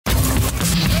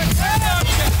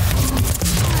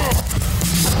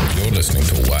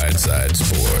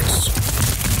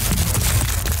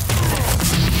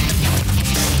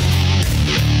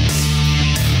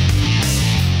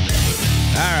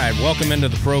Welcome into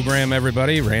the program,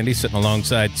 everybody. Randy sitting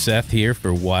alongside Seth here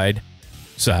for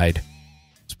Wideside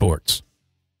Sports.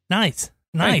 Nice.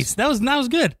 Thanks. That was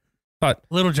good. Thought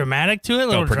A little dramatic to it, a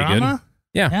little pretty drama.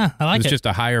 good. Yeah, I like it. it. Was just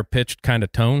a higher pitched kind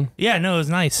of tone. Yeah, no, it was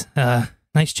nice.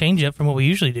 Nice change up from what we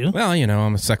usually do. Well, you know,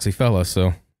 I'm a sexy fella,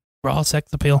 so We're all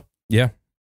sex appeal. yeah,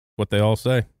 what they all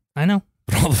say. I know.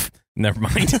 But never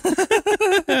mind.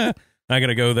 Not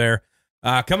gonna go there.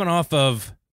 Coming off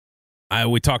of,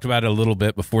 we talked about it a little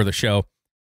bit before the show.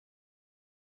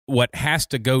 What has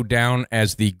to go down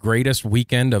as the greatest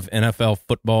weekend of NFL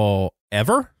football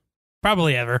ever?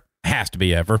 Probably ever. Has to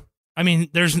be ever. I mean,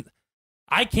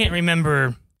 I can't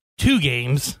remember 2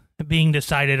 games being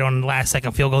decided on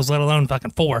last-second field goals, let alone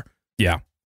fucking 4. Yeah.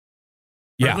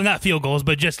 Yeah. Or, not field goals,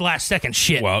 but just last-second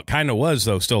shit. Well, it kind of was,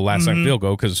 though, still last-second field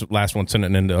goal because last one sent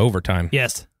it into overtime.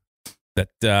 Yes.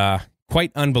 That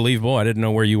quite unbelievable. I didn't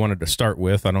know where you wanted to start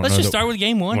with. I don't know. Let's just start with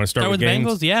game 1. Want to start with the games?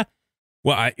 Bengals? Yeah.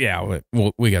 Well,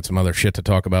 we got some other shit to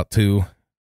talk about, too.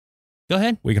 Go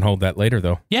ahead. We can hold that later,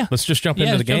 though. Yeah. Let's just jump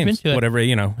into the let's jump games. into it. Whatever,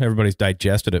 everybody's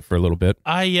digested it for a little bit.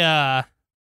 I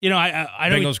don't...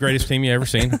 Bengals greatest team you ever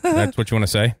seen. That's what you want to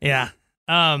say? Yeah.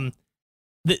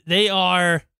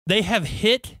 They have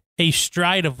hit a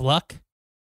stride of luck.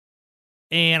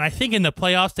 And I think in the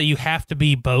playoffs that you have to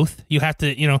be both. You have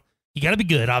to, you got to be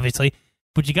good, obviously,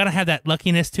 but you got to have that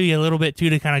luckiness to you a little bit too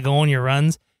to kind of go on your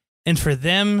runs. And for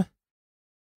them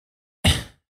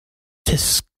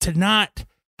to not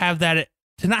have that,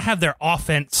 to not have their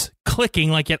offense clicking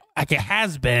like it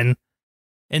has been,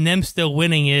 and them still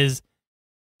winning is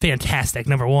fantastic.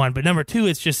 Number one, but number two,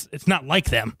 it's not like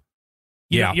them.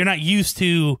 You're not used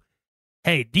to,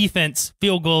 hey, defense,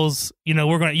 field goals.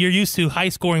 You're used to high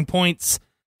scoring points.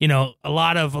 A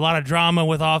lot of drama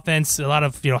with offense, a lot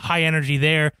of high energy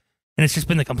there, and it's just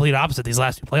been the complete opposite these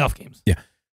last 2 playoff games.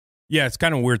 Yeah, it's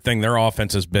kind of a weird thing. Their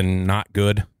offense has been not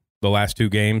good the last 2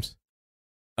 games.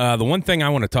 The one thing I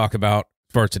want to talk about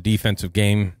as far as the defensive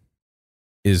game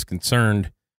is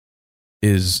concerned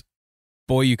is,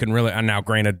 boy, you can really, now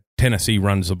granted, Tennessee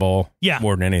runs the ball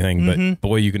more than anything, but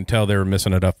boy, you can tell they were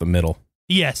missing it up the middle.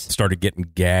 Yes. Started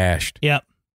getting gashed. Yep.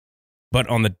 But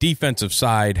on the defensive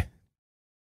side,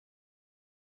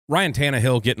 Ryan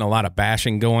Tannehill getting a lot of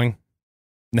bashing going.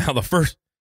 Now, the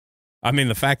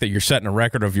fact that you're setting a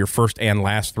record of your first and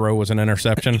last throw was an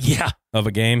interception of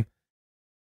a game.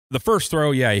 The first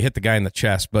throw, you hit the guy in the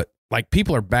chest, but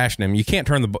people are bashing him. You can't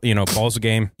turn the, ball's a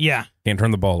game. Yeah. Can't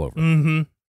turn the ball over. Mm-hmm.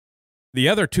 The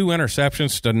other 2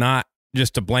 interceptions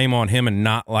to blame on him and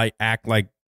not act like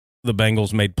the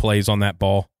Bengals made plays on that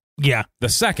ball. Yeah. The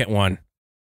second one,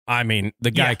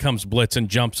 the guy comes blitzing,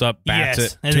 jumps up, bats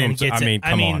it and to then him. gets it.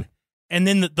 Come on. And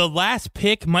then the last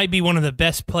pick might be one of the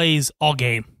best plays all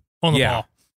game on the ball.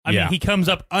 I mean, he comes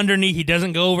up underneath. He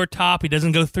doesn't go over top. He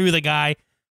doesn't go through the guy.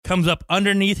 Comes up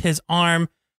underneath his arm,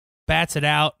 bats it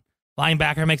out.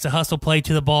 Linebacker makes a hustle play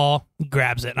to the ball,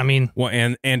 grabs it. Well,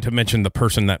 and to mention the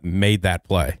person that made that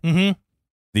play. Mm-hmm.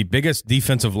 The biggest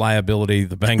defensive liability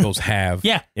the Bengals have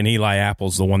in Eli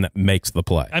Apple's the one that makes the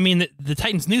play. The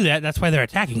Titans knew that. That's why they're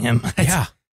attacking him.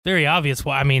 It's very obvious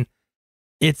why.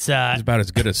 It's about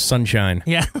as good as sunshine.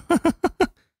 Yeah.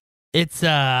 It's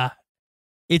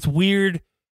weird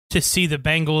to see the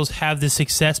Bengals have this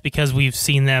success because we've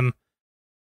seen them,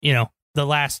 the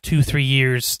last 2-3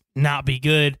 years not be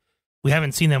good. We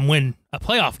haven't seen them win a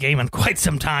playoff game in quite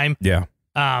some time. Yeah.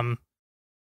 And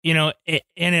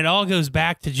it all goes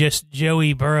back to just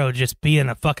Joey Burrow just being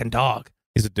a fucking dog.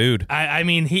 He's a dude.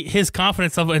 His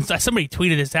confidence level, and somebody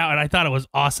tweeted this out, and I thought it was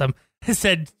awesome. It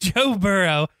said, Joe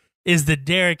Burrow is the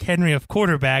Derrick Henry of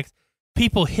quarterbacks.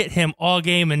 People hit him all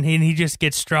game, and he just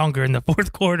gets stronger in the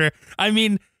fourth quarter.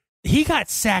 He got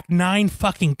sacked 9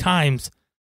 fucking times.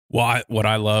 Well, what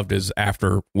I loved is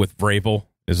after with Vrabel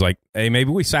is hey,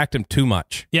 maybe we sacked him too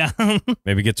much. Yeah.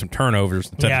 Maybe get some turnovers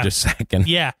instead of just sacking.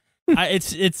 Yeah. When I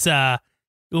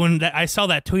saw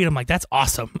that tweet, I'm like, that's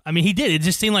awesome. He did. It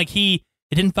just seemed like it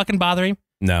didn't fucking bother him.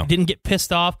 No. He didn't get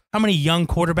pissed off. How many young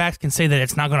quarterbacks can say that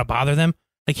it's not going to bother them?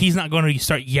 He's not going to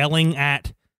start yelling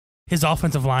at his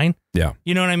offensive line. Yeah.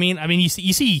 You know what I mean? You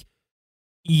see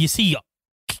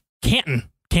Canton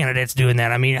candidates doing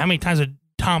that. How many times would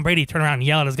Tom Brady turn around and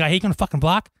yell at his guy, hey, you going to fucking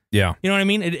block? Yeah. You know what I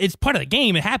mean? It's part of the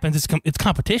game. It happens. It's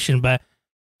competition, but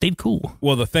they'd cool.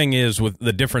 Well, the thing is, with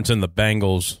the difference in the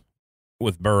Bengals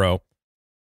with Burrow,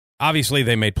 obviously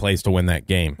they made plays to win that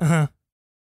game. Uh-huh.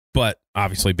 But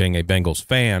obviously being a Bengals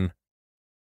fan,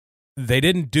 they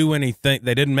didn't do anything.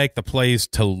 They didn't make the plays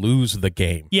to lose the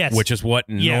game. Yes. Which is what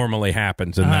normally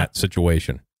happens in that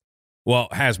situation. Well,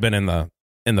 it has been in the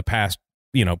past,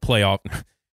 playoff.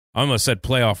 I almost said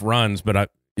playoff runs,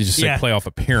 but You just say playoff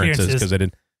appearances because they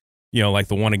didn't. Like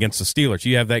the one against the Steelers,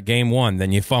 you have that game won,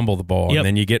 then you fumble the ball, and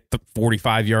then you get the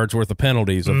 45 yards worth of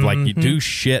penalties of like you do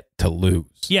shit to lose.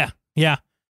 Yeah, yeah,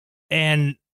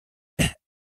 and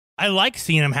I like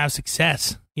seeing them have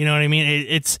success. You know what I mean?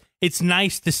 It's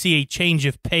nice to see a change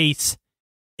of pace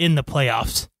in the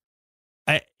playoffs.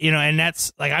 And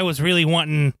that's like I was really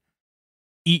wanting.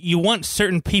 You want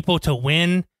certain people to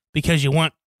win because you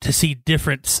want to see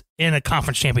difference in a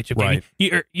conference championship game.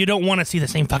 Right. You don't want to see the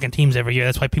same fucking teams every year.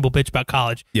 That's why people bitch about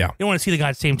college. Yeah. You don't want to see the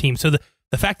guys same team. So the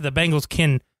fact that the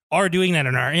Bengals are doing that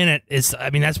and are in it is,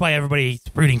 I mean, that's why everybody's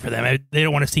rooting for them. They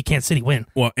don't want to see Kansas City win.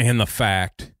 Well, and the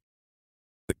fact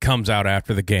that comes out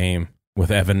after the game with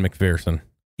Evan McPherson.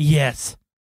 Yes.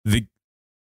 The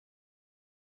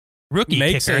rookie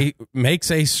kicker makes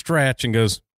a stretch and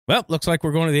goes, well, looks like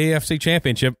we're going to the AFC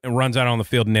Championship, and runs out on the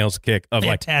field and nails a kick of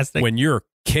fantastic. Like when your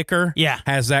kicker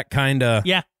has that kind of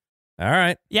all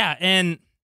right. Yeah, and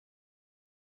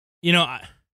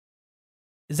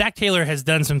Zach Taylor has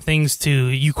done some things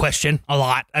you question a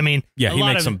lot. I mean, he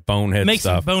makes some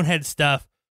bonehead stuff.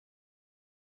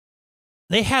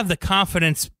 They have the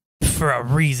confidence for a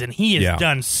reason. He has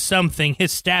done something.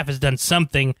 His staff has done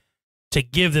something to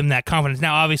give them that confidence.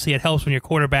 Now, obviously, it helps when your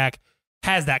quarterback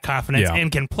has that confidence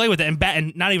and can play with it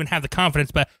and not even have the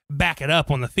confidence, but back it up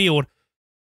on the field.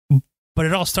 But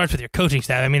it all starts with your coaching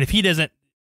staff. I mean, if he doesn't,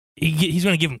 he's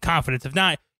going to give him confidence. If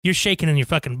not, you're shaking in your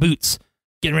fucking boots,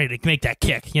 getting ready to make that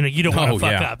kick. You don't want to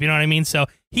fuck up. You know what I mean? So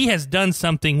he has done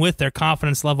something with their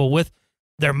confidence level, with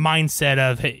their mindset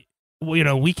of, hey,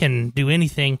 we can do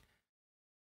anything.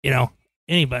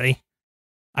 Anybody.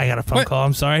 I got a phone call.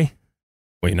 I'm sorry.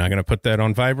 Well, you're not going to put that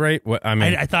on vibrate? What I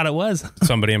mean, I thought it was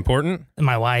somebody important.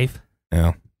 My wife.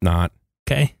 No, not.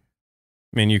 Okay.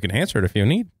 I mean, you can answer it if you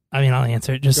need. I mean, I'll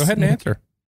answer it. Just go ahead and answer.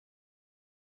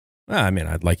 I mean,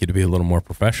 I'd like you to be a little more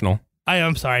professional.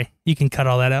 I'm sorry. You can cut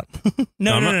all that out.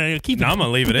 No. Keep it. I'm going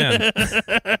to leave it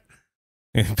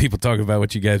in. People talk about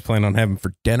what you guys plan on having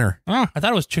for dinner. Oh, I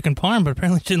thought it was chicken parm, but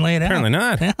apparently you didn't lay it out. Apparently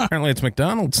not. Yeah. Apparently it's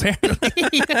McDonald's.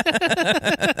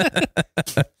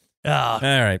 All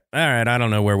right. I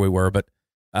don't know where we were, but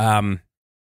Evan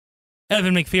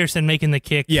McPherson making the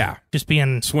kick. Yeah. Just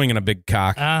being swinging a big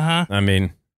cock. Uh-huh. I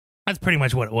mean, that's pretty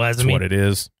much what it was. That's what it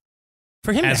is.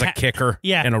 For him as a kicker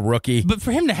and a rookie. But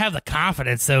for him to have the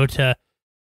confidence, though,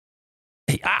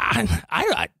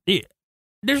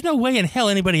 there's no way in hell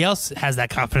anybody else has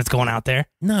that confidence going out there.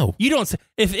 No. You don't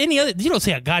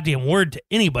say a goddamn word to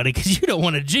anybody because you don't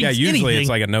want to jinx anything. Yeah, usually it's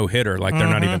like a no-hitter. Like they're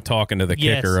not even talking to the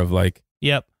kicker of like.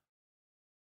 Yep.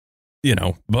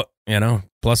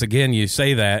 Plus again, you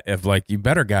say that if like you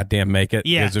better goddamn make it.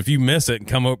 Yeah. Because if you miss it and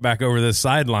come back over this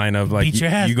sideline of like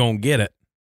you gonna get it.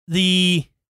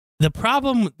 The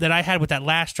problem that I had with that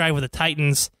last drive with the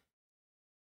Titans,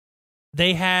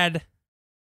 they had,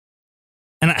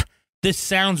 this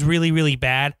sounds really, really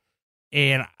bad,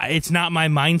 and it's not my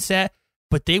mindset,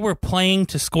 but they were playing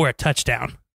to score a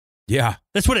touchdown. Yeah.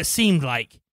 That's what it seemed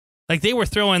like. Like they were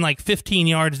throwing like 15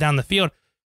 yards down the field.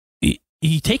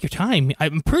 You take your time.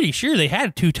 I'm pretty sure they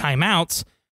had 2 timeouts.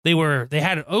 They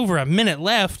had over a minute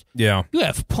left. Yeah. You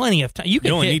have plenty of time. You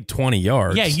only need 20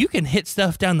 yards. Yeah, you can hit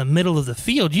stuff down the middle of the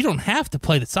field. You don't have to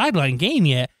play the sideline game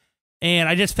yet. And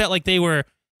I just felt like it's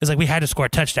like we had to score a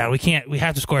touchdown. We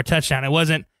have to score a touchdown. It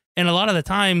wasn't, and a lot of the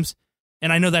times,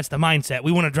 and I know that's the mindset,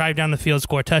 we want to drive down the field,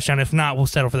 score a touchdown. If not, we'll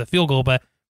settle for the field goal. But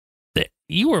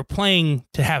you were playing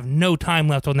to have no time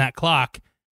left on that clock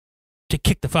to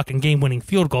kick the fucking game-winning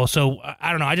field goal. So,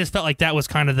 I don't know. I just felt like that was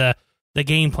kind of the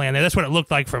game plan there. That's what it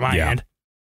looked like from my end.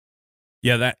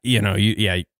 Yeah,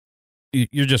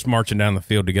 you're just marching down the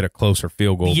field to get a closer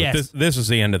field goal. Yes. But this is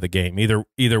the end of the game.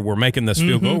 Either we're making this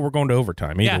field goal or we're going to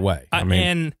overtime. Either way. I mean,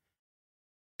 and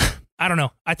I don't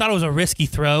know. I thought it was a risky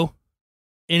throw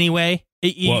anyway.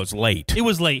 It was late. It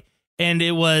was late. And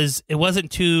it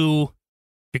wasn't to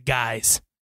your guys.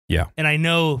 Yeah. And I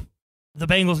know the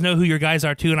Bengals know who your guys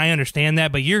are too, and I understand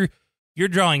that, but you're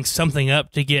drawing something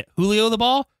up to get Julio the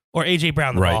ball or AJ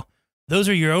Brown the ball. Those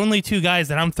are your only 2 guys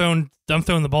that I'm throwing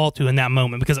the ball to in that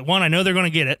moment, because 1, I know they're going to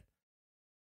get it,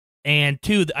 and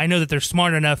 2, I know that they're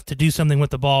smart enough to do something with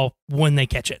the ball when they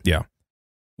catch it. Yeah.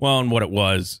 Well, and what it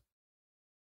was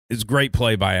is great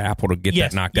play by Apple to get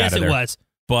that knocked out of there. Yes, it was.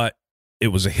 But it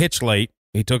was a hitch late.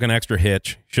 He took an extra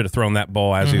hitch. Should have thrown that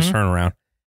ball as he was turning around,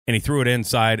 and he threw it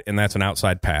inside, and that's an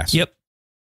outside pass. Yep.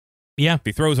 Yeah. If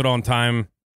he throws it on time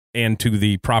and to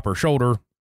the proper shoulder,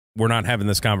 we're not having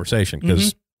this conversation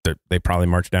because they probably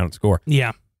march down and score.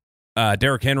 Yeah.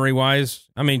 Derrick Henry wise,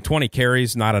 I mean, 20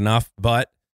 carries, not enough, but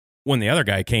when the other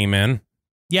guy came in,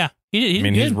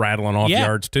 he's rattling off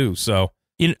yards too. So,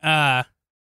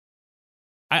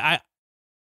 I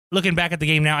looking back at the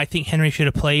game now, I think Henry should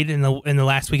have played in the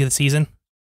last week of the season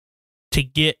to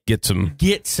get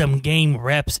some game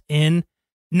reps in.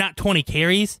 Not 20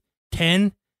 carries,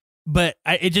 10, but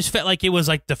it just felt like it was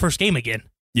like the first game again.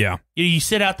 Yeah. You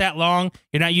sit out that long,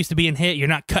 you're not used to being hit, you're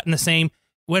not cutting the same.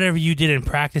 Whatever you did in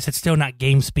practice, it's still not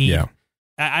game speed. Yeah.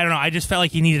 I don't know. I just felt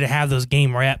like he needed to have those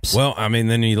game reps. Well, I mean,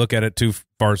 then you look at it too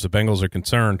far as the Bengals are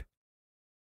concerned.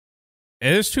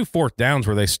 It is 2 4th downs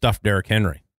where they stuffed Derrick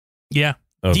Henry. Yeah.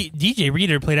 DJ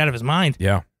Reader played out of his mind.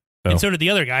 Yeah. And so did the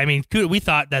other guy. I mean, we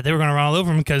thought that they were going to run all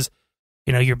over him because,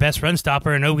 your best run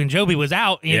stopper and Ogunjobi was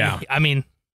out. Yeah. I mean,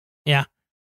 yeah.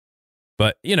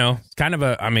 But, it's kind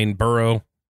of Burrow,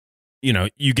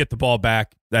 you get the ball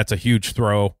back. That's a huge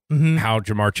throw. Mm-hmm. How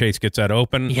Jamar Chase gets that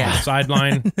open on the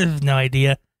sideline. I have no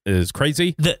idea. Is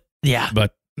crazy.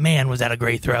 But man, was that a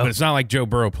great throw. But it's not like Joe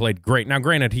Burrow played great. Now,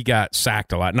 granted, he got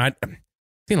sacked a lot. And I've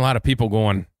seen a lot of people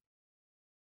going,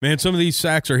 man, some of these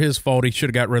sacks are his fault. He should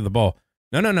have got rid of the ball.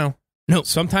 No.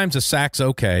 Sometimes a sack's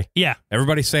okay. Yeah.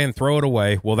 Everybody's saying throw it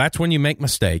away. Well, that's when you make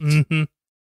mistakes. Mm-hmm.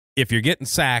 If you're getting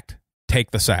sacked,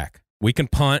 take the sack. We can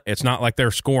punt. It's not like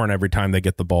they're scoring every time they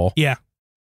get the ball. Yeah.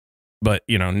 But,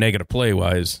 negative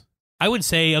play-wise. I would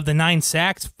say of the 9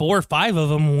 sacks, 4 or 5 of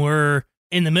them were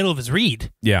in the middle of his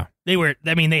read. Yeah. They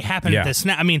happened at the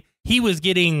snap. I mean, he was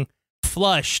getting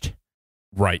flushed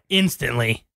right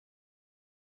instantly.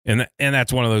 And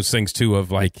that's one of those things, too,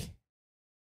 of like,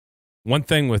 one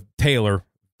thing with Taylor,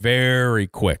 very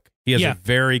quick. He has a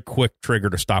very quick trigger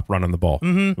to stop running the ball.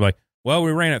 Mm-hmm. Like, well,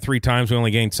 we ran it 3 times. We only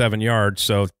gained 7 yards.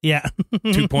 So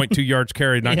 2.2 yards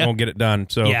carried, not going to get it done.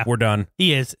 So we're done.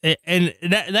 He is. And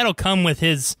that'll come with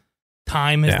his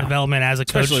time, his development as a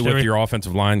coach. Especially with your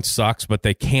offensive line sucks, but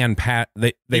they can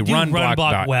they run block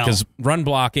well. Because run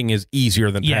blocking is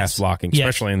easier than pass blocking,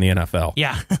 especially in the NFL.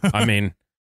 Yeah. I mean.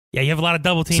 Yeah, you have a lot of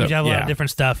double teams. You have a lot of different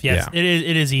stuff. Yes, it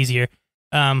is easier.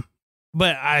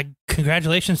 But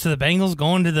congratulations to the Bengals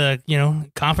going to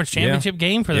the conference championship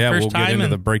game for the first time. We'll get into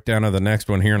the breakdown of the next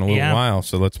one here in a little while.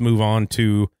 So let's move on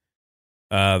to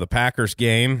the Packers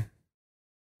game,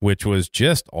 which was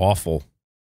just awful.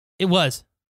 It was.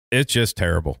 It's just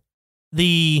terrible.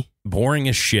 Boring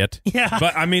as shit. Yeah.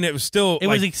 But it was still. It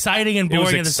was exciting and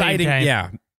boring at the same time. Yeah.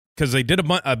 Because they did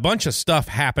a bunch of stuff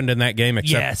happened in that game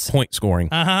except point scoring.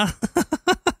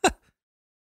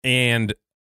 And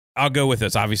I'll go with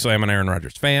this. Obviously, I'm an Aaron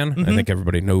Rodgers fan. Mm-hmm. I think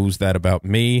everybody knows that about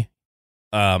me.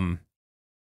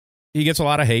 He gets a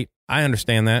lot of hate. I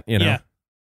understand that, Yeah.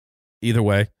 Either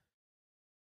way.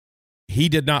 He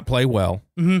did not play well.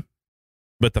 Mm-hmm.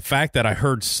 But the fact that I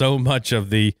heard so much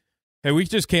of hey, we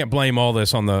just can't blame all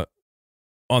this on the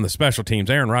special teams.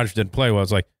 Aaron Rodgers didn't play well. I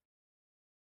was like,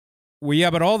 well, yeah,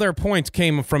 but all their points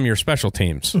came from your special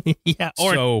teams. Yeah,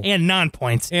 and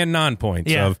non-points. And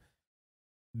non-points of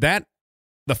that.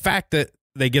 The fact that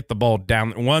they get the ball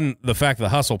down, the fact of the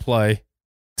hustle play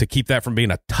to keep that from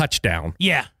being a touchdown.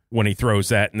 Yeah. When he throws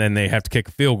that, and then they have to kick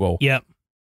a field goal. Yep.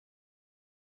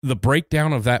 The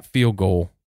breakdown of that field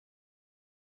goal,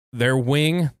 their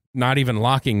wing not even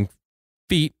locking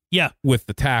feet with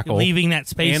the tackle. Leaving that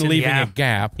space. And leaving a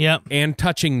gap. Yep. And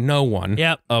touching no one.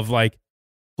 Yep. Of like,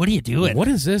 what are you doing? What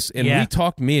is this? And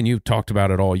me and you talked about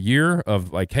it all year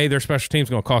of like, hey, their special team's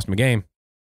going to cost them a game.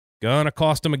 Gonna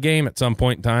cost them a game at some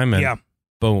point in time. And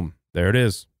boom, there it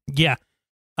is. Yeah.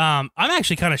 I'm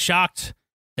actually kind of shocked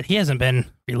that he hasn't been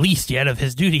released yet of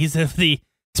his duties of the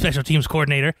special teams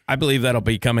coordinator. I believe that'll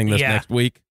be coming this next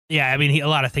week. Yeah, a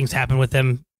lot of things happened with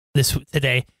him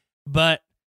today. But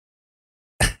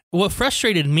what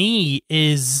frustrated me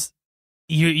is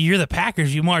you're the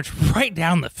Packers. You march right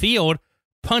down the field,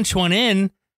 punch one in.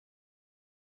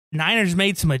 Niners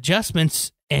made some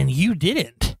adjustments, and you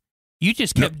didn't. You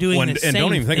just kept doing the same thing. And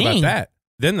don't even think about that.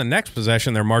 Then the next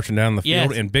possession, they're marching down the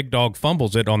field, and Big Dog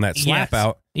fumbles it on that slap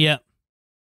out. Yep.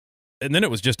 And then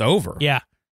it was just over. Yeah.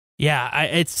 Yeah.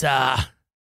 I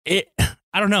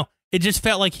don't know. It just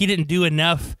felt like he didn't do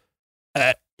enough.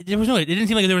 It didn't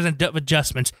seem like there was enough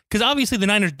adjustments because obviously the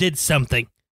Niners did something.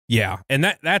 Yeah.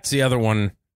 And that's the other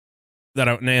one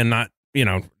that not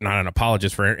an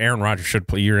apologist for Aaron Rodgers should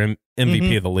play your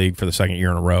MVP of the league for the second year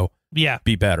in a row. Yeah.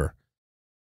 Be better.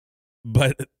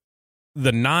 But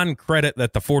the non-credit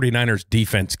that the 49ers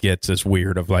defense gets is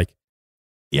weird of like,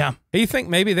 yeah. You think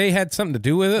maybe they had something to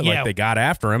do with it? Like they got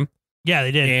after him. Yeah,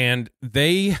 they did. And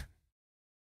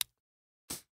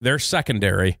their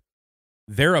secondary,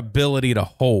 their ability to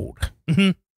hold,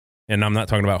 and I'm not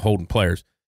talking about holding players,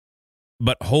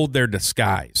 but hold their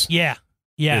disguise. Yeah.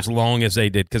 Yeah. As long as they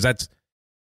did. Because that's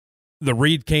the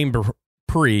read came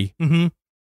pre, and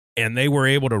and they were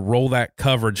able to roll that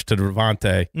coverage to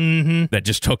Devontae that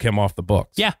just took him off the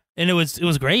books. Yeah, and it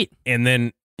was great. And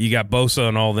then you got Bosa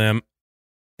and all them.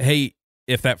 Hey,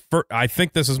 if that I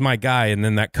think this is my guy, and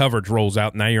then that coverage rolls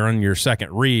out, now you're on your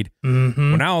second read. Well,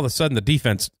 now all of a sudden the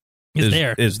defense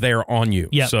is there on you.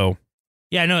 Yep. So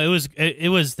yeah, no, it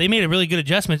was they made a really good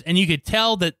adjustment, and you could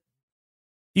tell they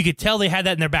had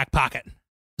that in their back pocket.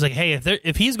 It's like, hey,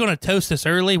 if he's going to toast us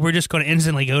early, we're just going to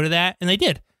instantly go to that, and they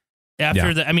did.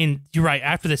 You're right.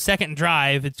 After the second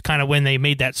drive, it's kind of when they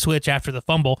made that switch after the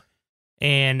fumble,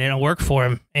 and it worked for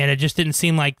him. And it just didn't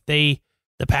seem like the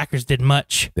Packers did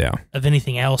much of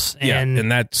anything else.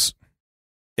 And that's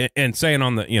and saying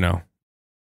on the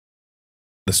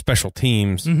the special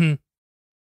teams,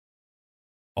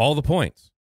 all the points.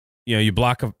 You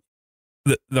block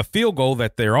the field goal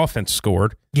that their offense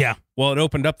scored. Yeah. Well, it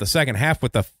opened up the second half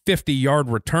with a 50-yard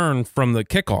return from the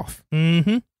kickoff.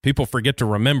 People forget to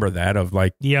remember that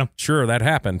sure, that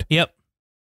happened. Yep.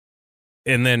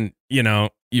 And then,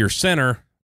 your center,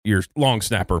 your long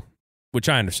snapper, which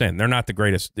I understand. They're not the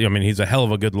greatest. I mean, he's a hell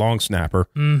of a good long snapper.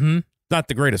 Not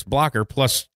the greatest blocker.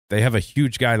 Plus, they have a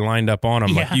huge guy lined up on him.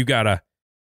 Yeah. Like, you got to,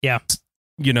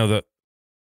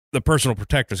 the personal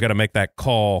protector's got to make that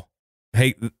call.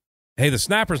 Hey, the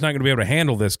snapper's not going to be able to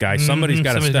handle this guy. Somebody's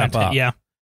got to step up. Yeah.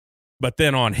 But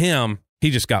then on him, he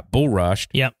just got bull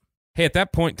rushed. Yep. Hey, at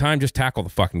that point in time, just tackle the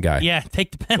fucking guy. Yeah,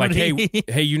 take the penalty. Like,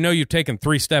 hey, you've taken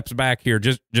 3 steps back here.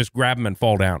 Just grab him and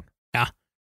fall down. Yeah.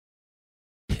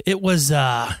 It was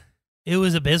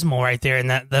abysmal right there in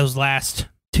those last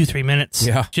 2-3 minutes.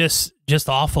 Yeah. Just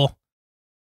awful.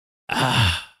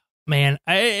 Man,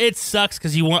 it sucks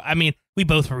because we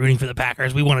both were rooting for the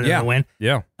Packers. We wanted them to win.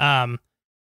 Yeah.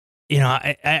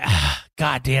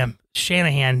 Goddamn,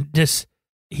 Shanahan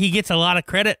he gets a lot of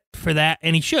credit for that,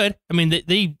 and he should. I mean,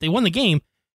 they won the game,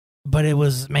 but it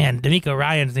was, man, D'Amico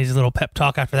Ryans needs a little pep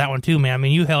talk after that one too, man. I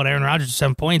mean, you held Aaron Rodgers to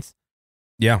 7 points.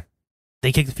 Yeah.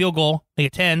 They kicked the field goal, make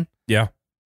it 10. Yeah.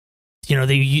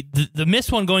 The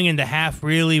missed one going into half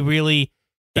really.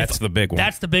 That's the big one.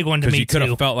 That's the big one to me, because you could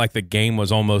have felt like the game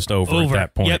was almost over at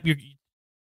that point. Yep.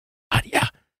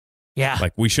 Yeah.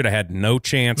 Like, we should have had no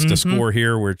chance to score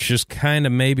here. We're just kind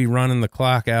of maybe running the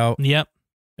clock out. Yep.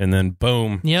 And then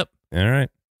boom. Yep. All right.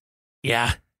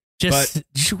 Yeah. That's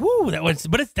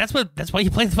why you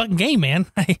play the fucking game, man.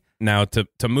 Now to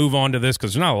move on to this,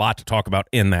 because there's not a lot to talk about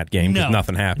in that game because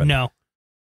nothing happened. No.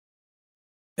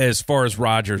 As far as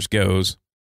Rodgers goes,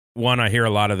 one, I hear a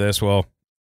lot of this. Well,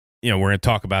 we're going to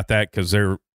talk about that because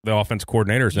they're the offense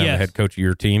coordinator is now the head coach of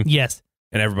your team. Yes.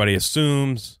 And everybody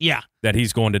assumes that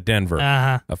he's going to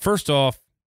Denver. First off,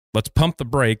 let's pump the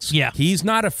brakes. Yeah. He's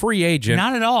not a free agent.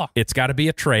 Not at all. It's got to be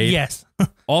a trade. Yes.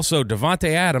 Also,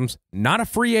 Devontae Adams, not a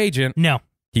free agent. No.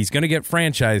 He's going to get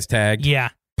franchise tagged. Yeah.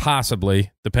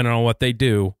 Possibly, depending on what they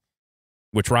do,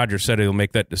 which Rodgers said he'll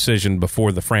make that decision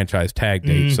before the franchise tag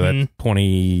date. So that's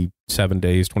 27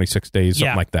 days, 26 days,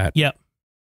 something like that. Yep.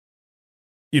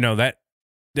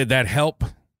 Did that help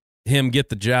him get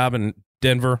the job in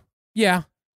Denver? Yeah.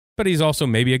 But he's also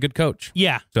maybe a good coach.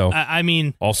 Yeah. So,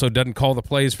 also doesn't call the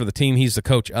plays for the team he's the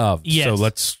coach of. Yes. So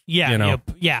let's, Yeah.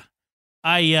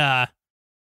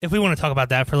 If we want to talk about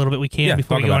that for a little bit, we can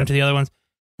before we go on to the other ones.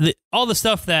 All the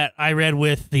stuff that I read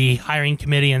with the hiring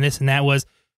committee and this and that was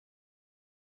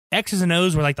X's and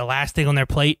O's were like the last thing on their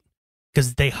plate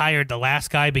because they hired the last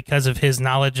guy because of his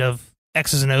knowledge of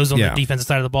X's and O's on the defensive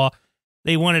side of the ball.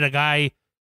 They wanted a guy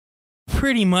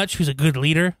pretty much who's a good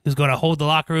leader, who's going to hold the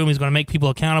locker room, who's going to make people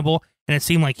accountable, and it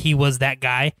seemed like he was that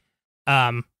guy.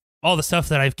 All the stuff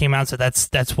that I've came out, so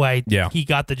that's why he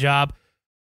got the job.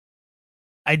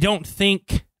 I don't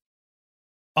think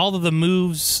all of the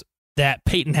moves that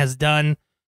Peyton has done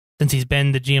since he's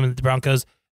been the GM of the Broncos,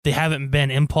 they haven't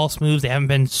been impulse moves. They haven't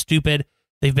been stupid.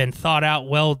 They've been thought out,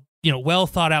 well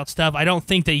thought out stuff. I don't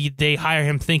think that they hire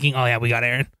him thinking, oh yeah, we got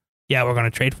Aaron. Yeah, we're going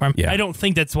to trade for him. Yeah. I don't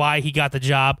think that's why he got the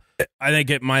job. I think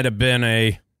it might have been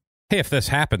hey, if this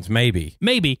happens, maybe.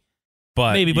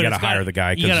 But you got to hire the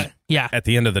guy because at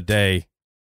the end of the day,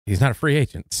 he's not a free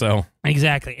agent. So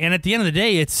exactly. And at the end of the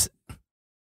day, it's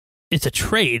a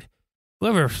trade.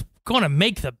 Whoever's going to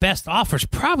make the best offer is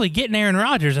probably getting Aaron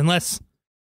Rodgers unless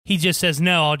he just says,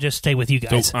 no, I'll just stay with you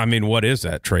guys. So, what is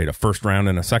that trade? A first round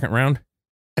and a second round?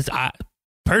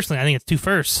 Personally, I think it's 2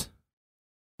 firsts.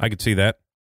 I could see that.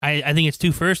 I think it's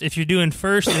 2 firsts. If you're doing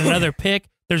first and another pick,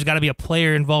 there's got to be a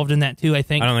player involved in that too, I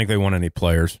think. I don't think they want any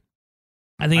players.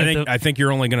 I think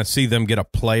you're only going to see them get a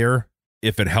player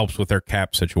if it helps with their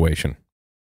cap situation.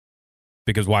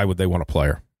 Because why would they want a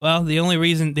player? Well, the only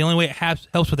way it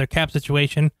helps with their cap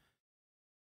situation,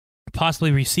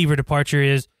 possibly receiver departure,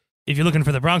 is if you're looking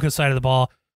for the Broncos side of the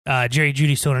ball, Jerry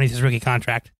Jeudy still underneath his rookie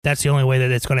contract. That's the only way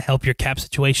that it's going to help your cap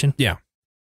situation. Yeah.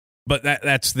 But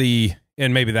that's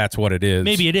and maybe that's what it is.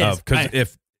 Maybe it is.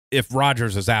 Because if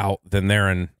Rodgers is out,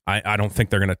 then I don't think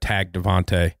they're going to tag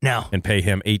Devontae and pay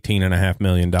him $18.5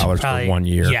 million for 1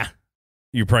 year. Yeah.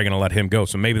 You're probably going to let him go.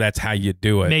 So maybe that's how you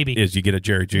do it. Maybe. Is you get a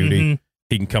Jerry Jeudy.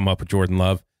 He can come up with Jordan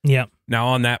Love. Yeah. Now,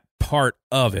 on that part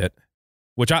of it,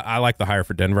 which I like the hire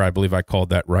for Denver. I believe I called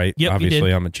that right. Yep,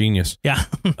 obviously, I'm a genius. Yeah.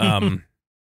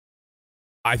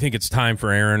 I think it's time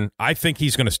for Aaron. I think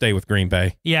he's going to stay with Green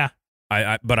Bay. Yeah.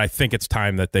 But I think it's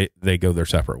time that they go their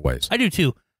separate ways. I do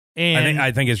too. And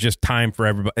I think it's just time for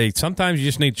everybody. Sometimes you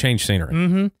just need to change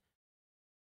scenery.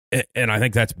 And I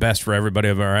think that's best for everybody.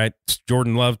 All right, it's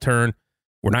Jordan Love turn.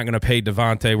 We're not going to pay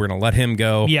Devontae. We're going to let him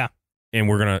go. Yeah. And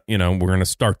we're going to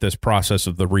start this process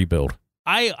of the rebuild.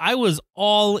 I was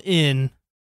all in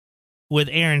with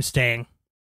Aaron staying.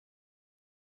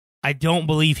 I don't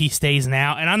believe he stays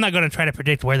now, and I'm not going to try to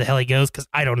predict where the hell he goes because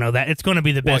I don't know that. It's going to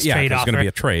be the best trade offer. It's going to be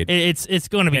a trade. It's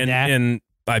going to be that. And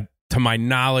to my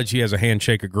knowledge, he has a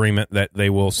handshake agreement that they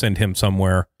will send him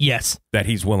somewhere. Yes. That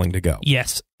he's willing to go.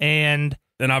 Yes. And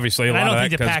obviously, I don't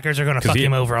think the Packers are going to fuck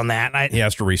him over on that. He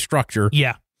has to restructure.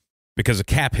 Yeah. Because a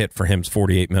cap hit for him is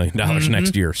 $48 million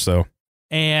next year. So.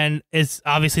 And it's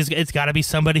got to be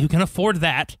somebody who can afford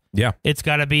that. Yeah. It's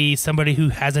got to be somebody who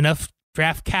has enough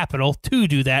draft capital to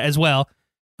do that as well.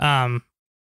 And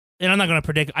I'm not going to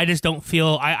predict. I just don't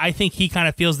feel. I think he kind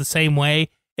of feels the same way.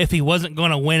 If he wasn't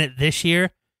going to win it this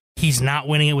year, he's not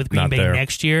winning it with Green Bay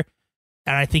next year.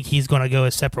 And I think he's going to go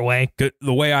a separate way.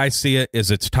 The way I see it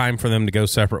is it's time for them to go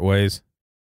separate ways.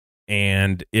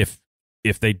 And if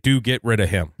they do get rid of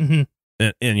him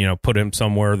and put him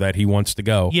somewhere that he wants to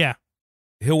go,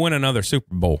 he'll win another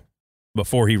Super Bowl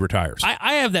before he retires.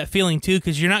 I have that feeling too,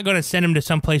 because you're not going to send him to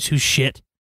someplace who's shit.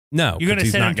 No, you're going to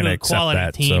send him to a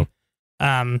quality team.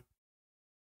 So.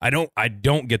 I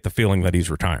don't get the feeling that he's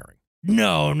retiring.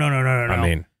 No. I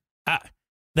mean,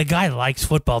 the guy likes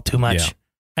football too much,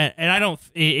 and I don't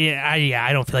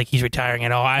feel like he's retiring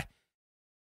at all.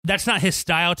 That's not his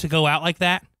style to go out like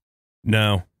that.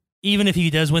 No. Even if he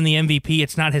does win the MVP,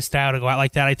 it's not his style to go out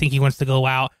like that. I think he wants to go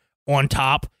out on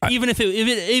top. Even if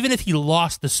he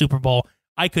lost the Super Bowl,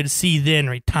 I could see then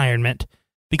retirement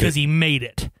because he made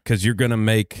it. Because you're going to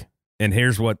make, and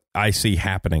here's what I see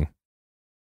happening.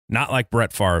 Not like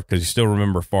Brett Favre, because you still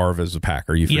remember Favre as a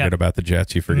Packer. You forget about the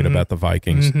Jets. You forget about the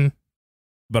Vikings.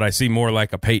 But I see more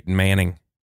like a Peyton Manning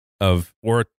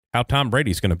or how Tom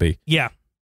Brady's going to be. Yeah.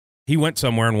 He went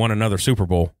somewhere and won another Super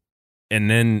Bowl, and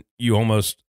then you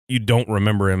don't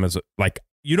remember him as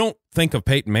you don't think of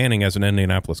Peyton Manning as an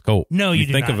Indianapolis Colt. No, you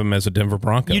do think not. of him as a Denver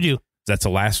Bronco. You do. That's the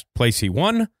last place he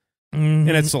won, and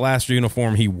it's the last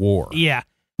uniform he wore. Yeah.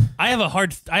 I have a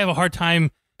hard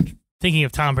time thinking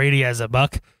of Tom Brady as a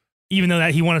Buck, even though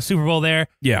that he won a Super Bowl there.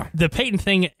 Yeah. The Peyton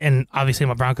thing, and obviously I'm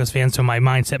a Broncos fan, so my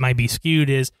mindset might be skewed,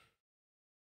 is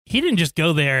he didn't just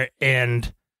go there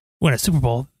and win a Super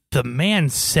Bowl. The man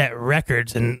set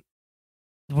records, and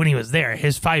when he was there,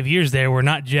 his 5 years there were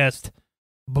not just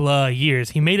blah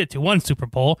years. He made it to one Super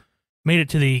Bowl, made it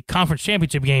to the conference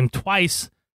championship game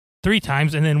three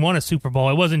times, and then won a Super Bowl.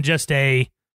 It wasn't just we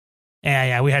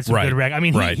had some good records. I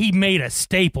mean, he made a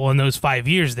staple in those 5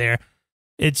 years there.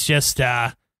 It's just,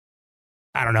 I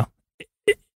don't know.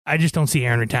 I just don't see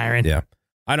Aaron retiring. Yeah,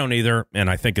 I don't either, and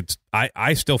I think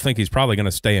I still think he's probably going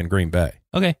to stay in Green Bay.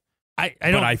 Okay, I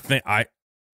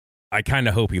kind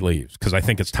of hope he leaves because I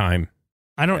think it's time.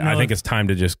 I don't know. I think it's time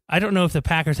to just. I don't know if the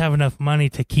Packers have enough money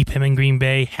to keep him in Green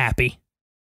Bay happy.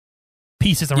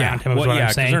 Pieces around him is what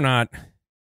I'm saying. They're not.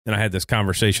 And I had this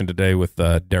conversation today with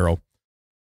Daryl.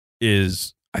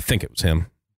 I think it was him.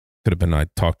 Could have been. I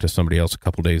talked to somebody else a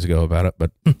couple days ago about it,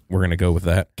 but we're going to go with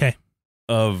that. Okay.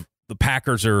 Of the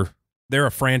Packers they're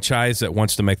a franchise that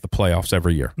wants to make the playoffs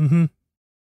every year, and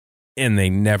they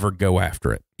never go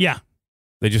after it. Yeah.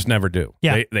 They just never do.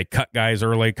 Yeah. They cut guys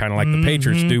early, kind of like the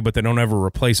Patriots do, but they don't ever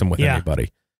replace them with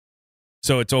anybody.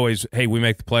 So it's always, hey, we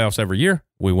make the playoffs every year.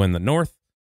 We win the North.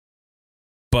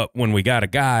 But when we got a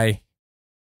guy,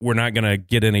 we're not going to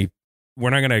get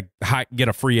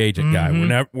a free agent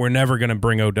guy. We're never going to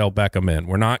bring Odell Beckham in.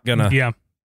 We're not going to.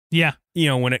 Yeah.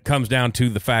 When it comes down to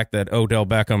the fact that Odell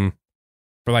Beckham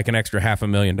for like an extra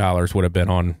 $500,000 would have been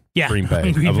on Green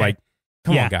Bay.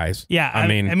 Come on, guys. Yeah, I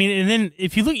mean, and then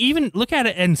if you look at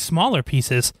it in smaller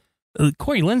pieces,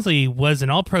 Corey Linsley was an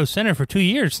All-Pro center for 2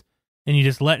 years, and you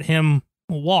just let him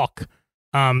walk.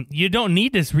 You don't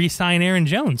need to re-sign Aaron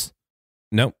Jones.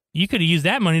 Nope. You could have used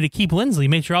that money to keep Linsley,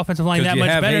 make your offensive line that much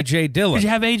better. Because you have A.J. Dillon. Because you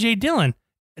have A.J. Dillon.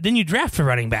 then you draft a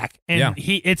running back, and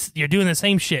you're doing the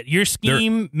same shit. Your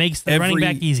scheme makes the running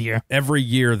back easier. Every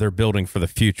year they're building for the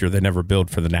future. They never build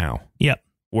for the now. Yep.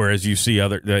 Whereas you see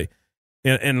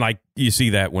and like you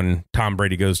see that when Tom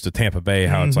Brady goes to Tampa Bay,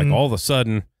 how it's like all of a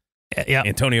sudden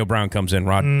Antonio Brown comes in,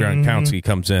 Rod Gronkowski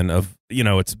comes in.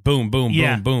 It's boom, boom,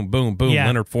 boom, boom, boom, boom. Yeah.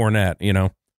 Leonard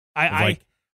Fournette. I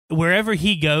wherever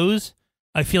he goes,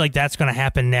 I feel like that's going to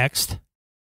happen next.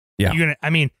 Yeah.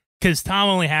 Because Tom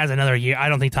only has another year. I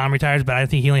don't think Tom retires, but I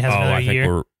think he only has another year. I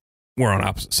think we're on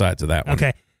opposite sides of that one.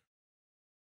 Okay.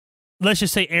 Let's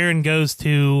just say Aaron goes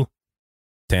to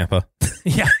Tampa.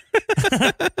 Yeah.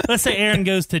 Let's say Aaron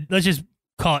goes to, let's just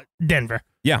call it Denver.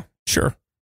 Yeah, sure.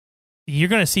 You're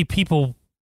going to see people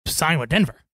sign with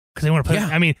Denver because they want to play.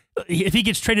 Yeah. If he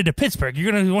gets traded to Pittsburgh,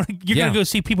 you're going to go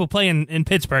see people play in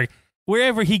Pittsburgh.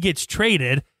 Wherever he gets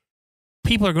traded,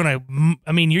 people are going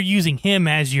to, you're using him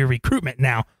as your recruitment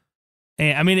now.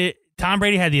 And Tom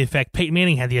Brady had the effect. Peyton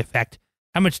Manning had the effect.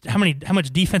 How much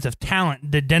defensive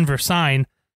talent did Denver sign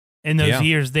in those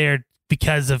years there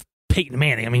because of Peyton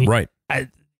Manning? Right.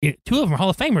 Two of them are Hall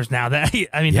of Famers now.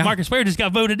 Marcus Ware just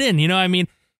got voted in.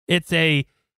 It's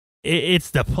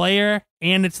the player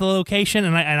and it's the location,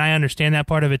 and I understand that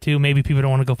part of it too. Maybe people don't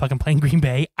want to go fucking play in Green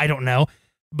Bay. I don't know,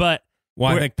 but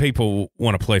I think people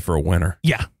want to play for a winner.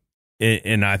 Yeah,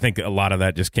 and I think a lot of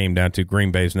that just came down to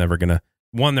Green Bay's never going to.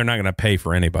 One, they're not going to pay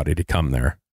for anybody to come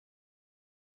there,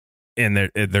 and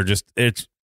they're just it's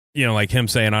like him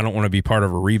saying, I don't want to be part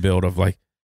of a rebuild of like.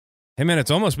 Hey, man,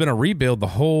 it's almost been a rebuild the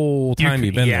whole time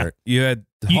you've been there. You had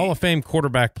Hall of Fame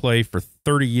quarterback play for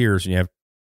 30 years, and you have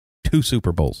 2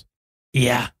 Super Bowls.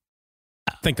 Yeah.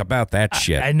 Think about that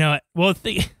shit. I know it. Well,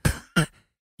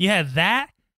 you had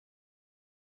that,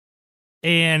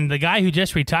 and the guy who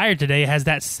just retired today has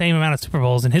that same amount of Super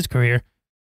Bowls in his career.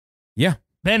 Yeah.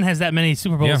 Ben has that many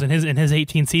Super Bowls in his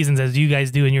 18 seasons as you guys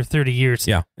do in your 30 years.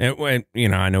 Yeah. And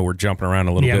I know we're jumping around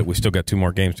a little bit. We still got 2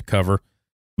 more games to cover.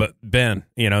 But Ben,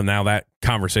 now that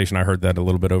conversation, I heard that a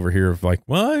little bit over here of like,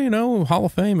 well, Hall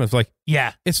of Fame. It's like,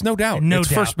 yeah, it's no doubt. No it's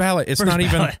doubt. First ballot. It's not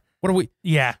even, what are we?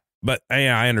 Yeah. But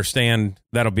I understand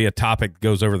that'll be a topic that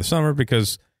goes over the summer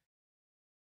because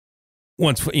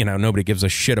once, nobody gives a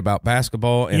shit about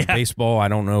basketball and baseball. I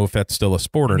don't know if that's still a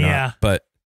sport or not. But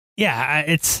yeah,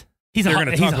 he's going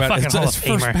to talk about it's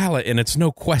first ballot and it's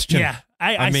no question. Yeah.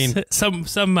 I mean, some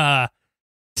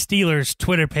Steelers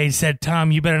Twitter page said, Tom,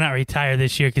 you better not retire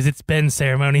this year because it's Ben's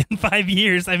ceremony in 5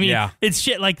 years. It's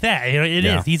shit like that. It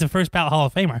is. He's a first ballot Hall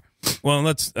of Famer. Well,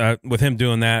 let's with him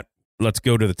doing that, let's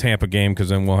go to the Tampa game because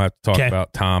then we'll have to talk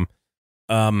about Tom.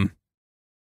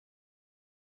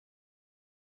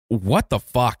 What the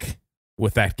fuck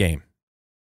with that game?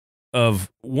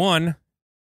 Of one,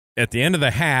 at the end of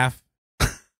the half,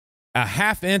 a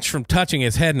half inch from touching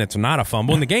his head, and it's not a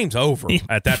fumble, and the game's over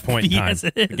at that point in time. Yes,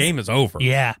 it is. The game is over.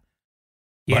 Yeah.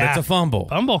 But it's a fumble.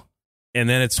 And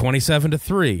then it's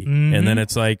 27-3. And then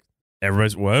it's like,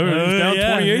 everybody's, it's down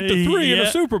 28-3 in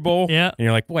a Super Bowl. Yeah. And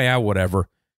you're like, whatever.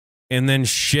 And then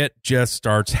shit just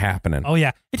starts happening. Oh,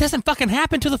 yeah. It doesn't fucking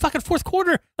happen till the fucking fourth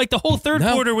quarter. Like the whole third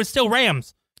quarter was still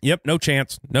Rams. Yep, no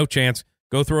chance.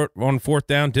 Go through it on 4th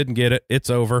down, didn't get it. It's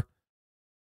over.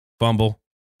 Fumble,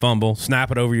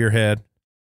 snap it over your head.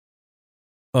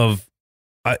 And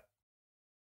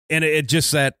it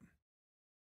just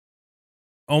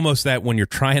almost that when you're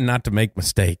trying not to make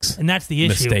mistakes. And that's the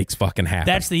issue. Mistakes fucking happen.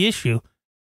 That's the issue.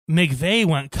 McVay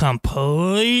went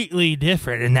completely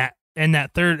different in that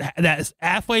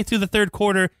halfway through the third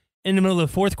quarter, in the middle of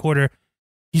the fourth quarter.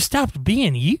 You stopped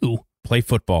being you. Play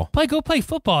football. Go play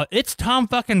football. It's Tom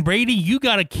fucking Brady. You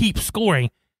got to keep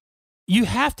scoring. You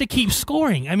have to keep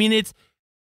scoring. It's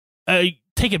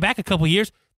take it back a couple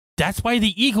years. That's why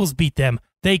the Eagles beat them.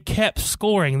 They kept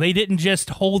scoring. They didn't just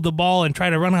hold the ball and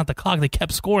try to run out the clock. They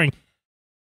kept scoring.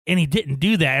 And he didn't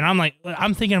do that. And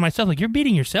I'm thinking to myself, like, you're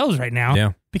beating yourselves right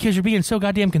now because you're being so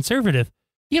goddamn conservative.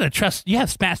 You got to trust. You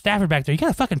have Matt Stafford back there. You got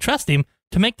to fucking trust him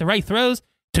to make the right throws,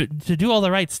 to do all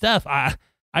the right stuff.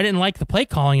 I didn't like the play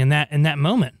calling in that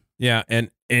moment. Yeah,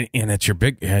 and it's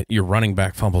your running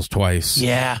back fumbles twice.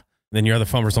 Yeah. Then your other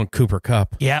fumbles on Cooper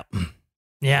Kupp. Yep.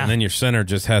 Yeah. And then your center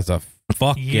just has a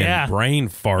fucking brain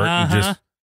fart and just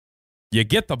you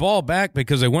get the ball back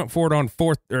because they went for it on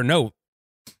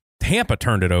Tampa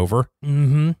turned it over.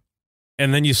 Mm-hmm.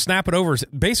 And then you snap it over.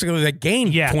 Basically, they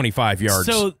gained 25 yards.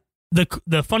 So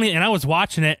the funny, and I was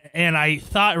watching it, and I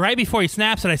thought right before he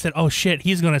snaps it, I said, oh shit,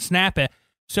 he's going to snap it.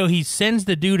 So he sends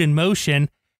the dude in motion,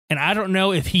 and I don't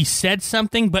know if he said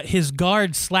something, but his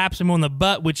guard slaps him on the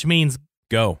butt, which means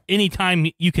go. Anytime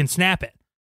you can snap it.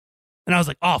 And I was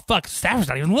like, oh, fuck, Stafford's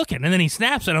not even looking. And then he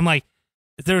snaps it. I'm like,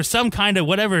 if there was some kind of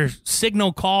whatever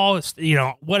signal call,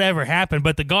 whatever happened,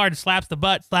 but the guard slaps the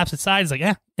butt, slaps its side. It's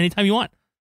like, anytime you want.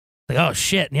 Like, oh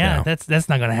shit, that's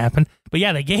not going to happen. But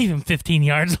yeah, they gave him 15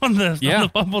 yards on the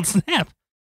fumbled snap.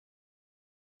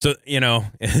 So, and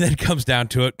then it comes down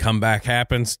to it. Comeback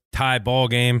happens, tie ball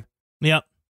game. Yep.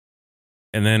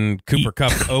 And then Cooper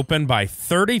Kupp open by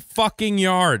 30 fucking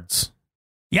yards.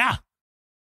 Yeah.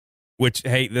 Which,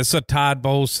 hey, this is a Todd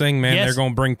Bowles thing, man. Yes. They're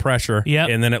going to bring pressure. Yep.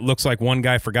 And then it looks like one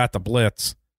guy forgot the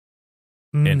blitz.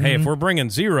 Mm-hmm. And, hey, if we're bringing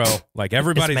zero, like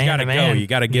everybody's got to go. You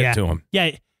got to get to him.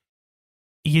 Yeah.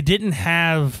 You didn't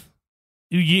have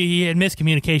you had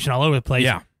miscommunication all over the place.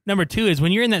 Yeah. Number 2 is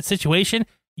when you're in that situation,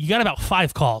 you got about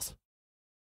 5 calls.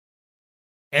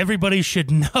 Everybody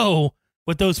should know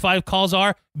what those 5 calls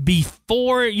are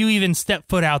before you even step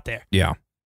foot out there. Yeah.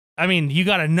 I mean, you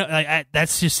got to know. That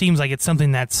just seems like it's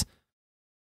something that's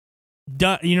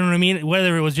done. You know what I mean?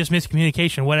 Whether it was just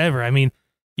miscommunication, whatever. I mean,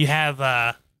 you have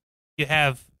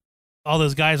all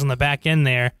those guys on the back end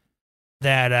there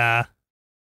that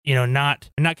not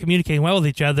communicating well with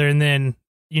each other, and then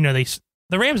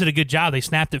the Rams did a good job. They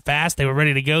snapped it fast. They were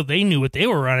ready to go. They knew what they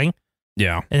were running.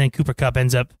 Yeah. And then Cooper Kupp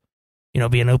ends up,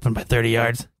 being open by 30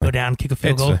 yards, go down, kick a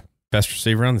field goal. The best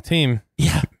receiver on the team.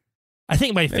 Yeah. I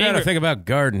think my favorite. I got to think about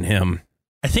guarding him.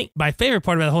 I think my favorite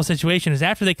part about the whole situation is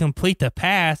after they complete the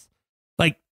pass,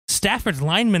 like Stafford's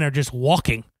linemen are just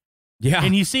walking. Yeah.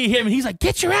 And you see him, and he's like,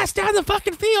 "Get your ass down the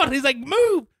fucking field." And he's like,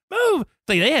 "Move. It's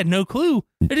like they had no clue.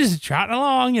 They're just trotting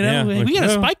along, Yeah, we got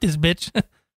to spike this bitch.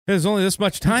 There's only this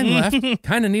much time left.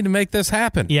 Kind of need to make this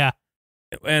happen. Yeah.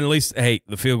 And at least, hey,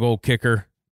 the field goal kicker,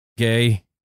 Gay,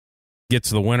 gets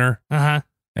the winner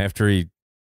after he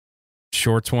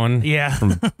shorts one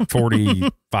from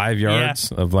 45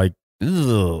 yards of like,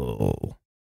 ugh.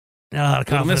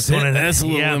 Confidence in it. That's a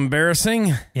little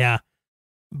embarrassing. Yeah.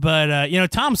 But,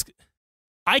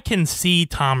 I can see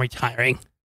Tom retiring.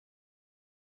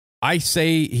 I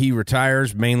say he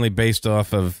retires mainly based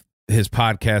off of his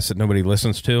podcast that nobody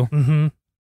listens to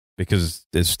because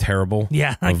it's terrible.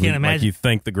 Yeah, I can't imagine. Like you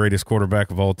think the greatest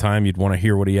quarterback of all time, you'd want to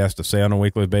hear what he has to say on a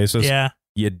weekly basis. Yeah.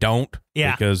 You don't.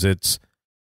 Yeah. Because it's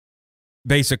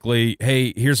basically,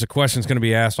 hey, here's the question's going to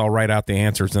be asked. I'll write out the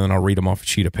answers and then I'll read them off a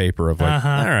sheet of paper of like,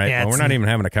 all right, well, we're not even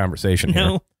having a conversation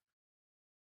here.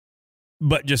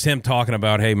 But just him talking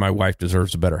about, hey, my wife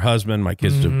deserves a better husband. My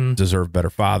kids deserve a better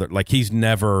father. Like he's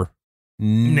never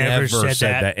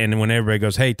said that. And when everybody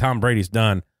goes, hey, Tom Brady's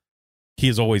done,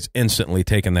 he's always instantly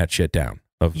taken that shit down.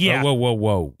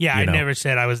 Whoa. Yeah, I never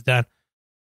said I was done.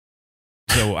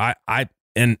 So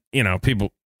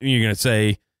people, you're going to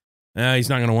say, he's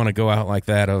not going to want to go out like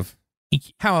that.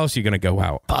 How else are you going to go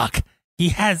out? Fuck.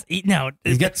 He's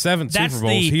got 7 Super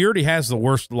Bowls. He already has the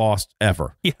worst loss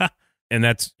ever. Yeah. And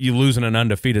that's you losing an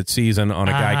undefeated season on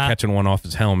a guy catching one off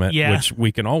his helmet, which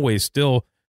we can always still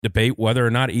debate whether or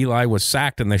not Eli was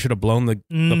sacked and they should have blown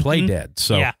the play dead.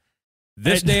 So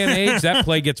this day and age, that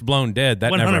play gets blown dead.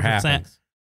 That 100%. Never happens.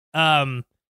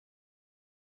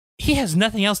 He has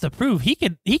nothing else to prove. They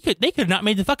could have not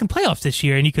made the fucking playoffs this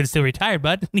year and you could have still retired,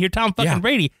 bud. You're Tom fucking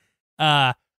Brady.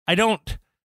 I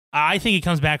think he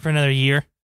comes back for another year.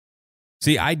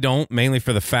 See, I don't, mainly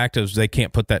for the fact of they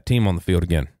can't put that team on the field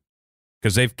again.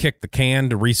 Because they've kicked the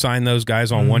can to re-sign those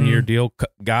guys on 1-year deal.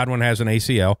 Godwin has an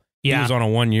ACL. Yeah. He was on a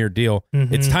 1-year deal.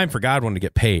 It's time for Godwin to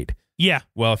get paid. Yeah.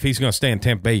 Well, if he's going to stay in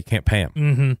Tampa Bay, you can't pay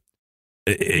him.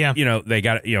 They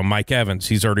got Mike Evans.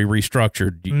 He's already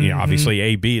restructured. Obviously,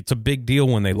 AB. It's a big deal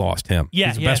when they lost him. Yeah,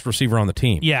 he's the best receiver on the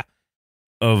team. Yeah.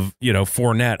 Of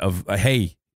Fournette. Of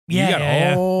hey, you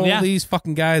got all these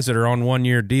fucking guys that are on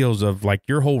 1-year deals. Of like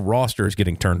your whole roster is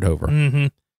getting turned over.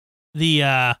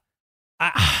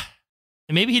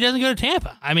 Maybe he doesn't go to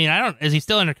Tampa. I mean, is he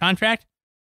still under contract?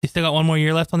 He still got 1 more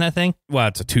year left on that thing? Well,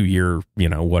 it's a 2-year,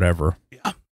 whatever.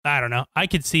 Yeah. I don't know. I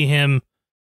could see him.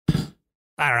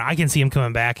 I can see him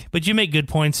coming back. But you make good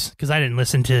points because I didn't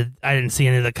see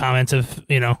any of the comments of,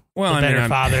 better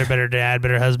father, better dad,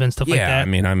 better husband, stuff like that. Yeah, I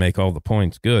mean, I make all the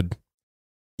points good.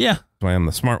 Yeah. That's why I'm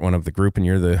the smart one of the group and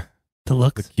you're the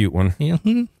cute one. Yeah.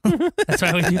 That's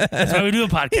why we do a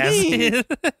podcast.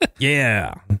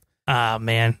 Yeah. Oh,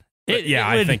 man.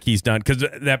 I think he's done because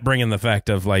that bringing the fact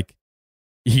of like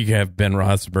you have Ben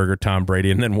Roethlisberger, Tom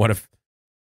Brady, and then what if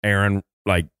Aaron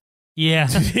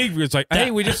he was like,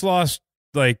 hey, we just lost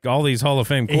like all these Hall of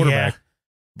Fame quarterbacks,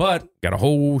 but got a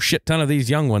whole shit ton of these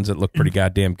young ones that look pretty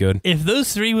goddamn good. If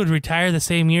those 3 would retire the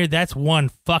same year, that's one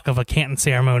fuck of a Canton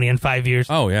ceremony in 5 years.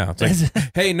 Oh yeah, it's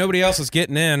like, hey, nobody else is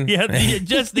getting in. Yeah,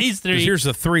 just these 3. Here's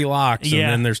the 3 locks, and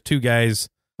then there's 2 guys.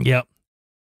 Yep.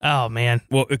 Oh man.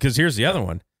 Well, because here's the other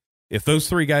one. If those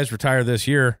 3 guys retire this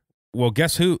year, Well,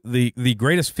 guess who? The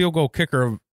greatest field goal kicker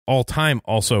of all time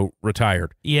also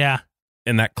retired. Yeah.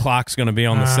 And that clock's going to be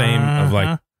on the same of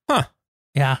like, huh.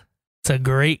 Yeah. It's a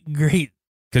great.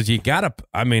 Because you got to,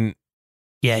 I mean.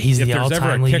 Yeah, he's the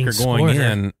all-time leading kicker scorer. going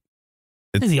in.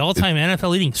 He's the all-time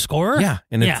NFL leading scorer? Yeah.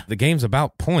 And the game's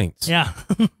about points. Yeah.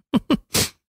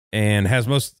 And has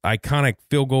most iconic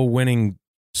field goal winning,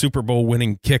 Super Bowl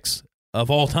winning kicks of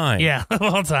all time. Yeah, of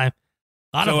all time.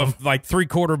 So if like 3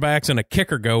 quarterbacks and a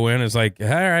kicker go in, it's like, all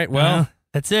right, well.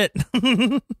 That's it.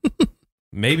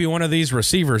 Maybe one of these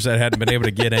receivers that hadn't been able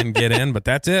to get in, but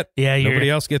that's it. Yeah, nobody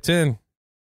else gets in.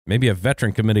 Maybe a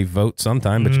veteran committee vote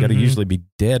sometime, but you got to usually be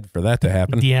dead for that to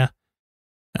happen. Yeah.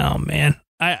 Oh, man.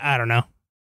 I don't know.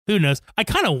 Who knows? I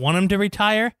kind of want him to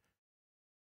retire.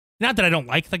 Not that I don't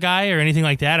like the guy or anything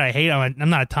like that. I hate him. I'm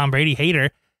not a Tom Brady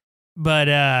hater.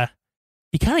 But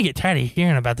you kind of get tired of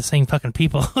hearing about the same fucking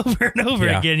people over and over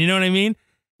again. You know what I mean?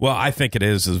 Well, I think it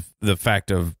is the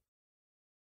fact of,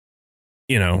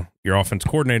 your offense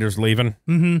coordinator's leaving.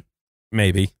 Mm-hmm.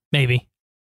 Maybe.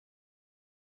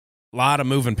 A lot of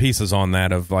moving pieces on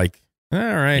that of like, all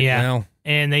right, well.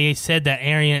 And they said that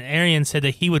Arian said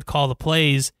that he would call the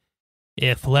plays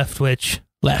if Leftwich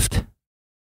left.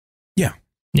 Yeah.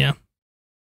 Yeah.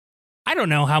 I don't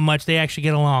know how much they actually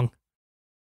get along.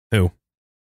 Who?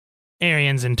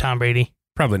 Arians and Tom Brady.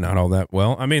 Probably not all that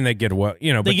well. I mean, they get well,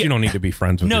 but you don't need to be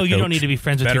friends with your coach. No, you don't need to be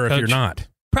friends with your coach. Better if you're not.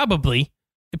 Probably.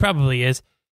 It probably is.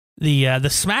 The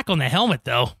smack on the helmet,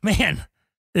 though, man.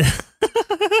 That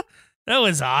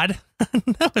was odd.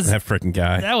 That freaking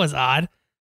guy. That was odd.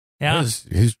 Yeah.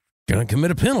 He's going to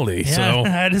commit a penalty, so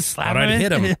I just slap him. I'd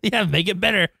hit him. Yeah, make it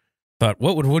better. But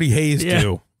what would Woody Hayes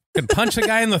do? Could punch the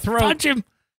guy in the throat. Punch him.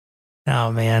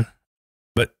 Oh, man.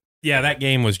 But, yeah, that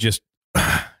game was just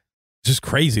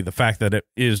crazy. The fact that it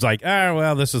is like,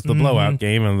 this is the blowout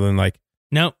game. And then like,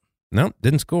 nope,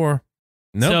 didn't score.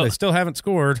 Nope, they still haven't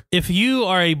scored. If you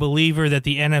are a believer that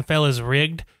the NFL is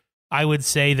rigged, I would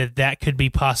say that could be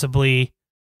possibly.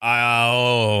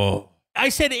 Oh. I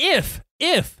said if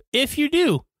you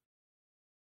do.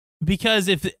 Because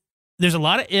if there's a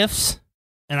lot of ifs,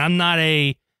 and I'm not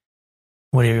a,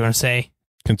 whatever you want to say,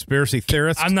 conspiracy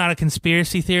theorist. I'm not a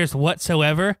conspiracy theorist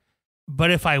whatsoever.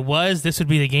 But if I was, this would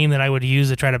be the game that I would use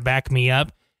to try to back me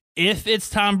up. If it's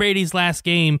Tom Brady's last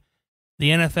game,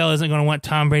 the NFL isn't going to want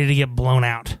Tom Brady to get blown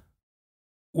out.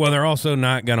 Well, they're also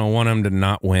not going to want him to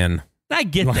not win. I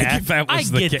get that. I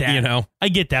get that. I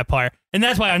get that part. And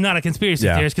that's why I'm not a conspiracy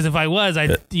theorist, because if I was,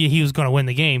 he was going to win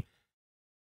the game.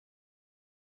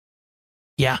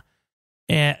 Yeah.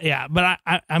 Yeah, but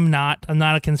I'm not. I'm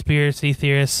not a conspiracy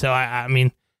theorist, so I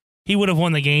mean, he would have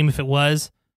won the game if it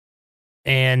was.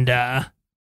 And yeah,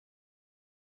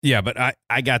 but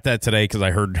I got that today because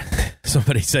I heard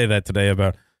somebody say that today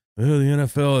about the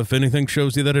NFL. If anything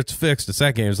shows you that it's fixed, it's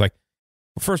that game. It's like,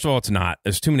 well, first of all, it's not.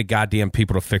 There's too many goddamn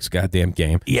people to fix a goddamn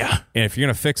game. Yeah, and if you're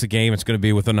gonna fix a game, it's gonna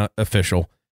be with an official.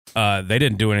 They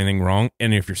didn't do anything wrong,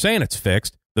 and if you're saying it's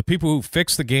fixed, the people who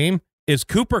fixed the game is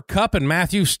Cooper Kupp and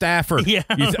Matthew Stafford. Yeah.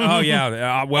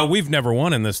 Well, we've never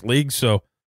won in this league, so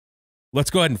let's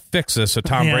go ahead and fix this so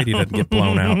Tom Brady doesn't get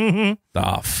blown out.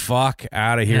 The fuck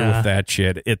out of here with that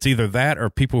shit. It's either that or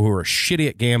people who are shitty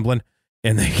at gambling,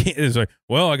 and it's like,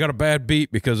 well, I got a bad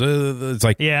beat because it's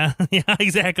like, yeah,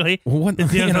 exactly. What the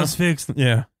NFL's fixed?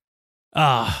 Yeah.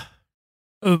 Yeah,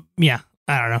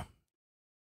 I don't know.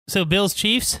 So Bills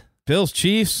Chiefs.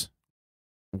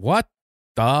 What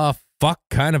the fuck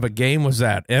kind of a game was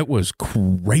that? It was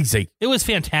crazy. It was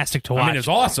fantastic to watch. I mean, it was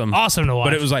awesome. Awesome to watch.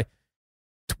 But it was like,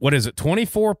 what is it,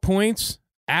 24 points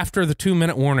after the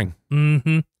 2-minute warning?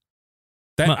 Mm-hmm.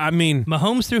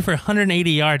 Mahomes threw for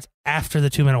 180 yards after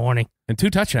the 2-minute warning. And 2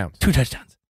 touchdowns.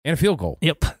 And a field goal.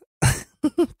 Yep.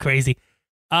 Crazy.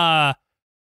 Sean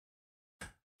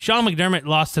McDermott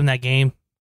lost him that game.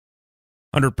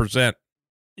 100%.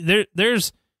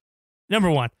 There's, number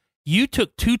one, you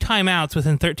took 2 timeouts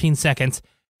within 13 seconds.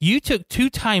 You took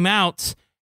 2 timeouts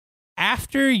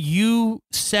after you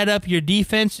set up your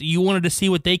defense. You wanted to see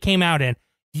what they came out in.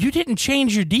 You didn't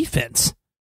change your defense.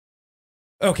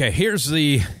 Okay, here's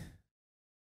the...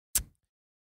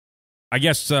 I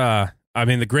guess,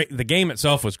 the game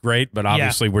itself was great, but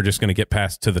obviously we're just going to get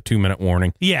past to the 2-minute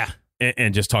warning. Yeah.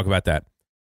 And just talk about that.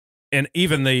 And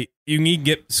even you need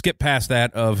to skip past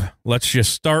that of let's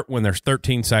just start when there's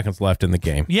 13 seconds left in the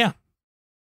game. Yeah.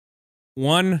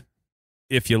 One,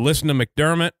 if you listen to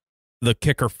McDermott, the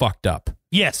kicker fucked up.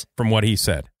 Yes. From what he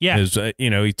said. Yeah.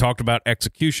 He talked about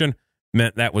execution,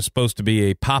 meant that was supposed to be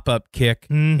a pop-up kick,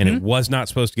 and it was not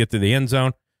supposed to get to the end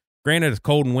zone. Granted, it's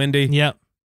cold and windy. Yep.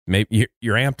 Maybe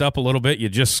you're amped up a little bit. You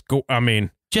just go. I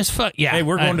mean, Just fuck, yeah. Hey,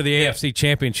 we're going to the AFC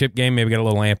Championship game. Maybe got a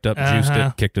little amped up, juiced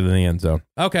it, kicked it in the end zone.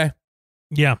 Okay.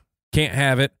 Yeah. Can't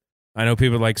have it. I know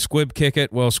people like squib kick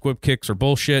it. Well, squib kicks are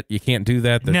bullshit. You can't do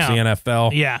that. That's the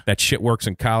NFL. Yeah. That shit works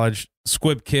in college.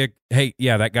 Squib kick, hey,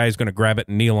 yeah, that guy's going to grab it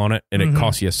and kneel on it, and it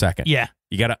costs you a second. Yeah.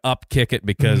 You got to up kick it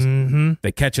because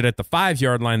they catch it at the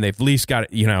 5-yard line. They've at least got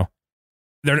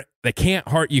it, they can't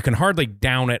you can hardly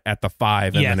down it at the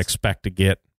 5 and then expect to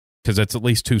get, because it's at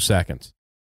least 2 seconds.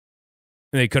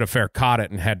 And they could have fair caught it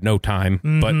and had no time,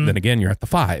 but then again, you're at the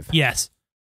 5. Yes.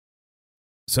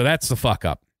 So that's the fuck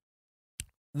up.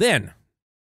 Then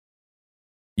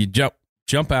you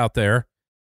jump out there.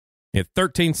 You have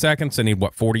 13 seconds and need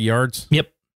 40 yards?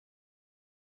 Yep.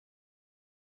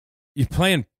 You're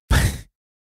playing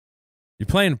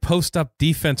post-up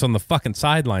defense on the fucking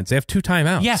sidelines. They have 2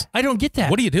 timeouts. Yeah, I don't get that.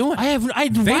 What are you doing? They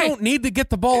don't need to get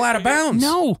the ball out of bounds.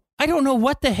 No, I don't know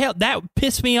what the hell. That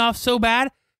pissed me off so bad.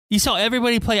 You saw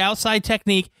everybody play outside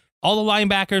technique, all the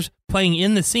linebackers playing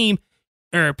in the seam,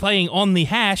 or playing on the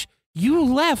hash. You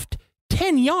left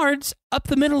 10 yards up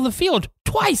the middle of the field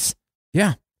twice.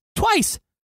 Yeah. Twice.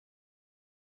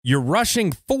 You're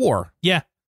rushing 4. Yeah.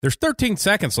 There's 13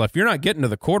 seconds left. You're not getting to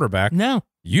the quarterback. No.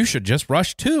 You should just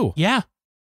rush 2. Yeah.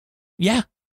 Yeah.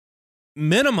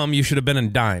 Minimum, you should have been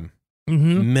in dime.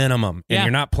 Minimum. And Yeah.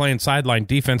 you're not playing sideline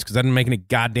defense because that doesn't make any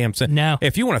goddamn sense. No.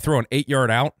 If you want to throw an 8-yard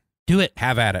out, do it.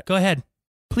 Have at it. Go ahead.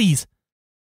 Please.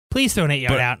 Please throw an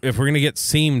 8-yard out. If we're going to get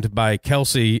seamed by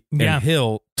Kelsey and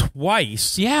Hill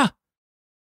twice. Yeah.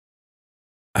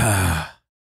 And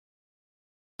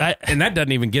that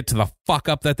doesn't even get to the fuck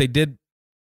up that they did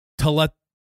to let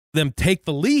them take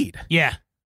the lead. Yeah.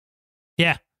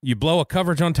 Yeah. You blow a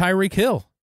coverage on Tyreek Hill.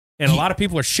 And a lot of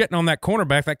people are shitting on that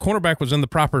cornerback. That cornerback was in the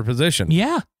proper position.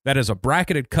 Yeah. That is a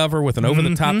bracketed cover with an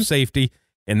over-the-top safety,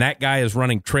 and that guy is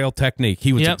running trail technique.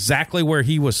 He was exactly where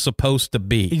he was supposed to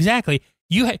be. Exactly.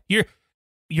 Your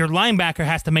linebacker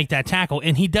has to make that tackle,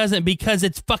 and he doesn't because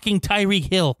it's fucking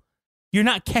Tyreek Hill. You're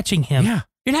not catching him. Yeah.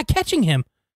 You're not catching him.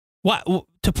 What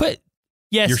to put?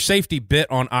 Yes. Your safety bit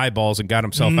on eyeballs and got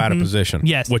himself out of position.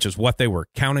 Yes. Which is what they were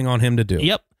counting on him to do.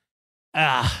 Yep.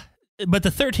 But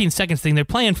the 13 seconds thing, they're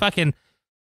playing fucking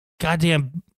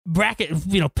goddamn bracket,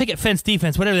 picket fence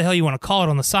defense, whatever the hell you want to call it,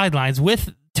 on the sidelines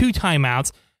with 2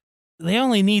 timeouts. They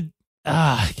only need,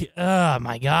 oh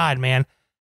my God, man.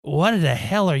 What the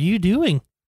hell are you doing?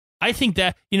 I think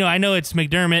that, I know it's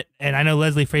McDermott and I know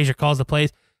Leslie Frazier calls the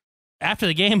plays. After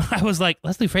the game, I was like,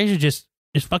 Leslie Frazier just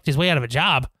fucked his way out of a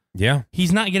job. Yeah.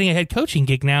 He's not getting a head coaching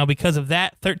gig now because of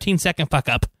that 13-second fuck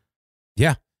up.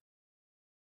 Yeah.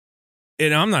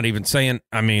 And I'm not even saying,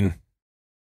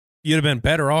 you'd have been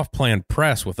better off playing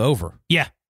press with over. Yeah.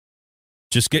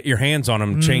 Just get your hands on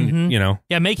him, change,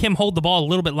 Yeah, make him hold the ball a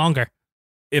little bit longer.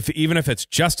 Even if it's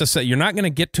just a second, you're not going to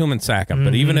get to him in second,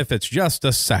 but even if it's just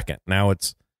a second, now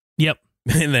it's. Yep.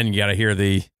 And then you got to hear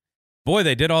boy,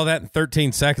 they did all that in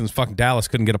 13 seconds. Fucking Dallas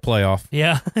couldn't get a playoff.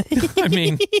 Yeah.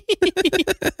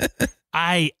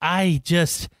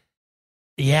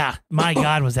 My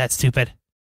God, was that stupid.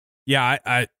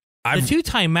 Yeah, the 2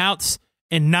 timeouts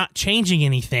and not changing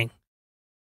anything.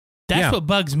 That's what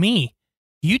bugs me.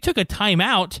 You took a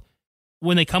timeout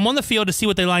when they come on the field to see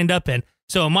what they lined up in.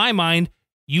 So in my mind,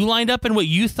 you lined up in what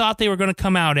you thought they were going to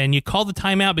come out in. You called the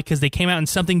timeout because they came out in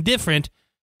something different,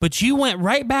 but you went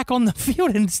right back on the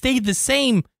field and stayed the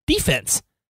same defense.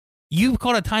 You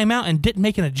called a timeout and didn't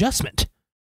make an adjustment.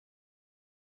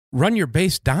 Run your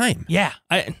base dime. Yeah.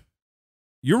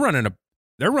 They're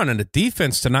running a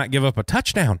defense to not give up a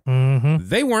touchdown.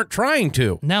 They weren't trying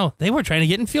to. No, they were trying to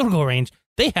get in field goal range.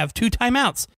 They have 2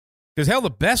 timeouts. Because hell, the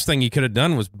best thing you could have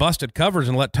done was busted covers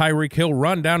and let Tyreek Hill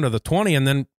run down to the 20 and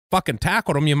then fucking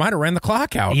tackled him. You might have ran the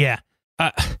clock out. Yeah.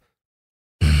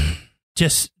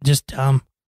 Just dumb.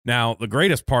 Now, the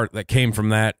greatest part that came from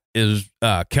that is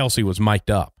Kelsey was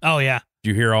mic'd up. Oh, yeah.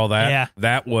 Did you hear all that? Yeah.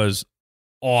 That was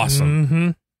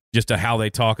awesome. Just to how they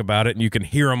talk about it, and you can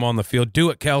hear them on the field. Do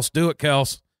it, Kels. Do it,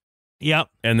 Kels. Yep.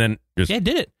 And then just... Yeah,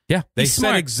 did it. Yeah, they He's said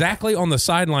smart. exactly on the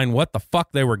sideline what the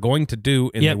fuck they were going to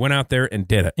do, and they went out there and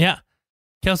did it. Yeah.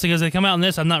 Kelsey goes, they come out in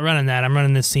this, I'm not running that. I'm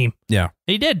running this seam. Yeah.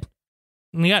 He did.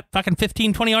 And he got fucking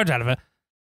 15, 20 yards out of it.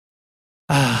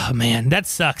 Oh, man, that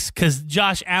sucks because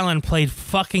Josh Allen played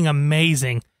fucking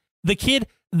amazing. The kid,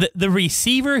 the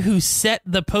receiver who set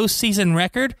the postseason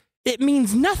record, it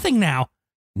means nothing now.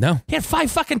 No. He had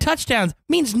 5 fucking touchdowns.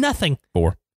 Means nothing.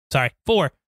 4. Sorry,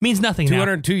 4. Means nothing now.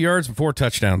 202 yards and 4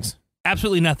 touchdowns.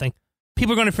 Absolutely nothing.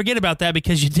 People are going to forget about that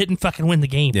because you didn't fucking win the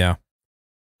game. Yeah.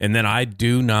 And then I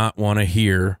do not want to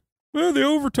hear, well, the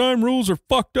overtime rules are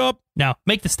fucked up. No,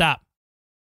 make the stop.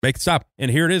 Make the stop. And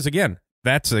here it is again.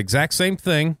 That's the exact same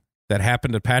thing that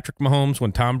happened to Patrick Mahomes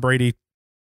when Tom Brady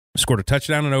scored a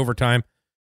touchdown in overtime.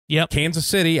 Yep. Kansas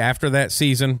City, after that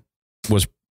season, was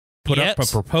put up a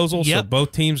proposal so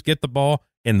both teams get the ball,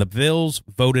 and the Bills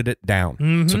voted it down.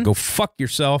 Mm-hmm. So go fuck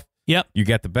yourself. Yep. You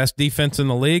got the best defense in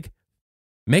the league.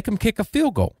 Make them kick a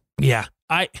field goal. Yeah.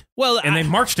 They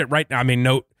marched it right now. I mean,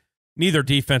 neither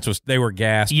defense they were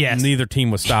gassed. Yes. Neither team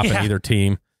was stopping either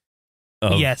team.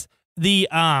 Yes. Make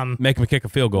them kick a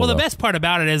field goal. Well, the though. best part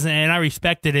about it is, and I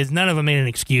respect it, is none of them made an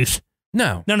excuse.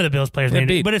 No. None of the Bills players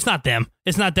made it. But it's not them.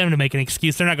 It's not them to make an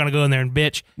excuse. They're not going to go in there and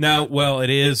bitch. No, well, it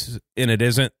is and it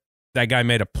isn't. That guy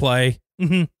made a play,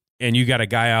 and you got a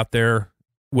guy out there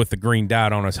with the green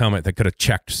dot on his helmet that could have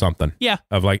checked something. Yeah.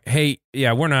 Of like, hey,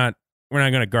 yeah, we're not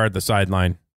going to guard the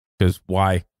sideline because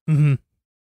why? Mm-hmm.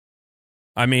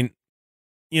 I mean,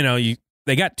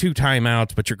 they got 2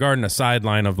 timeouts, but you're guarding a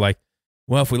sideline of like,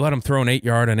 well, if we let them throw an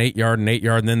 8-yard, an 8-yard, an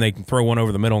 8-yard, and then they can throw one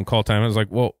over the middle and call time. I was like,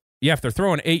 well, yeah, if they're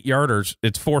throwing 8-yarders,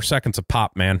 it's 4 seconds a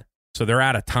pop, man. So they're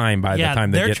out of time by the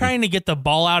time they're trying to get the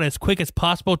ball out as quick as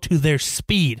possible to their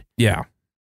speed. Yeah.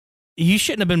 You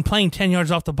shouldn't have been playing 10 yards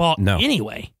off the ball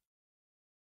anyway.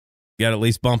 You got to at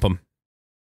least bump them.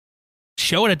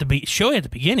 Show it at the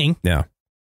beginning. Yeah.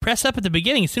 Press up at the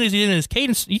beginning. As soon as he's in his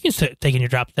cadence, you can start taking your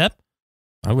drop step.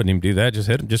 I wouldn't even do that. Just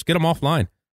hit him. Just get them offline.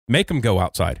 Make them go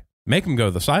outside. Make them go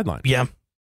to the sideline. Yeah.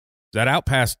 That out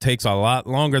pass takes a lot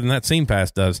longer than that seam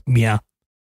pass does. Yeah.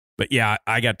 But yeah,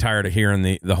 I got tired of hearing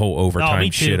the whole overtime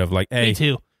shit of like, hey, me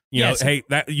too. You know, hey,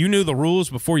 you knew the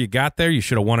rules before you got there. You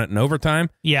should have won it in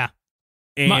overtime. Yeah.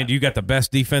 And you got the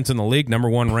best defense in the league, number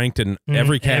 1 ranked in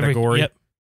every category.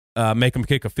 Make them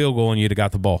kick a field goal and you'd have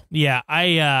got the ball. Yeah,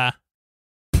 I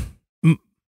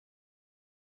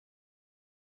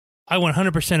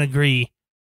 100% agree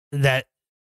that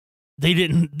they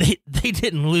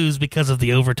didn't lose because of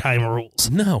the overtime rules.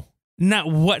 No.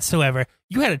 Not whatsoever.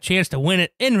 You had a chance to win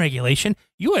it in regulation.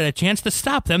 You had a chance to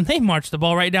stop them. They marched the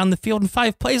ball right down the field in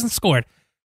 5 plays and scored.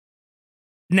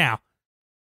 Now,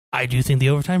 I do think the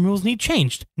overtime rules need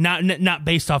changed. Not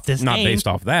based off this game. Not based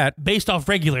off that. Based off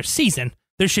regular season.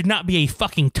 There should not be a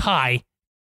fucking tie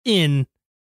in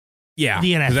the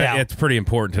NFL. It's pretty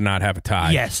important to not have a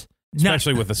tie. Yes.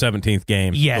 Especially with the 17th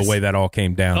game. Yes. The way that all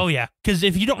came down. Oh, yeah. Because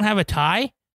if you don't have a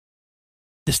tie,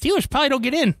 the Steelers probably don't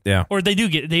get in. Yeah. Or they do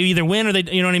get. They either win or they,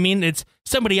 you know what I mean? It's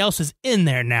somebody else is in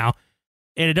there now.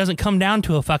 And it doesn't come down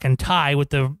to a fucking tie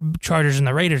with the Chargers and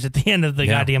the Raiders at the end of the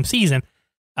goddamn season.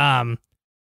 The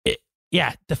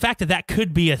fact that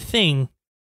could be a thing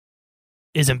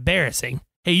is embarrassing.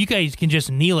 Hey, you guys can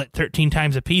just kneel it 13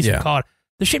 times a piece and call it.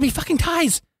 There should be fucking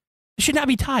ties. There should not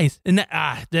be ties. And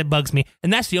that bugs me.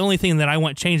 And that's the only thing that I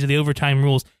want changed to the overtime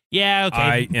rules. Yeah,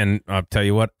 okay. And I'll tell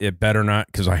you what, it better not,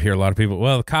 because I hear a lot of people,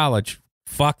 well, the college,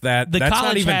 fuck that. That's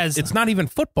college it's not even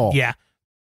football. Yeah.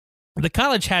 The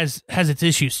college has its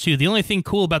issues, too. The only thing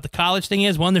cool about the college thing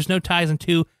is, 1, there's no ties, and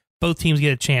 2, both teams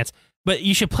get a chance. But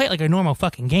you should play it like a normal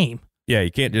fucking game. Yeah,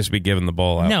 you can't just be giving the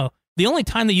ball out. No. The only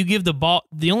time that you give the ball,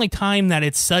 the only time that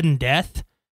it's sudden death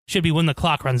should be when the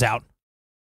clock runs out.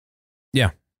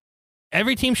 Yeah.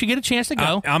 Every team should get a chance to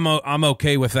go. I'm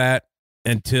okay with that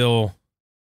until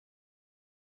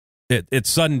it's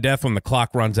sudden death when the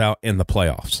clock runs out in the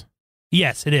playoffs.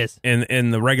 Yes, it is.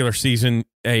 In the regular season,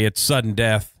 hey, it's sudden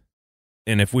death,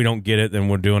 and if we don't get it, then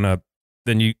we're doing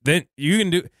then you can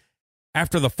do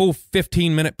after the full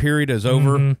 15-minute period is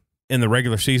over in the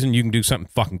regular season, you can do something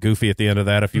fucking goofy at the end of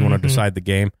that if you want to decide the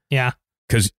game. Yeah.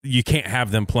 Because you can't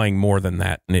have them playing more than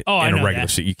that in a regular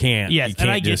season. You can't. Yes, you can't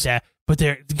and I get that. But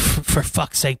for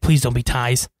fuck's sake, please don't be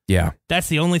ties. Yeah. That's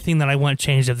the only thing that I want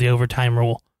changed of the overtime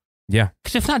rule. Yeah.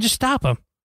 Because if not, just stop them.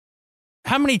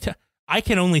 How many times? I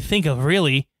can only think of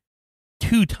really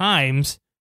 2 times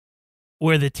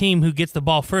where the team who gets the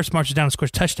ball first marches down and scores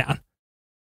a touchdown.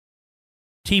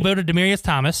 Tebow to Demaryius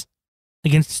Thomas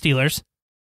against the Steelers,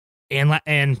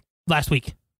 and last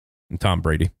week. And Tom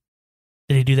Brady.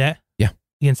 Did he do that? Yeah.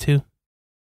 Against who?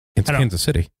 Against Kansas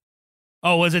City.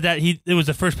 Oh, was it that it was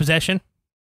the first possession?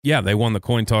 Yeah, they won the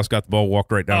coin toss, got the ball,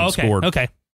 walked right down and scored. Okay.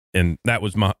 And that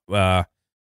was my... yeah,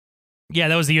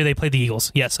 that was the year they played the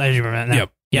Eagles. Yes, I remember that now.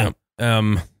 Yep.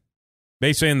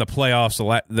 Basically in the playoffs,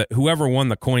 whoever won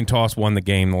the coin toss won the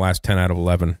game the last 10 out of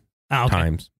 11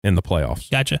 times in the playoffs.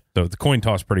 Gotcha. So the coin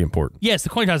toss is pretty important. Yes, the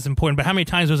coin toss is important, but how many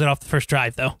times was it off the first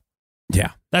drive, though?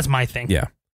 Yeah. That's my thing. Yeah.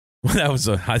 Well,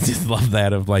 I just love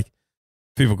that of like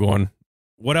people going,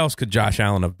 what else could Josh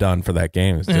Allen have done for that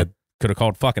game? Could have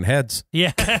called fucking heads.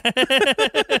 Yeah.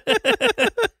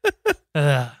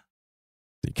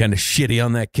 Kind of shitty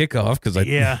on that kickoff because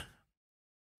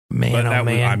Man, but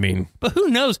man. I mean, but who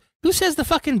knows? Who says the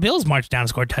fucking Bills march down and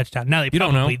score a touchdown? Now they you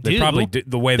don't know. probably do. They probably do.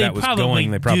 The way that was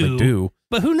going, they probably do.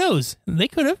 But who knows? They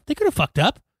could have fucked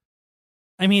up.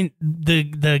 I mean,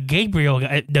 the Gabriel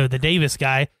guy, no, the Davis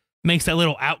guy makes that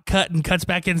little outcut and cuts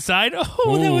back inside.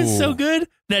 Oh, that was so good.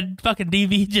 That fucking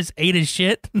DB just ate his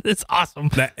shit. It's awesome.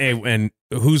 And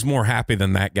who's more happy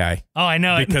than that guy? Oh, I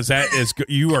know. Because that is,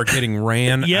 you are getting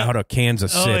ran out of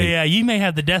Kansas City. Oh, yeah. You may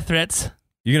have the death threats.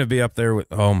 You're going to be up there with,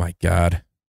 oh, my God.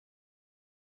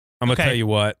 I'm going to tell you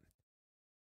what.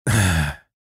 Is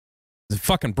it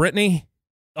fucking Brittany?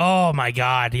 Oh, my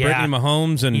God, yeah. Brittany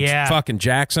Mahomes and fucking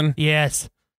Jackson? Yes.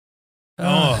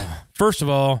 Oh, first of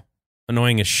all,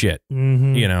 annoying as shit.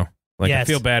 Mm-hmm. You know, like I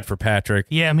feel bad for Patrick.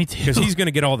 Yeah, me too. Because he's going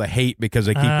to get all the hate because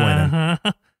they keep winning.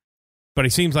 But he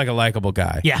seems like a likable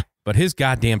guy. Yeah. But his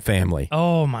goddamn family.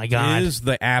 Oh, my God. Is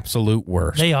the absolute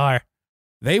worst. They are.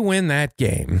 They win that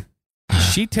game.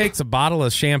 She takes a bottle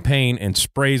of champagne and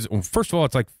sprays. Well, first of all,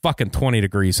 it's like fucking 20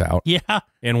 degrees out. Yeah.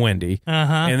 And windy.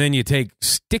 And then you take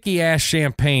sticky ass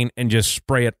champagne and just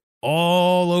spray it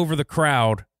all over the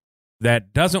crowd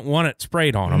that doesn't want it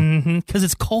sprayed on them. Because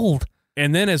it's cold.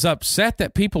 And then is upset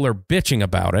that people are bitching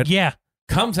about it. Yeah.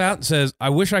 Comes out and says, I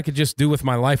wish I could just do with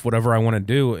my life whatever I want to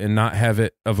do and not have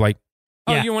it of like,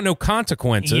 oh, you want no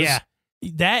consequences. Yeah.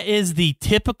 That is the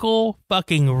typical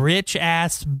fucking rich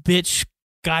ass bitch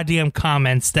goddamn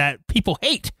comments that people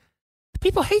hate.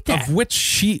 People hate that. Of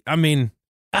which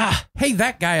hey,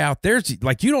 that guy out there's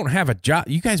like, you don't have a job.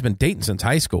 You guys been dating since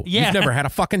high school. Yeah. You've never had a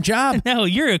fucking job. No,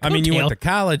 you're a coattail. you went to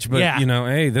college, but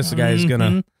hey, this guy's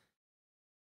gonna.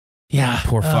 Yeah.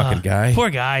 Poor fucking guy. Poor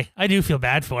guy. I do feel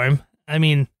bad for him.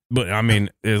 There's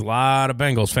a lot of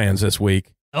Bengals fans this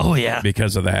week. Oh, yeah.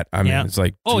 Because of that. It's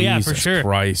like, Jesus for sure.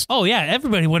 Christ. Oh, yeah.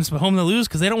 Everybody wants home to lose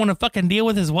because they don't want to fucking deal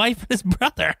with his wife and his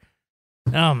brother.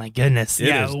 Oh, my goodness.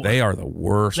 They are the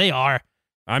worst. They are.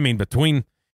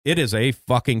 It is a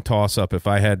fucking toss-up if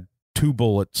I had 2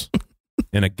 bullets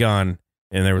and a gun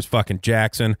and there was fucking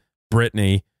Jackson,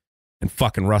 Brittany, and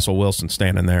fucking Russell Wilson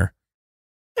standing there.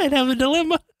 I'd have a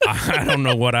dilemma. I don't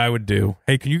know what I would do.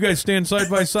 Hey, can you guys stand side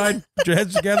by side? Put your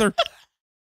heads together.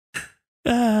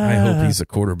 I hope he's the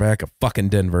quarterback of fucking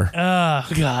Denver. Oh,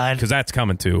 God. Because that's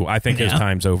coming too. I think his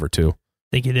time's over too.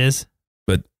 Think it is.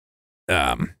 But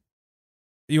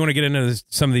you want to get into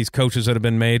some of these coaches that have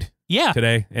been made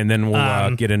today? And then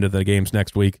we'll get into the games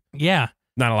next week. Yeah.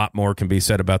 Not a lot more can be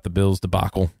said about the Bills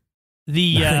debacle. I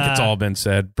think it's all been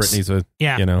said. Brittany's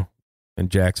and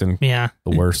Jackson, the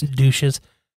worst. Douches.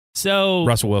 So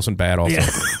Russell Wilson, bad also. Yeah.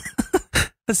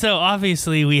 So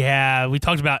obviously we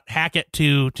talked about Hackett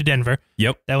to Denver.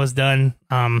 Yep. That was done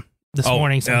this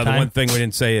morning sometime. The one thing we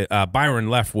didn't say, Byron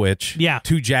Leftwich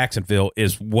to Jacksonville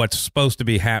is what's supposed to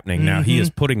be happening. Now he is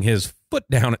putting his foot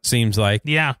down, it seems like.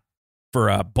 Yeah.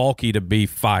 For Bulky to be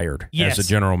fired as a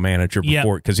general manager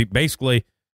before. Because he basically,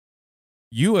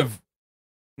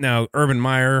 now Urban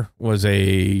Meyer was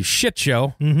a shit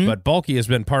show, but Bulky has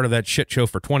been part of that shit show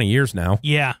for 20 years now.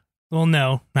 Yeah. Well,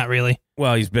 no, not really.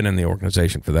 Well, he's been in the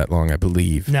organization for that long, I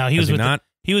believe. No, he was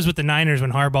with the Niners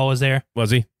when Harbaugh was there.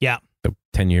 Was he? Yeah. So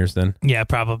 10 years then? Yeah,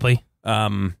 probably.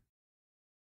 But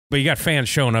you got fans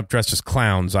showing up dressed as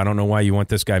clowns. I don't know why you want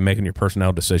this guy making your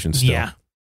personnel decisions still. Yeah.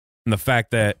 And the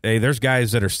fact that, hey, there's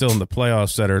guys that are still in the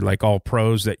playoffs that are like all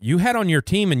pros that you had on your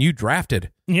team and you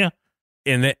drafted. Yeah.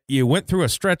 And that you went through a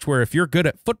stretch where if you're good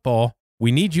at football,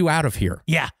 we need you out of here.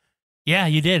 Yeah. Yeah,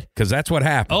 you did. Because that's what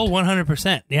happened. Oh,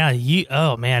 100%. Yeah.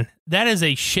 Oh, man. That is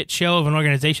a shit show of an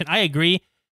organization. I agree.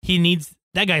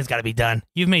 That guy's got to be done.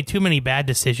 You've made too many bad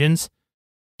decisions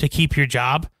to keep your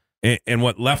job. And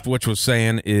what Leftwich was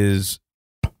saying is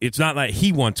it's not like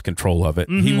he wants control of it.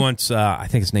 He wants, I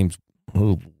think his name's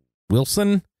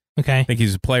Wilson. Okay. I think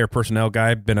he's a player personnel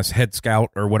guy, been a head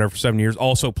scout or whatever for 7 years,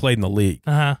 also played in the league.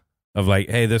 Of like,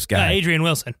 hey, this guy. Adrian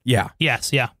Wilson. Yeah.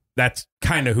 Yes, yeah. That's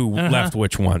kind of who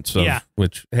Leftwich wants.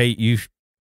 Which, hey,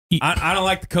 I don't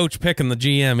like the coach picking the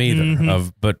GM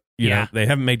either. But you know, they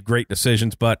haven't made great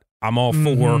decisions. But I'm all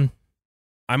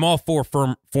for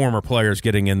former players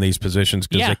getting in these positions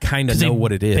because they kind of know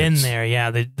what it is. Been there,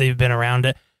 yeah. They've been around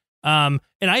it. And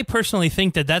I personally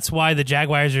think that's why the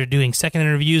Jaguars are doing second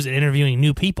interviews and interviewing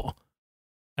new people.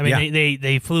 I mean,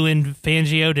 they flew in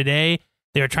Fangio today.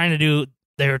 They were trying to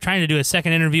do a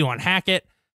second interview on Hackett.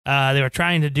 They were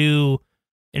trying to do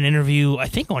an interview, I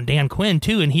think, on Dan Quinn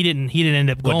too, and he didn't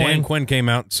end up going. Well, Dan Quinn came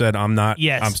out and said, "I'm not.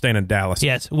 Yes. I'm staying in Dallas."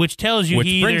 Yes, which tells you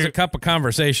which brings a cup of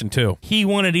conversation too. He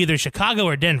wanted either Chicago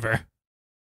or Denver,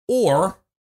 or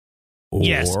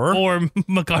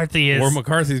McCarthy is, or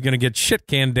McCarthy's going to get shit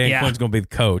canned. Dan Quinn's going to be the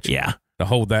coach. Yeah, to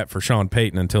hold that for Sean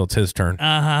Payton until it's his turn.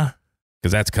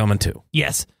 Because that's coming too.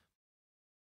 Yes.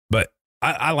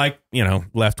 I like,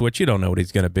 Leftwich. You don't know what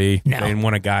he's going to be. No. They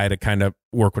want a guy to kind of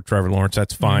work with Trevor Lawrence.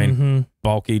 That's fine. Mm-hmm.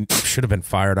 Bulky should have been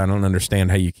fired. I don't understand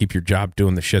how you keep your job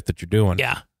doing the shit that you're doing.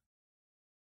 Yeah.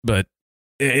 But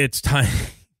it's time.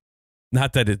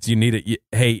 Not that you need it.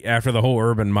 Hey, after the whole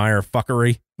Urban Meyer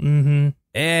fuckery,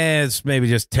 it's maybe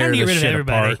just tear this shit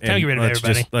apart. Get rid of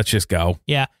everybody. Let's just go.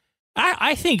 Yeah.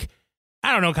 I think,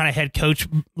 I don't know what kind of head coach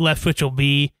Leftwich will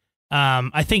be.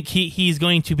 I think he's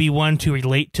going to be one to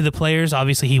relate to the players.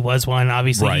 Obviously, he was one.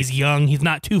 Obviously, right. He's young. He's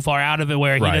not too far out of it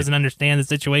where he doesn't understand the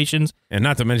situations. And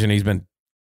not to mention, he's been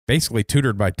basically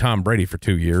tutored by Tom Brady for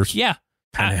 2 years. Yeah.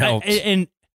 Kind of helps. And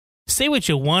say what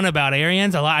you want about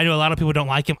Arians. I know a lot of people don't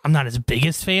like him. I'm not his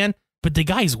biggest fan, but the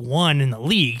guy's won in the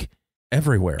league.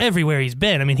 Everywhere he's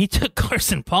been. I mean, he took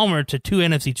Carson Palmer to 2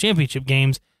 NFC Championship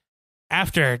games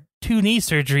after 2 knee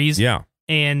surgeries. Yeah.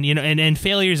 And and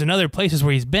failures in other places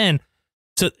where he's been.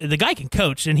 So the guy can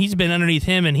coach, and he's been underneath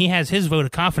him, and he has his vote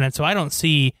of confidence. So I don't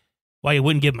see why you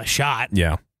wouldn't give him a shot.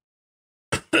 Yeah.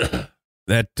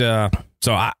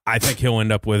 So I think he'll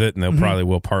end up with it, and they'll probably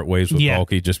will part ways with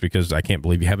Bulky, just because I can't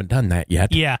believe you haven't done that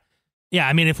yet. Yeah.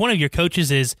 I mean, if one of your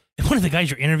coaches if one of the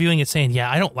guys you're interviewing is saying, "Yeah,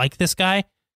 I don't like this guy,"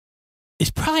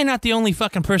 it's probably not the only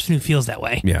fucking person who feels that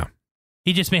way. Yeah.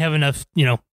 He just may have enough,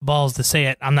 balls to say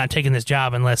it. I'm not taking this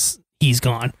job unless he's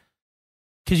gone.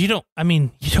 Because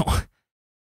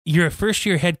you're a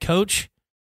first-year head coach.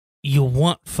 You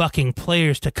want fucking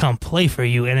players to come play for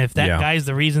you. And if that guy's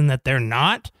the reason that they're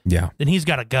not, then he's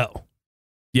got to go.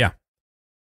 Yeah.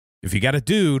 If you got a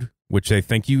dude, which they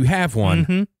think you have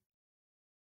one,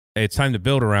 it's time to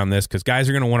build around this, because guys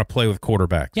are going to want to play with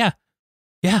quarterbacks. Yeah.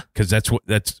 Yeah. Because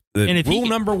rule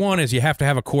number one is you have to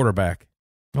have a quarterback.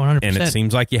 100%. And it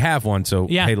seems like you have one, so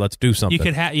hey, let's do something. You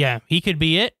could he could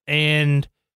be it. And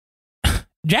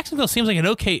Jacksonville seems like an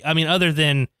okay. I mean, other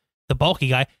than the Bulky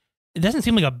guy, it doesn't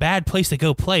seem like a bad place to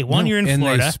go play. You're in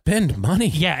Florida. And they spend money.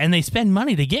 Yeah, and they spend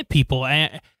money to get people,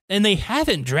 and they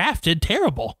haven't drafted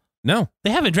terrible. No,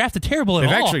 they haven't drafted terrible at all.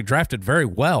 They've actually drafted very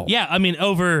well. Yeah, I mean,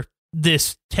 over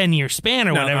this 10-year span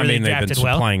or whatever, they've drafted been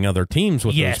well. supplying other teams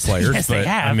with those players. Yes, but, they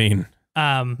have. I mean,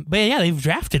 but yeah, they've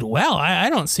drafted well. I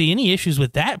don't see any issues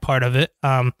with that part of it.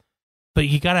 But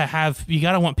you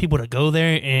gotta want people to go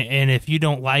there, and if you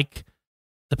don't like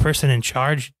the person in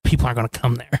charge, people aren't going to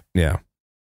come there. Yeah.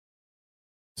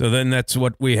 So then that's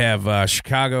what we have.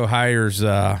 Chicago hires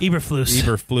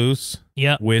Eberflus.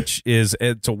 Yeah. Which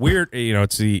it's a weird,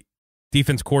 it's the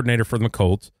defense coordinator for the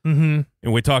Colts. Mm-hmm.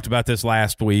 And we talked about this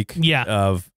last week. Yeah.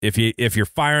 Of if you're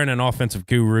firing an offensive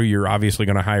guru, you're obviously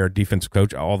going to hire a defensive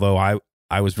coach. Although I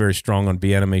was very strong on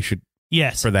Bieniemy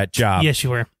for that job. Yes,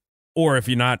 you were. Or if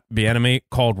you're not Bieniemy,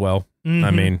 Caldwell. Mm-hmm.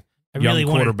 I mean, young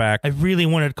quarterback. I really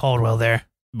wanted Caldwell there.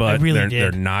 But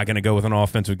they're not going to go with an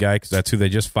offensive guy, because that's who they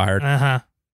just fired.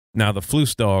 Now, the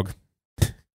Flus dog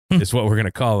is what we're going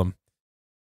to call him.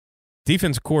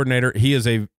 Defense coordinator, he is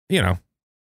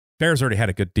Bears already had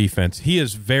a good defense. He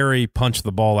is very punch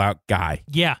the ball out guy.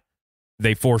 Yeah.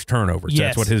 They force turnovers. Yes.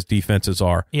 That's what his defenses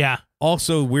are. Yeah.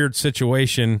 Also, weird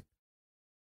situation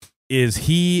is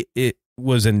it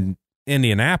was in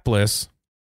Indianapolis,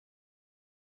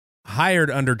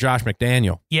 hired under Josh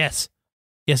McDaniel. Yes.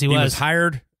 Yes, he was. was. He was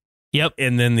hired. Yep.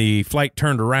 And then the flight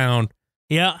turned around.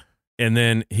 Yeah. And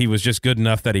then he was just good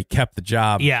enough that he kept the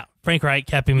job. Yeah. Frank Reich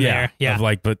kept him there. Yeah.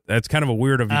 But that's kind of a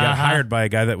weird you got hired by a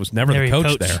guy that was never the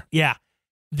coach there. Yeah.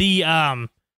 And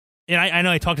I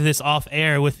know I talked to this off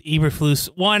air with Eberflus.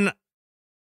 One,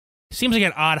 seems like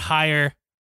an odd hire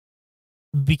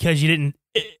because you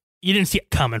didn't see it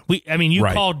coming. You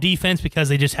called defense because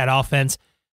they just had offense.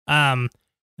 I'll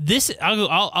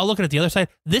look at it the other side.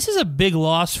 This is a big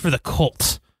loss for the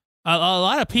Colts. A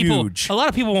lot of people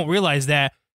won't realize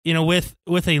that,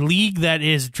 with a league that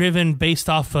is driven based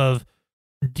off of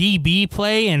DB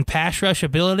play and pass rush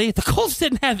ability, the Colts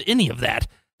didn't have any of that.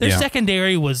 Their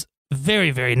secondary was very,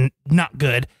 very not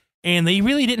good, and they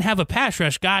really didn't have a pass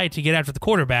rush guy to get after the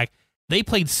quarterback. They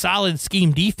played solid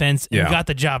scheme defense and got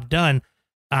the job done.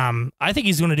 I think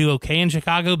he's going to do okay in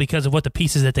Chicago because of what the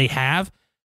pieces that they have.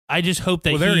 I just hope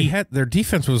that their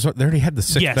defense they already had the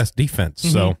sixth best defense.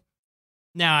 Mm-hmm. So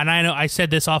now, and I know I said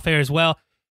this off air as well.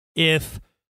 If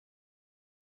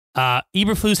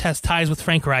Eberflus has ties with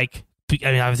Frank Reich,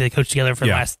 obviously they coached together for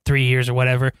the last 3 years or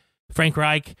whatever. Frank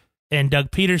Reich and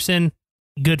Doug Peterson,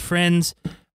 good friends.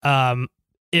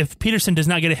 If Peterson does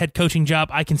not get a head coaching job,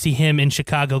 I can see him in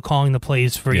Chicago calling the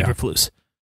plays for Eberflus.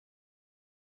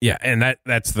 Yeah, and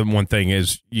that's the one thing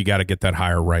is you got to get that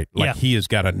hire right. He has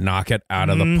got to knock it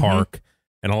out of the park.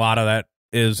 And a lot of that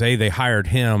is, hey, they hired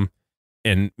him,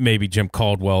 and maybe Jim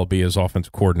Caldwell will be his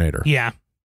offensive coordinator. Yeah.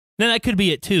 Then that could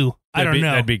be it too. I don't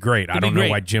know. That'd be great. I don't know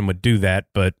why Jim would do that,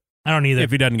 but I don't either.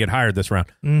 If he doesn't get hired this round.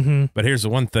 Mm-hmm. But here's the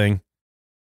one thing.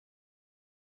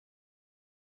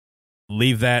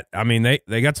 Leave that. I mean,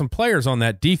 they got some players on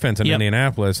that defense in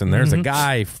Indianapolis, and there's a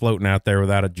guy floating out there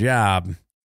without a job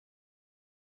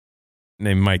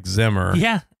named Mike Zimmer.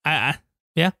 Yeah.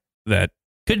 That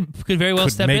could very well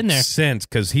step in there. Makes sense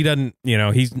because he doesn't, he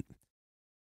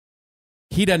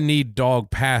doesn't need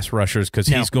dog pass rushers because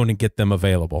he's going to get them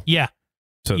available. Yeah.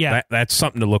 So that's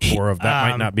something to look for. That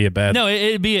might not be a bad. No,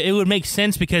 it would make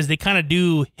sense because they kind of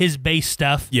do his base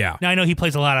stuff. Yeah. Now I know he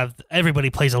plays everybody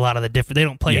plays a lot of the different. They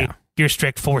don't play your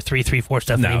strict 4-3-3-4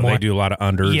 stuff anymore. No, they do a lot of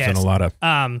unders and a lot of.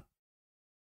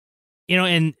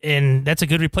 And that's a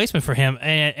good replacement for him.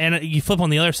 And you flip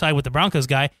on the other side with the Broncos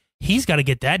guy, he's got to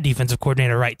get that defensive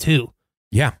coordinator right too.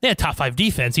 Yeah, they had top 5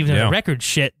 defense, even though the record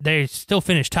shit. They still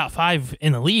finished top 5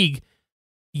 in the league.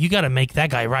 You got to make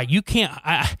that guy right. You can't.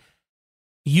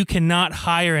 You cannot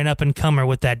hire an up and comer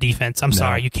with that defense. I'm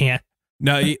sorry, you can't.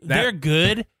 No, they're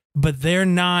good, but they're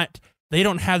not. They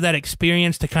don't have that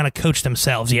experience to kind of coach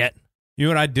themselves yet. You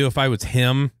know what I'd do if I was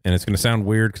him, and it's going to sound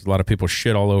weird because a lot of people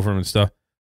shit all over him and stuff.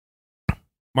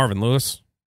 Marvin Lewis.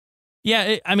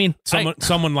 Yeah,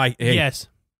 someone like yes,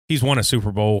 he's won a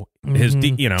Super Bowl. His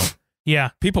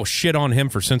people shit on him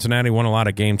for Cincinnati. Won a lot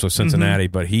of games with Cincinnati,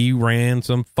 but he ran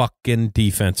some fucking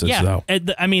defenses though.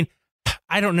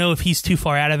 I don't know if he's too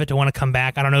far out of it to want to come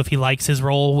back. I don't know if he likes his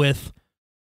role with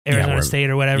Arizona State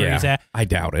or whatever he's at. I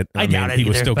doubt it. I doubt it. He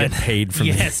was still getting paid from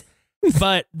yes.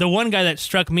 But the one guy that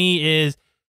struck me is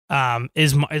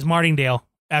Martingale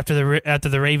after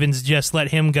the Ravens just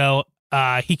let him go.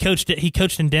 He coached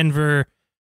in Denver.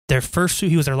 He was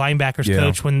their linebackers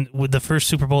coach with the first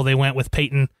Super Bowl they went with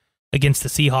Peyton against the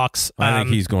Seahawks. I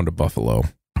think he's going to Buffalo.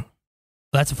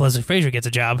 That's if Leslie Frazier gets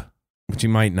a job. But he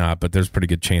might not, but there's a pretty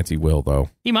good chance he will, though.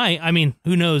 He might. I mean,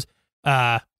 who knows?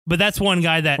 But that's one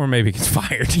guy that... Or maybe he gets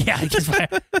fired. Yeah, he gets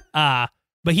fired.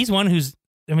 But he's one who's...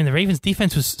 I mean, the Ravens'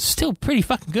 defense was still pretty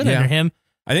fucking good under him.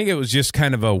 I think it was just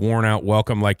kind of a worn-out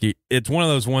welcome. Like, it's one of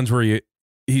those ones where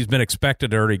he's been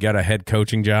expected to already get a head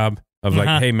coaching job of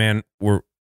like, hey, man,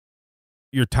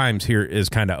 your time's here is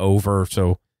kind of over,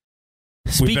 so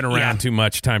we've been around too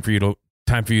much. Time for you to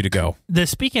go.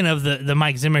 Speaking of the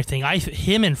Mike Zimmer thing,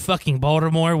 him in fucking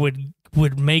Baltimore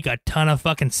would make a ton of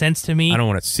fucking sense to me. I don't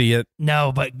want to see it.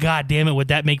 No, but god damn it, would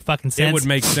that make fucking sense? It would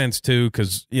make sense too,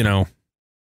 because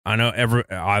I know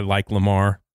I like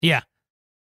Lamar. Yeah.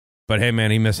 But hey,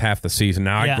 man, he missed half the season.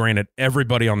 Now, granted,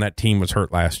 everybody on that team was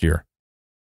hurt last year.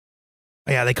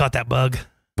 Yeah, they caught that bug.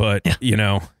 But I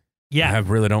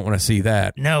really don't want to see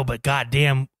that. No, but god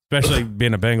damn. Especially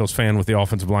being a Bengals fan with the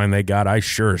offensive line they got, I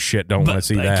sure as shit don't want to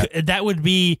see that.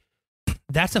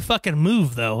 That's a fucking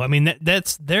move, though. I mean,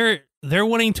 they're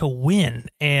wanting to win,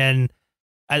 and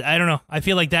I don't know. I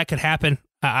feel like that could happen.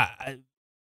 I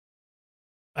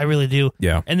really do.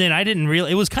 Yeah. And then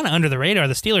it was kind of under the radar.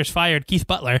 The Steelers fired Keith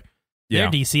Butler, their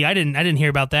DC. I didn't hear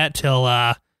about that till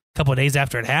a couple of days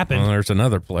after it happened. Well, there's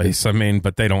another place. I mean,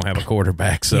 but they don't have a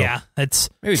quarterback, so it's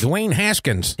maybe Dwayne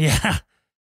Haskins. Yeah.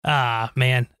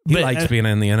 Man. He likes being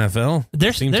in the NFL.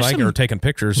 Seems like or taking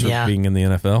pictures of being in the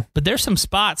NFL. But there's some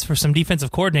spots for some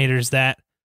defensive coordinators that,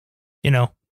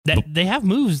 they have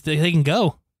moves that they can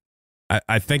go.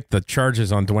 I think the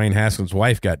charges on Dwayne Haskins'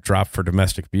 wife got dropped for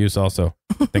domestic abuse also.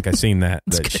 I think I seen that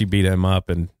she beat him up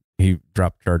and he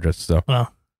dropped charges. So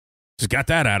just got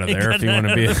that out of there if you want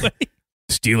to be a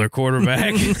Steeler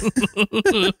quarterback.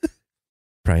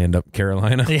 Probably end up in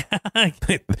Carolina. Yeah.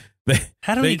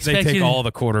 How do we expect they take you all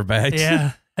the quarterbacks?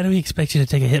 Yeah. How do we expect you to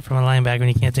take a hit from a linebacker when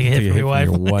you can't take a hit from your wife?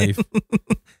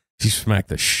 You smacked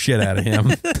the shit out of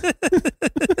him.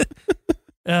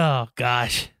 Oh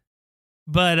gosh.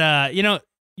 But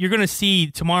you're going to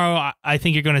see tomorrow. I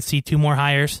think you're going to see 2 more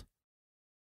hires.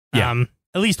 Yeah.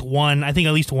 At least one. I think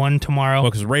at least one tomorrow.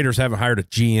 Well, because Raiders haven't hired a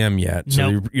GM yet, so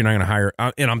you're not going to hire.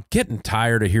 And I'm getting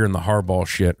tired of hearing the Harbaugh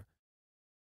shit.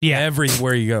 Yeah.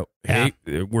 Everywhere you go, hey,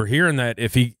 we're hearing that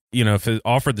if he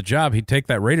offered the job, he'd take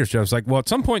that Raiders job. It's like, well, at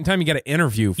some point in time, you got to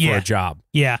interview for a job.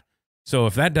 Yeah. So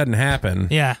if that doesn't happen,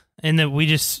 and then we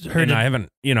just heard. And I haven't,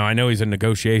 I know he's in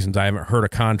negotiations. I haven't heard a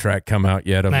contract come out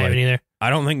yet. I haven't either. I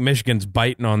don't think Michigan's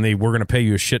biting on we're going to pay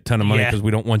you a shit ton of money because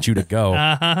we don't want you to go.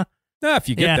 Uh-huh. No, if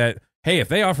you get that, hey, if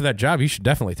they offer that job, you should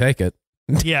definitely take it.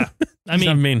 Yeah.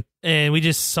 And we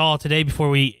just saw today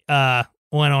before we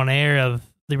went on air of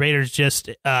the Raiders just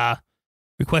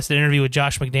requested an interview with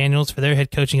Josh McDaniels for their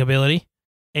head coaching availability.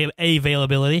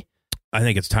 I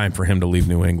think it's time for him to leave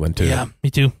New England, too. Yeah, me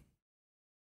too.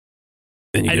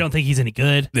 I don't think he's any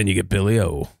good. Then you get Billy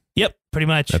O. Yep, pretty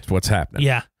much. That's what's happening.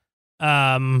 Yeah.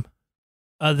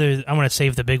 I'm going to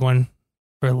save the big one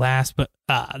for last, but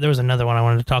there was another one I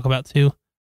wanted to talk about too.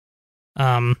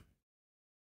 The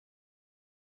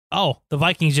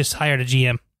Vikings just hired a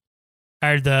GM.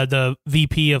 Hired the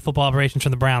VP of football operations from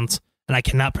the Browns, and I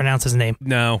cannot pronounce his name.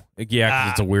 No, yeah,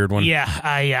 because it's a weird one. Yeah,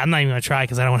 I'm not even going to try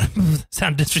because I don't want to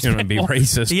sound disrespectful. You don't want to be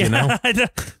racist, yeah, you know? I don't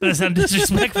want to sound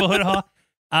disrespectful at all.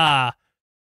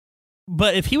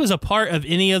 But if he was a part of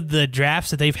any of the drafts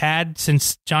that they've had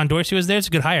since John Dorsey was there, it's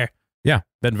a good hire. Yeah,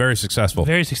 been very successful.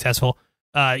 Very successful.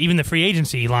 Even the free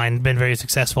agency line been very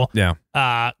successful. Yeah.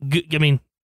 I mean,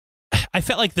 I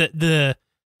felt like the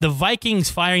Vikings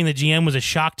firing the GM was a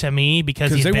shock to me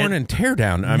because they weren't in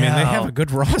teardown. I mean, they have a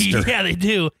good roster. Yeah, they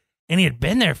do. And he had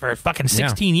been there for fucking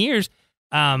 16 years.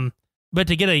 But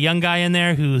to get a young guy in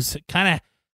there who's kind of...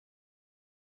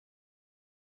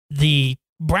 The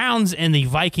Browns and the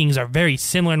Vikings are very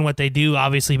similar in what they do,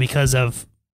 obviously, because of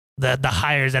the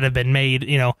hires that have been made,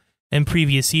 in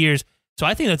previous years. So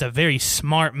I think that's a very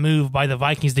smart move by the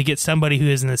Vikings to get somebody who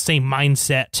is in the same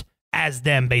mindset as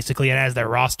them, basically, and as their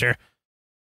roster.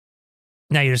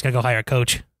 Now you just got to go hire a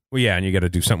coach. Well, yeah, and you got to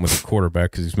do something with the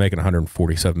quarterback because he's making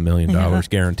 $147 million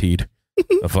guaranteed.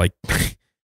 Of like,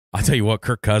 I'll tell you what,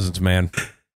 Kirk Cousins, man,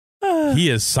 he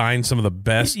has signed some of the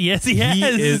best. Yes, he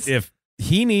has. If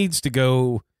he needs to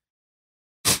go,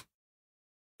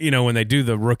 when they do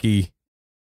the rookie,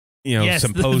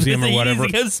 symposium or whatever,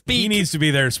 he needs to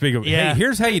be there to speak. Hey,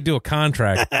 here's how you do a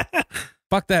contract.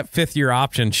 Fuck that 5th-year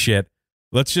option shit.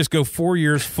 Let's just go 4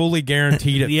 years fully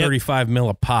guaranteed at $35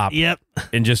 million a pop. Yep.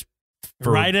 And just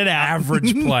write it out.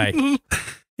 Average play.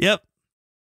 Yep.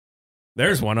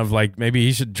 There's one of like maybe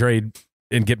he should trade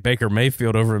and get Baker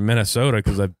Mayfield over in Minnesota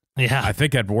because I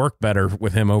think I'd work better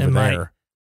with him over there.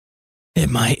 It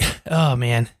might. Oh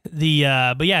man. But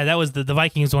yeah, that was the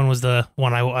Vikings one was the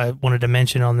one I wanted to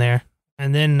mention on there.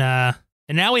 And then and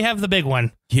now we have the big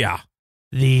one. Yeah.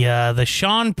 The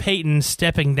Sean Payton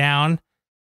stepping down.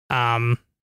 I've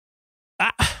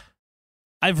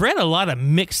read a lot of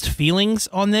mixed feelings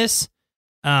on this.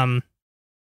 I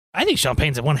think Sean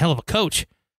Payton's one hell of a coach.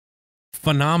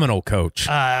 Phenomenal coach.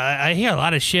 I hear a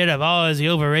lot of shit of, is he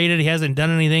overrated? He hasn't done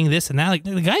anything, this and that. Like,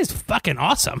 the guy's fucking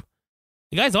awesome.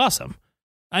 The guy's awesome.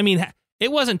 I mean,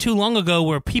 it wasn't too long ago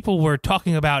where people were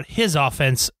talking about his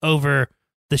offense over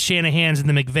the Shanahans and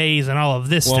the McVays and all of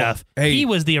this stuff. Hey, he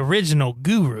was the original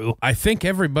guru. I think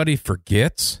everybody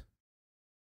forgets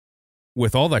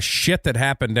with all the shit that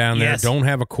happened down there, don't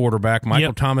have a quarterback.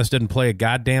 Michael Thomas didn't play a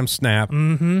goddamn snap.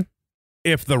 Mm-hmm.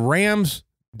 If the Rams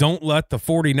don't let the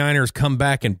 49ers come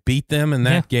back and beat them in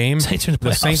that game,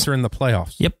 the Saints are in the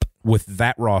playoffs. Yep. With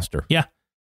that roster. Yeah.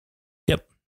 Yep.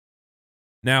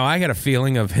 Now, I got a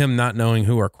feeling of him not knowing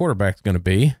who our quarterback's going to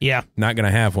be. Yeah. Not going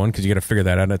to have one because you got to figure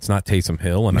that out. It's not Taysom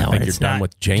Hill, and I think you're done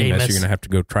with Jameis. You're going to have to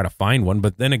go try to find one.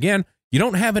 But then again, you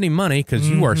don't have any money because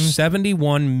you are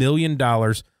 $71 million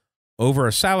over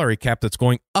a salary cap that's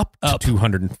going up to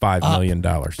 $205 million.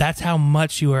 That's how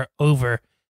much you are over.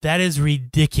 That is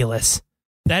ridiculous.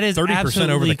 That is 30%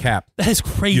 over the cap. That is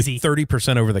crazy. You're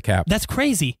 30% over the cap. That's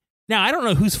crazy. Now, I don't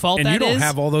know whose fault that is. And you don't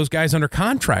have all those guys under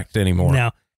contract anymore. No.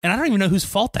 And I don't even know whose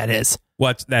fault that is.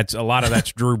 That's a lot of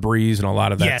that's Drew Brees and a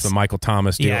lot of that's the Michael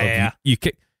Thomas deal. Yeah. You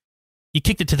kicked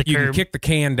it to the curb. You can kick the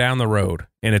can down the road,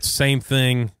 and it's the same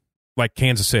thing like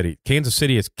Kansas City. Kansas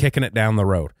City is kicking it down the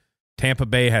road. Tampa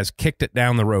Bay has kicked it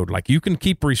down the road. Like, you can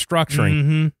keep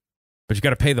restructuring, but you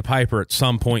got to pay the piper at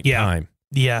some point in time.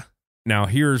 Yeah. Now,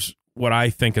 here's what I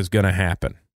think is going to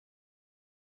happen.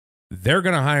 They're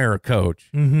going to hire a coach.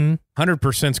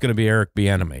 100% is going to be Eric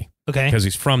Bieniemy. Okay. Because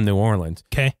he's from New Orleans.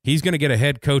 Okay. He's going to get a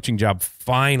head coaching job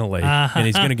finally, and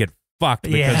he's going to get fucked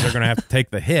because they're going to have to take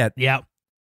the hit. Yep.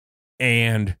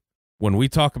 And when we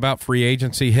talk about free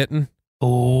agency hitting, it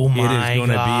is going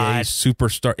to be a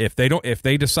superstar. If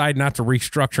they decide not to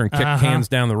restructure and kick cans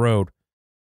down the road,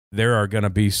 there are going to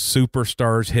be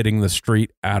superstars hitting the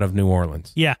street out of New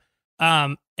Orleans. Yeah.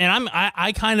 And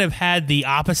I kind of had the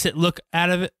opposite look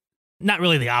out of it. Not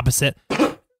really the opposite.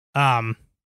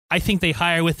 I think they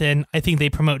hire within. I think they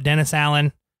promote Dennis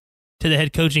Allen to the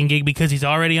head coaching gig because he's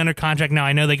already under contract. Now,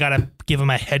 I know they got to give him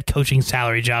a head coaching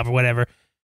salary job or whatever.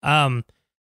 But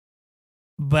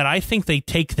I think they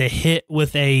take the hit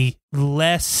with a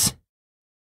less,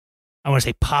 I want to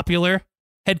say, popular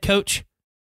head coach.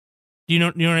 Do you know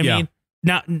what I mean?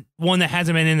 Not one that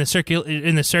hasn't been in the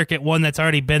circuit, one that's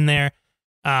already been there.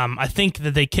 I think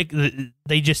that they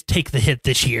just take the hit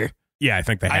this year. Yeah, I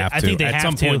think they have to. I think they At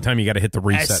some point in time, you got to hit the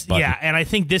reset button. Yeah, and I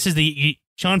think this is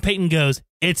Sean Payton goes,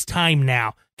 it's time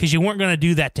now, because you weren't going to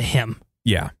do that to him.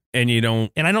 Yeah, and you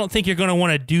don't. And I don't think you're going to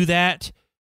want to do that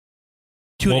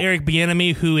to Eric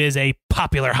Bieniemy, who is a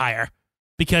popular hire,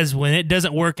 because when it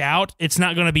doesn't work out, it's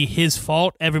not going to be his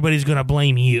fault. Everybody's going to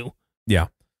blame you. Yeah.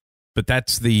 But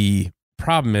that's the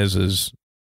problem is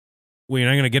we're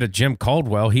not going to get a Jim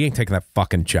Caldwell. He ain't taking that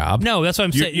fucking job. No, that's what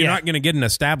I'm saying. You're not going to get an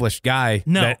established guy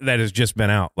that has just been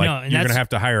out. Like, you're going to have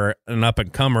to hire an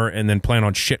up-and-comer and then plan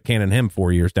on shit-canning him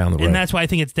 4 years down the road. And that's why I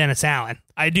think it's Dennis Allen.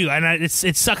 I do. And it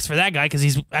sucks for that guy because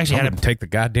he's actually had to take the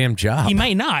goddamn job. He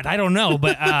might not. I don't know.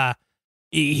 But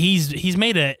he's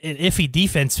made an iffy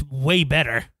defense way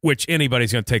better. Which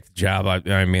anybody's going to take the job.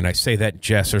 I mean, I say that in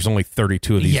jest. There's only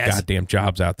 32 of these goddamn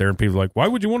jobs out there. And people are like, why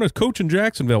would you want to coach in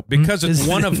Jacksonville? Because it's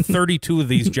one of 32 of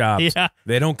these jobs. Yeah.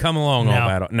 They don't come along all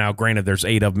that. Now, granted, there's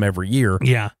 8 of them every year.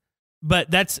 Yeah. But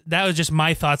that was just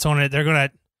my thoughts on it.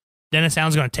 Dennis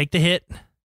Allen's going to take the hit.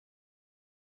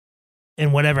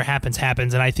 And whatever happens.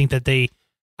 And I think that they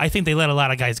let a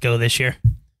lot of guys go this year.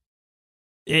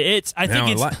 A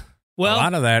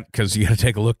lot of that, because you got to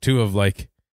take a look, too, of like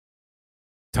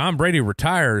Tom Brady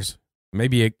retires,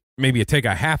 maybe you take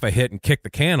a half a hit and kick the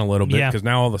can a little bit because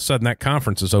now all of a sudden that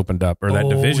conference is opened up or that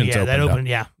division's opened up.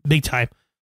 Yeah, big time.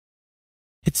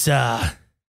 It's, I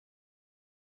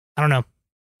don't know.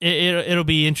 It'll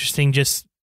be interesting just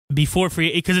before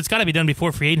because it's got to be done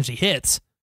before free agency hits.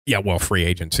 Yeah, well, free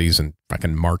agency's in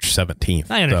fucking March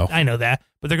 17th. I know that,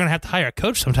 but they're going to have to hire a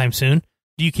coach sometime soon.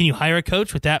 Can you hire a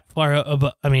coach with that far of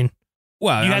I mean...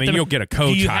 Well, you'll get a coach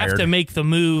hired. Do you have to make the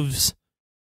moves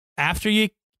after you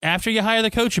hire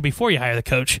the coach or before you hire the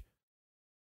coach?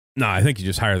 No, I think you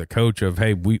just hire the coach of,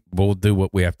 hey, we'll do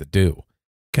what we have to do.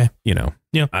 Okay. Yeah.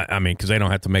 I mean, because they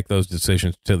don't have to make those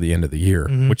decisions till the end of the year,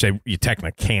 which you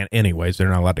technically can't anyways. They're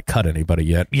not allowed to cut anybody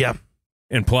yet. Yeah.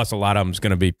 And plus, a lot of them is going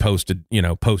to be posted,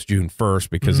 post June 1st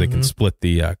because they can split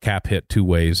the cap hit 2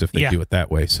 ways if they do it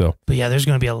that way. So, but yeah, there's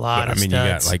going to be a lot of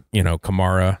studs. You got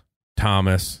Kamara,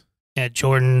 Thomas. Yeah,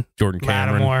 Jordan Cameron,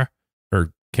 Lattimore.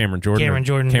 Or Cameron Jordan.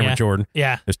 Cameron Jordan.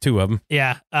 Yeah. There's 2 of them.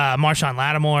 Yeah. Marshawn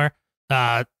Lattimore.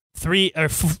 3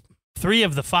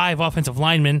 of the 5 offensive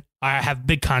linemen have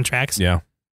big contracts. Yeah.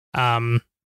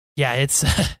 Yeah, it's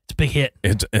a big hit.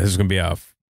 It's going to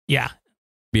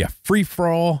be a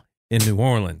free-for-all in New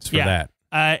Orleans for that.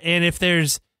 And if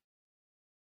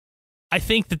I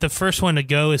think that the first one to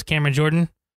go is Cameron Jordan.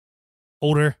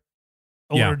 Older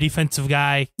defensive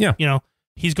guy. Yeah.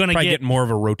 He's going to get more of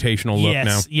a rotational look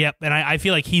now. Yep. And I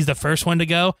feel like he's the first one to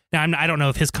go. Now, I don't know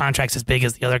if his contract's as big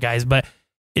as the other guys, but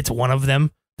it's one of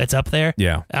them that's up there.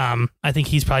 Yeah. I think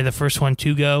he's probably the first one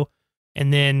to go.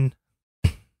 And then,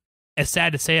 as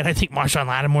sad to say it, I think Marshawn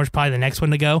Lattimore is probably the next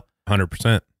one to go.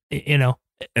 100%.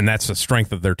 And that's the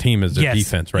strength of their team is their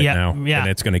defense right now. Yeah. And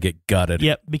it's going to get gutted.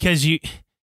 Yep. Because you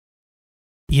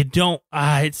don't,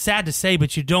 it's sad to say,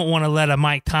 but you don't want to let a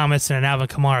Mike Thomas and an Alvin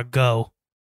Kamara go.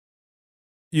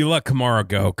 You let Kamara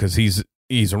go because he's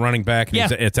a running back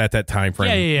and it's at that time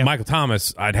frame. Yeah. Michael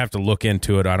Thomas, I'd have to look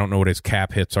into it. I don't know what his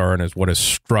cap hits are and what his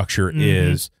structure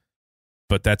is,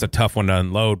 but that's a tough one to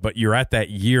unload. But you're at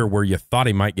that year where you thought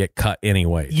he might get cut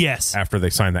anyway. Yes. After they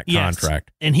signed that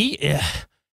contract. And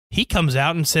he comes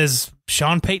out and says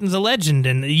Sean Payton's a legend,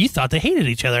 and you thought they hated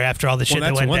each other after all the shit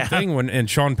that went down. That's one thing in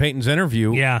Sean Payton's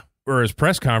interview or his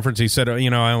press conference, he said,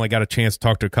 I only got a chance to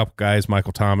talk to a couple guys,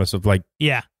 Michael Thomas, of like...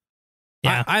 Yeah.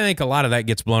 I think a lot of that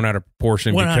gets blown out of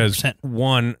proportion 100%. Because,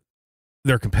 one,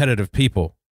 they're competitive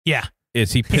people. Yeah.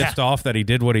 Is he pissed off that he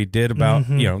did what he did about,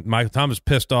 Michael Thomas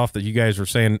pissed off that you guys were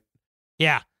saying,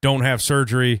 don't have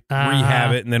surgery,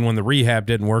 rehab it, and then when the rehab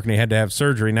didn't work and he had to have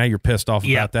surgery, now you're pissed off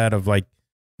about that of like,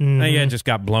 it just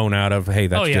got blown out of, hey,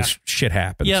 that's just shit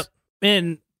happens. Yep.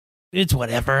 And it's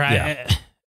whatever. Yeah.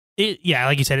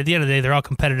 Like you said, at the end of the day, they're all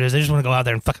competitors. They just want to go out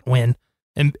there and fucking win.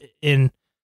 And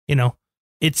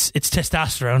it's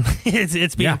testosterone.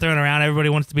 it's being thrown around. Everybody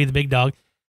wants to be the big dog.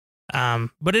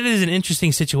 But it is an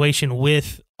interesting situation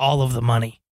with all of the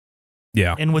money.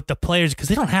 Yeah. And with the players, because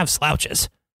they don't have slouches.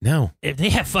 No. If they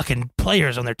have fucking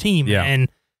players on their team. Yeah. And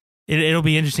it'll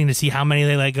be interesting to see how many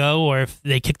they let go or if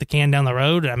they kick the can down the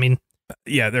road. I mean.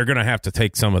 Yeah, they're going to have to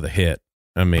take some of the hit.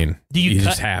 I mean, you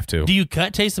just have to. Do you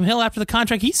cut Taysom Hill after the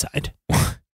contract he signed?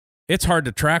 It's hard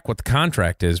to track what the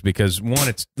contract is because, one,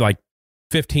 it's like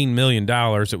 $15 million. It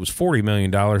was $40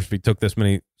 million if he took this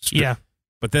many. Yeah.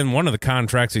 But then one of the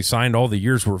contracts he signed, all the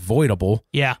years were voidable.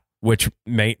 Yeah. Which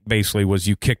basically was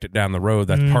you kicked it down the road.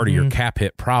 That's part of your cap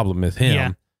hit problem with him.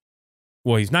 Yeah.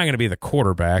 Well, he's not going to be the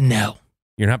quarterback. No.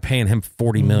 You're not paying him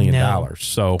 $40 million. No.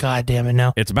 So, God damn it,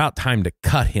 no. It's about time to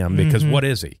cut him because what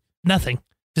is he? Nothing.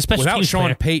 Without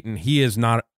Sean Payton, he is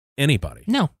not anybody.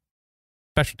 No.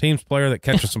 Special teams player that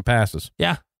catches some passes.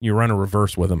 Yeah. You run a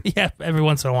reverse with him. Yeah, every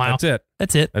once in a while.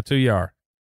 That's it. That's who you are.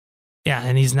 Yeah,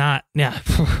 and he's not, he's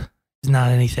not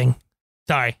anything.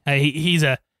 Sorry. He's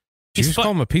Did you just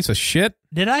call him a piece of shit?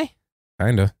 Did I?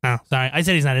 Kinda. Oh, sorry. I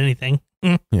said he's not anything.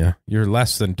 Yeah, you're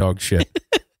less than dog shit.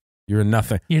 You're a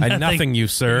nothing. You're nothing. Nothing, you,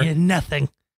 sir. You're nothing.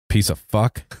 Piece of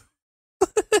fuck.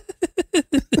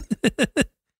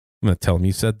 I'm going to tell him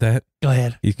you said that. Go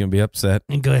ahead. He's going to be upset.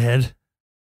 And go ahead.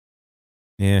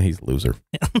 Yeah, he's a loser.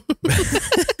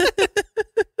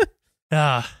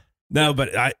 No,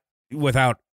 but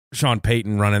without Sean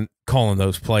Payton calling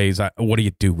those plays, what do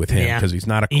you do with him? Because he's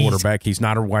not a quarterback. He's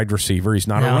not a wide receiver. He's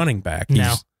not a running back.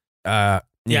 He's,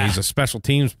 he's a special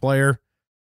teams player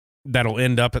that'll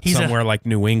end up at somewhere like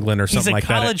New England or something like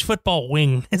that. He's a college football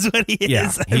wing is what he is.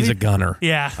 Yeah, he's a gunner.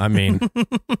 Yeah. I mean.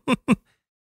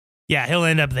 Yeah, he'll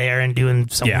end up there and doing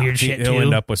some weird shit too. He'll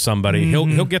end up with somebody.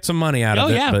 Mm-hmm. He'll get some money out of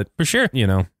it. Yeah, but, for sure. You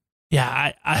know.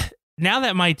 Yeah, I now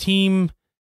that my team,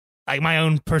 like my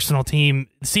own personal team,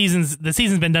 the season's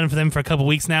been done for them for a couple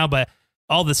weeks now, but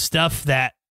all the stuff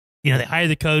that, they hired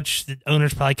the coach, the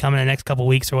owner's probably coming in the next couple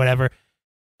weeks or whatever.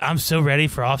 I'm so ready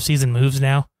for off-season moves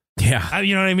now. Yeah.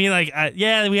 You know what I mean? Like,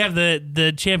 we have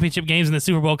the championship games and the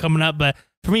Super Bowl coming up, but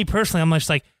for me personally, I'm just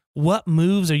like, what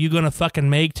moves are you going to fucking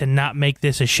make to not make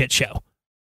this a shit show?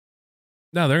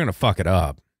 No, they're going to fuck it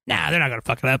up. Nah, they're not going to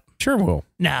fuck it up. Sure will.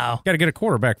 No. Got to get a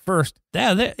quarterback first.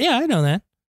 Yeah, I know that.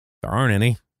 There aren't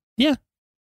any. Yeah.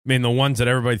 I mean, the ones that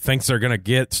everybody thinks they're going to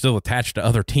get still attached to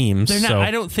other teams. They're not. So.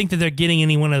 I don't think that they're getting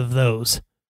any one of those.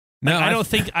 No, I don't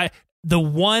think the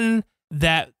one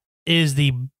that is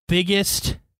the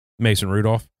biggest. Mason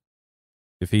Rudolph.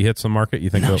 If he hits the market, you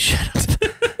think? No, shut up.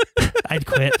 I'd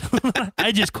quit.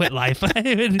 I just quit life. Of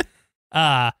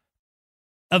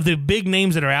the big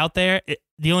names that are out there,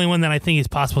 the only one that I think is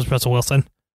possible is Russell Wilson.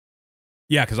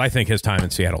 Yeah, because I think his time in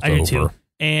Seattle's over. Too.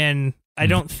 And I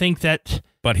don't think that.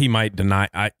 But he might deny.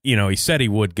 He said he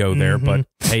would go there. But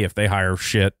hey, if they hire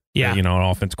shit, an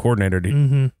offense coordinator,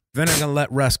 they're not going to let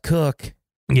Russ cook.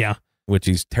 Yeah, which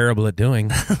he's terrible at doing.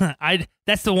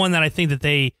 That's the one that I think that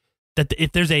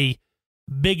if there's a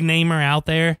big namer out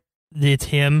there, it's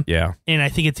him. Yeah, and I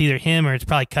think it's either him or it's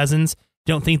probably Cousins.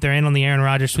 Don't think they're in on the Aaron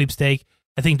Rodgers sweepstake.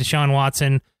 I think Deshaun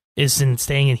Watson is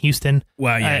staying in Houston.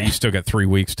 Well, yeah, you still got 3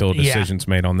 weeks till a decision's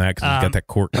made on that because he's got that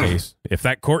court case. If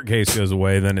that court case goes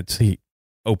away, then it's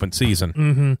open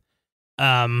season.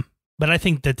 But I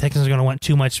think the Texans are going to want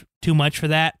too much for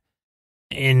that,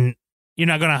 and you're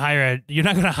not going to hire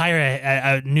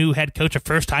a new head coach, a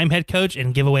first time head coach,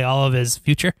 and give away all of his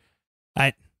future.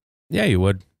 Yeah, you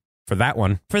would for that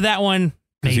one. For that one,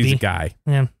 maybe he's a guy.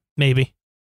 Yeah, maybe.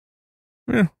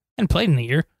 Yeah, and played in a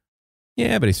year.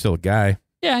 Yeah, but he's still a guy.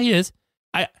 Yeah, he is.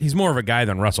 He's more of a guy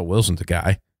than Russell Wilson's a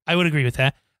guy. I would agree with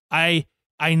that. I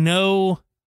know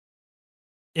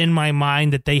in my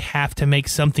mind that they have to make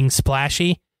something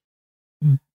splashy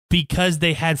because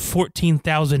they had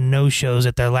 14,000 no-shows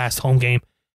at their last home game.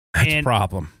 That's a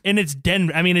problem. And it's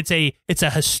Denver. I mean, it's a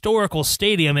historical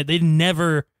stadium. They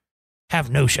never have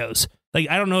no-shows. Like,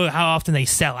 I don't know how often they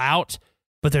sell out,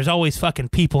 but there's always fucking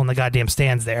people in the goddamn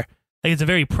stands there. Like, it's a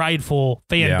very prideful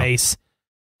fan base.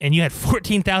 And you had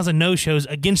 14,000 no-shows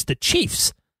against the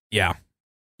Chiefs. Yeah.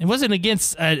 It wasn't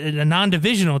against a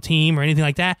non-divisional team or anything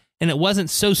like that. And it wasn't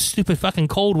so stupid fucking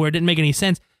cold where it didn't make any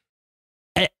sense.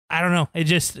 I don't know. It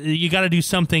just, you got to do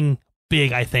something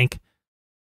big, I think.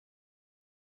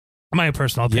 My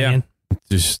personal opinion. Yeah.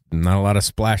 There's not a lot of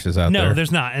splashes out there. No,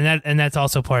 there's not. And that's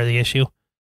also part of the issue.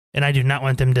 And I do not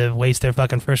want them to waste their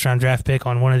fucking first-round draft pick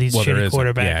on one of these shitty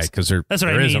quarterbacks. Yeah, because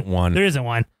there isn't one. There isn't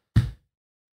one.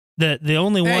 The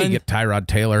only one... You get Tyrod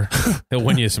Taylor. He'll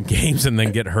win you some games and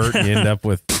then get hurt and you end up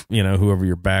with, whoever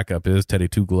your backup is, Teddy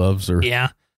Two Gloves. Or yeah.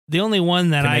 The only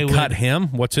one that Can they cut him?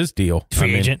 What's his deal?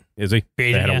 Free agent. Is he? Free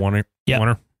agent, they had a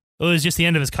winner? It was just the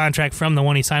end of his contract from the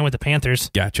one he signed with the Panthers.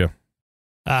 Gotcha.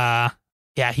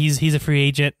 Yeah, he's a free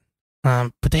agent.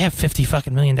 But they have $50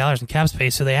 fucking million in cap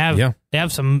space, so they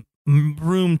have some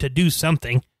room to do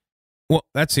something. Well,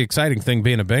 that's the exciting thing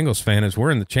being a Bengals fan is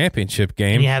we're in the championship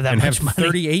game and you have that and much have money.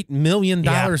 $38 million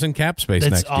in cap space next year.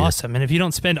 That's awesome. And if you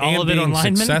don't spend all and of it on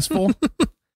linemen, successful,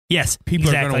 yes, people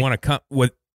are going to want to come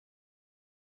with.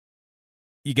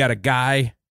 You got a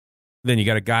guy, then you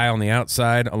got a guy on the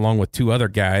outside along with two other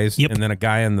guys, and then a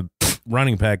guy in the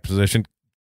running back position.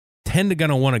 Tend to going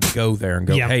to want to go there and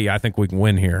go, hey, I think we can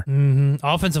win here. Mm-hmm.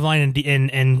 Offensive line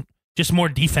and just more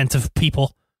defensive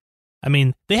people. I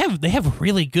mean, they have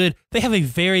really good. They have a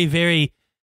very, very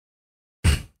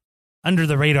under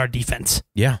the radar defense.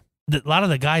 Yeah, a lot of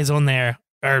the guys on there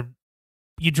are.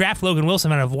 You draft Logan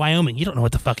Wilson out of Wyoming. You don't know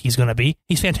what the fuck he's going to be.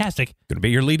 He's fantastic. Going to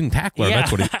be your leading tackler. Yeah.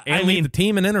 That's what he. And lead the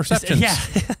team in interceptions.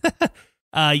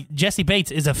 Yeah. Jesse Bates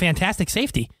is a fantastic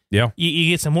safety. Yeah.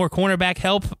 You get some more cornerback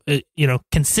help,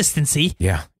 consistency.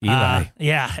 Yeah. Eli.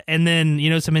 Yeah. And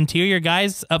then, some interior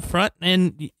guys up front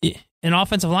and an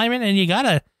offensive lineman, and you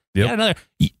got another.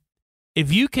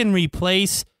 If you can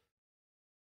replace,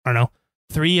 I don't know,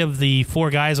 3 of the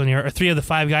 5 guys on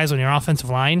your offensive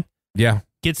line. Yeah.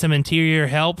 Get some interior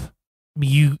help.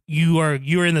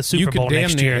 You're in the Super Bowl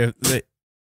next year.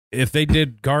 If they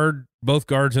did both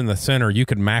guards in the center, you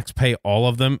could max pay all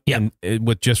of them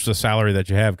with just the salary that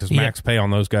you have, because max pay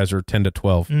on those guys are 10 to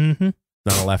 12. Mm-hmm.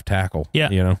 Not a left tackle.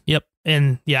 Yeah. Yep.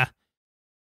 And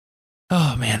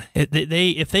oh man,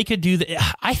 if they could do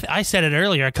that, I said it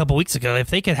earlier a couple weeks ago. If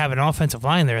they could have an offensive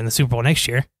line there in the Super Bowl next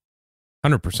year,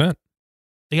 100%.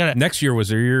 They got it. Next year was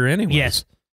their year anyways. Yes.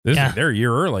 This is their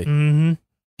year early. Mm-hmm.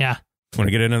 Yeah. Want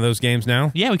to get into those games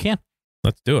now? Yeah, we can.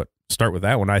 Let's do it. Start with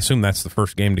that one. I assume that's the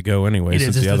first game to go anyway,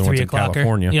 since the other one's in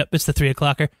California. Yep, it's the 3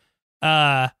 o'clocker.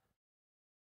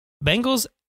 Bengals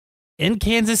in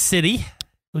Kansas City.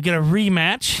 We get a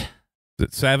rematch. Is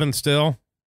it 7 still?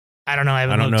 I don't know. I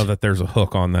don't know that there's a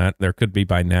hook on that. There could be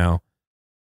by now.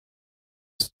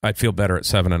 I'd feel better at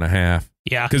 7.5.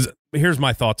 Yeah. Because here's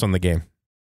my thoughts on the game.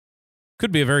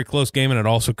 Could be a very close game, and it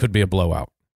also could be a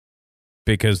blowout.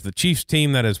 Because the Chiefs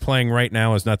team that is playing right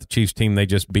now is not the Chiefs team they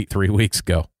just beat 3 weeks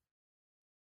ago.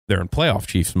 They're in playoff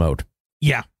Chiefs mode.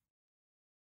 Yeah.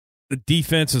 The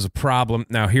defense is a problem.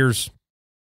 Now, you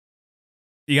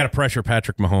got to pressure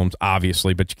Patrick Mahomes,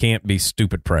 obviously, but you can't be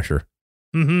stupid pressure.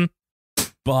 Mm-hmm.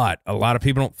 But a lot of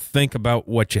people don't think about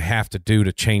what you have to do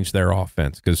to change their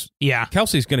offense, because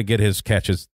Kelsey's going to get his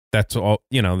catches. That's all.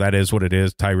 That is what it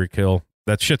is. Tyreek Hill.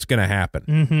 That shit's going to happen.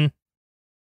 Mm-hmm.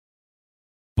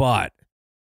 But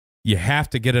you have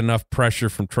to get enough pressure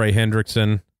from Trey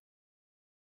Hendrickson,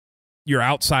 your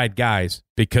outside guys,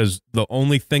 because the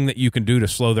only thing that you can do to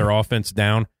slow their offense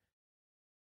down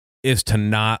is to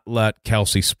not let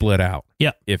Kelsey split out.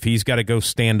 Yep. If he's got to go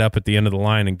stand up at the end of the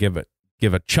line and give a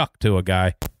chuck to a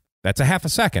guy, that's a half a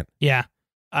second. Yeah.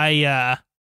 It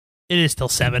is still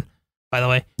 7, by the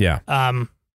way. Yeah.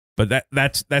 But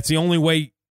that's the only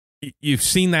way you've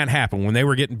seen that happen. When they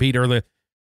were getting beat early,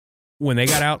 when they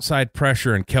got outside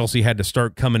pressure and Kelsey had to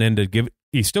start coming in to give,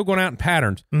 he's still going out in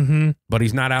patterns, but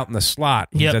he's not out in the slot.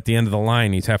 He's at the end of the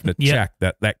line. He's having to check.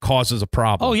 That causes a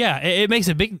problem. Oh yeah, it makes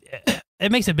a big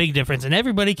difference, and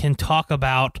everybody can talk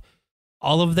about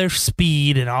all of their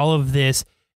speed and all of this.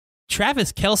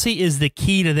 Travis Kelce is the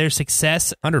key to their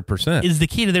success. 100% is the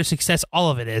key to their success. All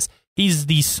of it is. He's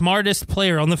the smartest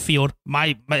player on the field.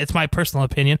 It's my personal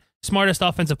opinion. Smartest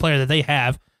offensive player that they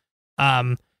have.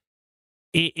 And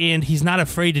he's not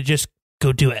afraid to just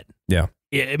go do it. Yeah.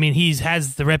 I mean, he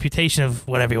has the reputation of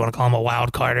whatever you want to call him, a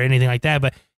wild card or anything like that,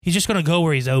 but he's just going to go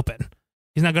where he's open.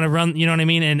 He's not going to run, you know what I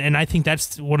mean? And I think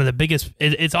that's one of the biggest.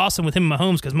 It's awesome with him and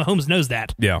Mahomes, because Mahomes knows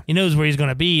that. Yeah. He knows where he's going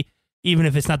to be, even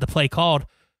if it's not the play called.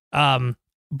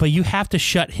 But you have to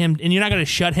shut him, and you're not going to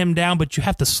shut him down, but you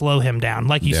have to slow him down.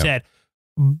 Like you said,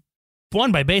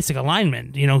 one, by basic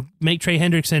alignment, make Trey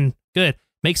Hendrickson good,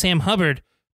 make Sam Hubbard,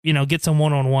 get some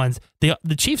one-on-ones.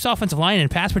 The Chiefs' offensive line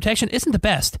and pass protection isn't the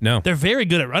best. No. They're very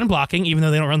good at run blocking, even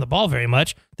though they don't run the ball very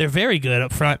much. They're very good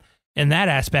up front in that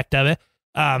aspect of it.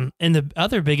 And the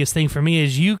other biggest thing for me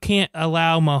is you can't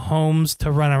allow Mahomes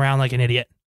to run around like an idiot.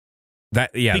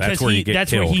 That's where you get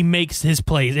That's killed. where he makes his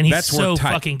plays, and he's so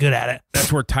fucking good at it. That's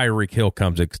where Tyreek Hill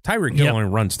comes in, because Tyreek Hill only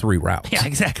runs 3 routes. Yeah,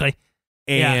 exactly.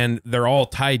 And they're all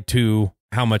tied to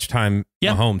how much time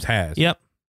Mahomes has. Yep.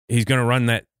 He's going to run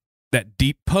that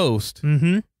deep post. Mm-hmm.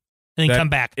 And then come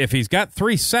back. If he's got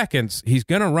 3 seconds, he's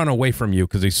going to run away from you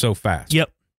because he's so fast. Yep.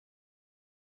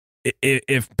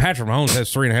 If Patrick Mahomes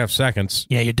has 3.5 seconds,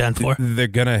 you're done for. They're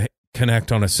going to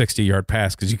connect on a 60-yard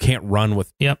pass, because you can't run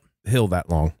with Hill that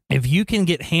long. If you can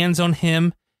get hands on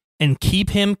him and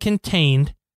keep him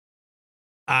contained,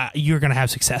 you're going to have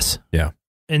success. Yeah.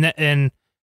 And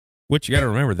which you got to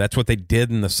remember, that's what they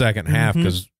did in the second half,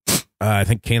 because I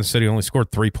think Kansas City only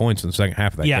scored 3 points in the second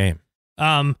half of that game.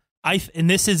 And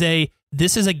this is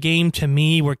a game to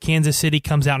me where Kansas City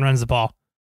comes out and runs the ball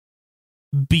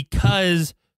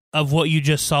because of what you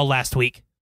just saw last week.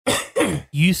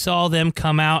 You saw them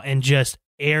come out and just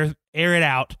air it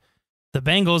out. The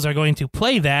Bengals are going to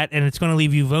play that, and it's going to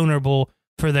leave you vulnerable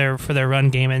for their run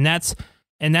game. And that's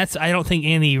I don't think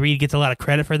Andy Reid gets a lot of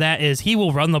credit for that. Is he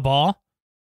will run the ball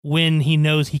when he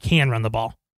knows he can run the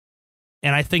ball.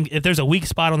 And I think if there's a weak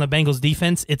spot on the Bengals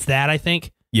defense, it's that, I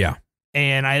think. Yeah.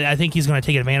 And I think he's going to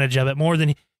take advantage of it more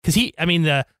than because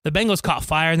the Bengals caught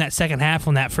fire in that second half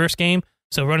on that first game.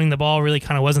 So running the ball really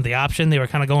kind of wasn't the option. They were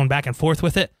kind of going back and forth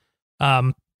with it.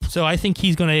 So I think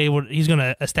he's going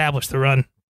to establish the run.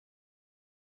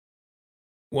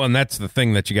 Well, and that's the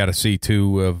thing that you got to see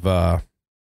too. Of sorry,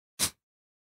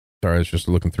 I was just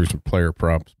looking through some player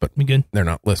props, but We good? they're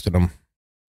not listed them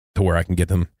to where I can get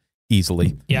them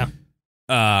easily. Yeah.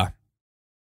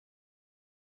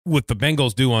 What the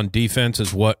Bengals do on defense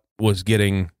is what was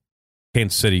getting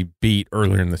Kansas City beat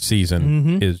earlier in the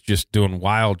season, is just doing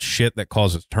wild shit that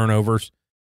causes turnovers.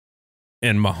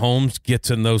 And Mahomes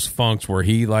gets in those funks where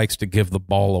he likes to give the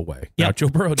ball away. Yep. Now, Joe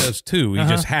Burrow does too. He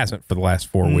just hasn't for the last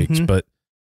 4 weeks. But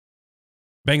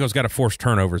Bengals got to force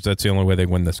turnovers. That's the only way they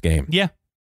win this game. Yeah.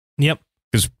 Yep.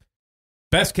 Because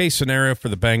best case scenario for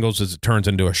the Bengals is it turns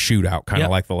into a shootout, kind of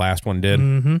like the last one did.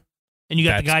 And you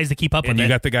got the guys to keep up with it. You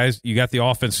got the guys, you got the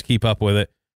offense to keep up with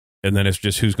it. And then it's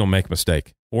just who's going to make a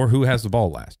mistake or who has the ball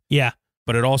last. Yeah.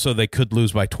 But it also, they could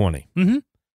lose by 20.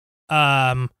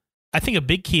 I think a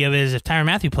big key of it is if Tyrann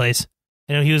Mathieu plays.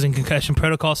 I know he was in concussion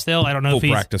protocol still. I don't know if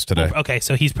he's practice today. Okay,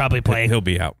 so he's probably playing. He'll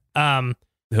be out.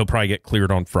 He'll probably get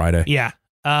cleared on Friday. Yeah.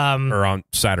 Or on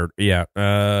Saturday. Yeah.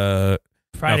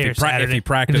 Friday or Saturday. If he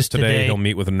practiced today, he'll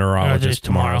meet with a neurologist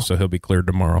tomorrow, so he'll be cleared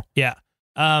tomorrow. Yeah.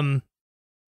 I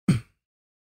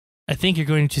think you're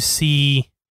going to see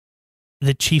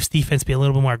the Chiefs defense be a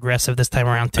little bit more aggressive this time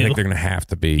around too. I think they're going to have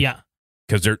to be. Yeah.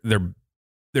 Because their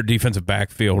defensive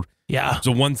backfield. Yeah.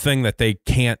 So one thing that they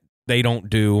don't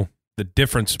do, the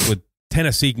difference with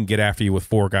Tennessee can get after you with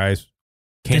 4 guys.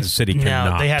 Kansas City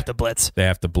cannot. No, they have to blitz.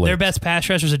 Their best pass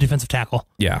rusher is a defensive tackle.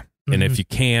 Yeah. And if you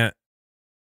can't,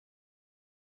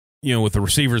 with the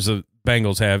receivers the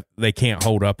Bengals have, they can't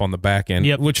hold up on the back end,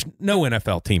 which no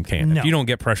NFL team can. No. If you don't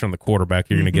get pressure on the quarterback,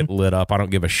 you're going to get lit up. I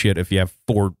don't give a shit if you have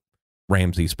 4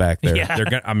 Ramseys back there. Yeah. They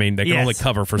can only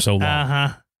cover for so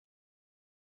long.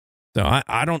 So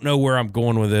I don't know where I'm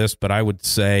going with this, but I would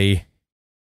say,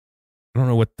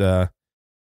 I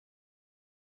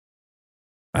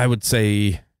would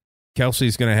say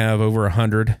Kelsey's going to have over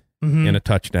 100 in a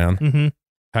touchdown.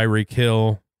 Tyreek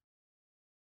Hill,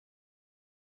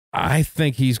 I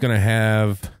think he's going to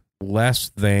have less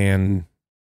than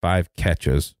 5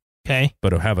 catches. Okay.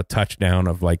 But he'll have a touchdown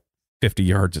of like 50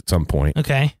 yards at some point.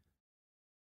 Okay.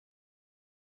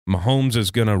 Mahomes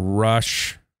is going to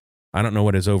rush. I don't know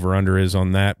what his over-under is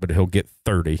on that, but he'll get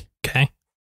 30. Okay.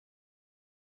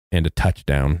 And a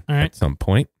touchdown at some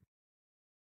point.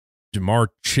 Jamar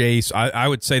Chase, I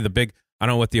would say I don't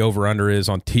know what the over-under is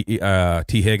on T.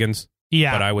 Higgins.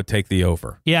 Yeah. But I would take the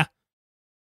over. Yeah.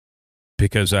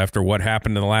 Because after what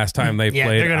happened the last time they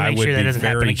played, I would be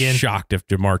very shocked if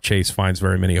Jamar Chase finds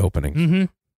very many openings.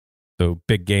 So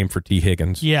big game for T.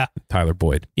 Higgins. Yeah. Tyler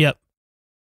Boyd. Yep.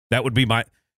 That would be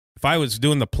if I was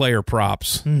doing the player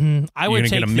props, I would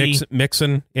take get a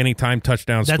Mixon anytime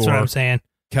touchdown score. That's what I'm saying.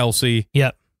 Kelsey.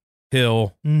 Yep.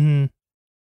 Hill. And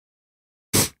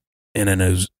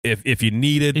then if you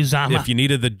needed Uzama. If you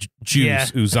needed the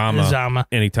juice, Uzama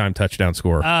anytime touchdown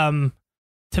score.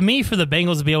 To me, for the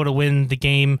Bengals to be able to win the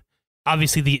game,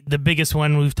 obviously the biggest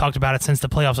one, we've talked about it since the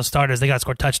playoffs have started, is they got to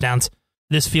score touchdowns.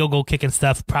 This field goal kicking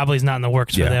stuff probably is not in the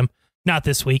works for them. Not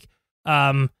this week.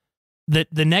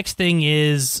 The next thing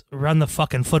is run the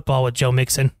fucking football with Joe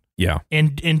Mixon. Yeah.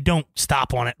 And don't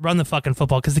stop on it. Run the fucking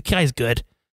football because the guy's good.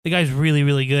 The guy's really,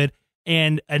 really good.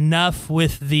 And enough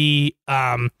with the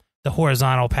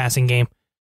horizontal passing game.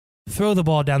 Throw the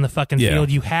ball down the fucking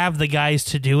field. You have the guys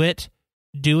to do it.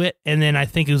 Do it. And then I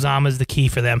think Uzama is the key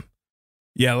for them.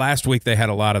 Yeah, last week they had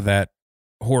a lot of that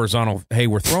horizontal, hey,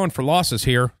 we're throwing for losses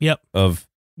here. Yep.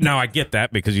 Now I get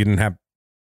that because you didn't have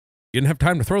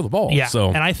time to throw the ball. Yeah. So.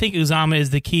 And I think Uzama is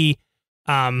the key.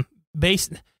 Not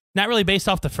really based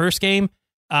off the first game.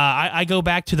 I go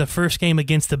back to the first game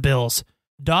against the Bills.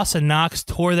 Dawson Knox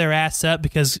tore their ass up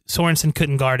because Sorensen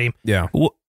couldn't guard him. Yeah.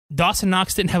 Dawson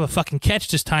Knox didn't have a fucking catch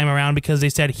this time around because they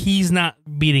said he's not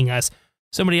beating us.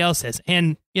 Somebody else is.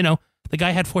 And, the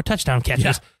guy had 4 touchdown catches.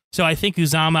 Yeah. So I think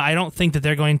Uzama, I don't think that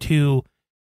they're going to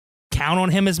count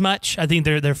on him as much. I think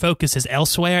their focus is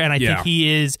elsewhere, and I think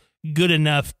he is good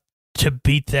enough to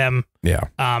beat them. Yeah.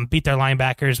 Beat their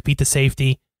linebackers, beat the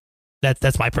safety.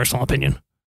 That's my personal opinion.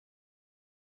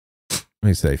 Let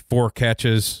me say 4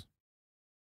 catches,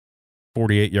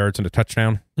 48 yards and a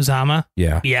touchdown. Uzama?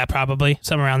 Yeah. Yeah, probably.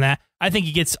 Somewhere around that. I think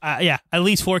he gets, at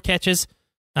least 4 catches.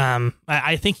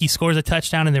 I think he scores a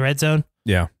touchdown in the red zone.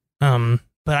 Yeah.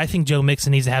 But I think Joe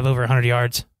Mixon needs to have over 100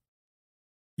 yards.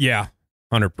 Yeah,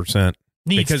 100%.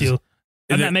 Needs to.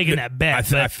 I'm not making that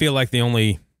bet. I feel like the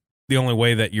only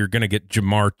way that you're going to get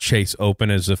Jamar Chase open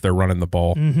is if they're running the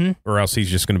ball, or else he's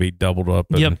just going to be doubled up.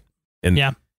 And,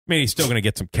 I mean, he's still going to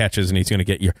get some catches, and he's going to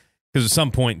get you because at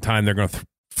some point in time they're going to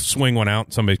swing one out,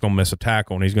 and somebody's going to miss a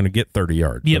tackle, and he's going to get 30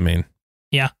 yards. Yep. I mean,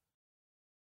 yeah.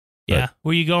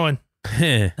 Where you going?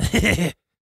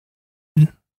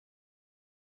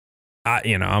 I'm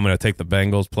going to take the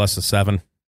Bengals plus the 7.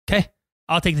 Okay.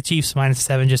 I'll take the Chiefs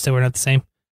 -7 just so we're not the same.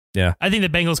 Yeah. I think the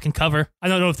Bengals can cover. I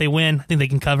don't know if they win. I think they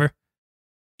can cover.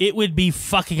 It would be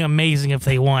fucking amazing if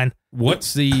they won.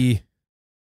 Is it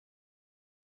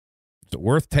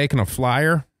worth taking a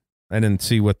flyer? I didn't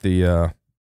see what the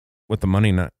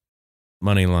money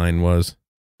line was.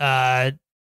 The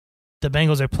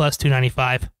Bengals are plus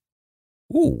 295.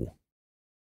 Ooh.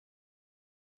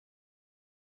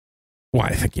 Well,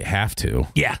 I think you have to.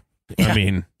 Yeah. I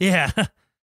mean, yeah. It's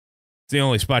the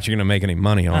only spot you're going to make any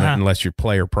money on it unless you're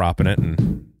player propping it.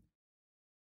 And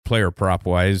player prop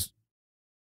wise,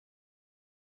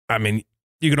 I mean,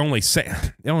 you could only say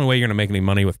the only way you're going to make any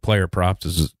money with player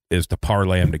props is to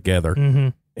parlay them together. Mm-hmm.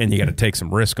 And you got to take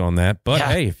some risk on that. But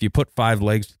hey, if you put 5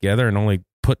 legs together and only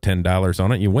put $10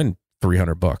 on it, you win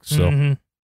 $300. So,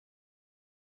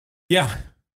 yeah,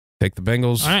 take the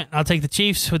Bengals. All right, I'll take the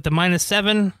Chiefs with the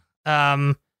 -7.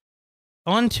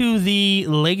 On to the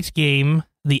late game,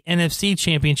 the NFC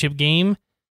Championship game.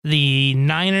 The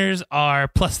Niners are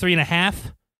plus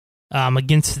 3.5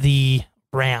 against the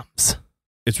Rams.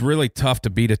 It's really tough to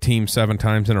beat a team 7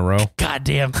 times in a row.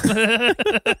 Goddamn.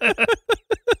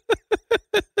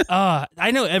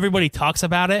 I know everybody talks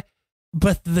about it,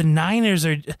 but the Niners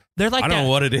they're like I don't know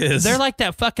what it is. They're like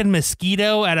that fucking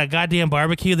mosquito at a goddamn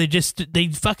barbecue. They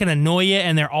fucking annoy you,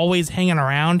 and they're always hanging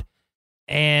around.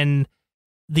 And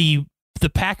the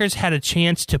Packers had a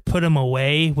chance to put them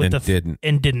away didn't.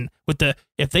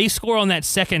 If they score on that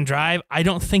second drive, I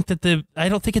don't think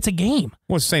it's a game.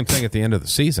 Well, it's the same thing at the end of the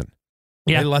season.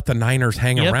 Yeah. They let the Niners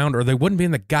hang around, or they wouldn't be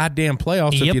in the goddamn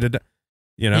playoffs if you'd have,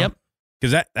 Yep.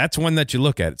 Because that's one that you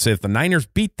look at. So if the Niners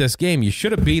beat this game, you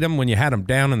should have beat them when you had them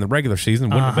down in the regular season.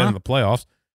 Wouldn't have been in the playoffs.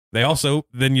 They also,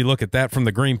 then you look at that from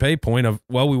the Green Bay point of,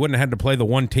 well, we wouldn't have had to play the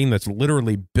one team that's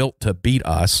literally built to beat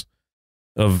us.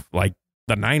 Of like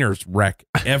the Niners wreck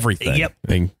everything. Yep.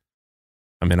 I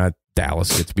mean,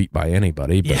 Dallas gets beat by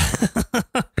anybody. But.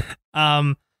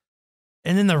 Yeah.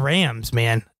 And then the Rams,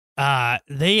 man,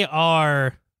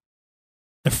 they're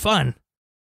fun.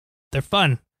 They're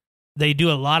fun. They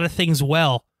do a lot of things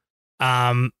well.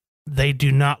 They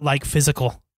do not like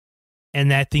physical,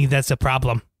 and I think that's a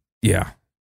problem. Yeah.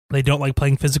 They don't like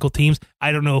playing physical teams.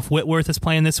 I don't know if Whitworth is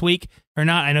playing this week or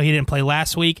not. I know he didn't play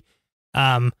last week.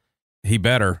 He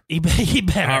better. He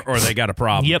better. Or they got a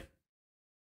problem. Yep.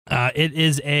 It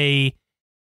is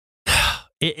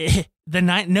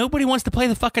nobody wants to play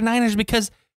the fucking Niners because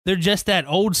they're just that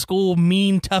old school,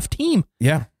 mean, tough team.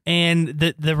 Yeah. And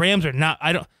the Rams are not.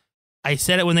 I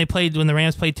said it when the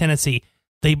Rams played Tennessee.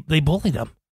 They bullied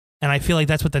them, and I feel like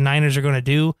that's what the Niners are going to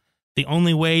do. The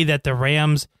only way that the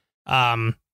Rams,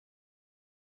 I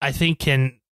think,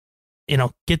 can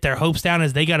get their hopes down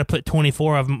is they got to put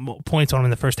 24 of them points on them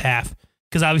in the first half,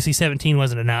 because obviously 17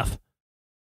 wasn't enough.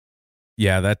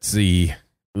 Yeah, that's the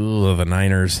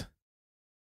Niners.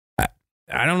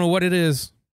 I don't know what it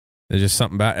is. There's just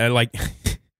something about it. Like,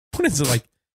 what is it like?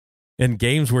 In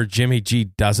games where Jimmy G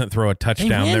doesn't throw a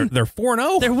touchdown, they're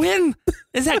 4-0. They win.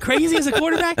 Is that crazy as a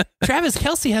quarterback? Travis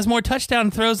Kelce has more touchdown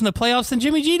throws in the playoffs than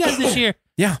Jimmy G does this year.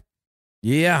 Yeah.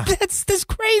 Yeah. That's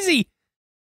crazy.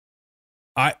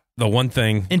 The one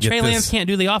thing. And Trey Lance can't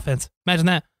do the offense. Imagine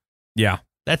that. Yeah.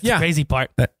 That's the crazy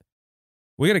part.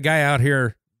 We got a guy out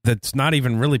here that's not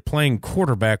even really playing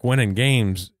quarterback, winning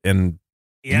games, and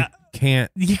you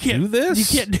can't do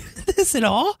this? You can't do this at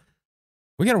all?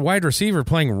 We got a wide receiver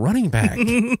playing running back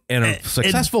and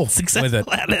successful with it.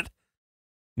 At it.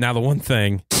 Now, the one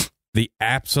thing, the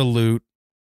absolute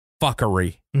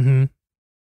fuckery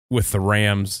with the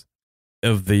Rams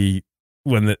of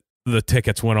when the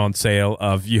tickets went on sale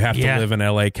of you have to live in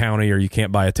LA County or you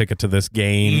can't buy a ticket to this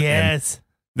game. Yes. And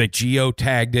they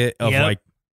geotagged it of like,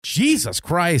 Jesus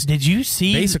Christ. Did you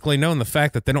see? Basically knowing the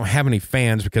fact that they don't have any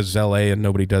fans because it's LA and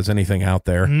nobody does anything out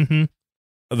there. Mm-hmm.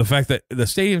 The fact that the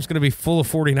stadium's going to be full of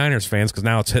 49ers fans because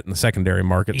now it's hitting the secondary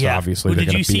market, so obviously they're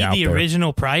going to be out there. Did you see the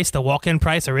original price, the walk-in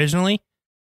price originally?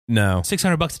 No.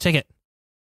 $600 a ticket.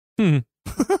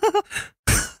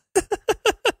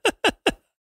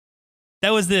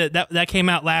 That came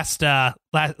out last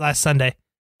Sunday.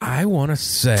 I want to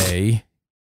say,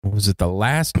 what was it,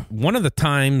 one of the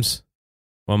times,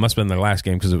 well, it must have been their last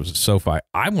game because it was a SoFi.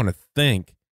 I want to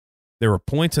think there were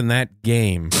points in that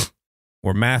game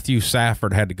where Matthew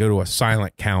Stafford had to go to a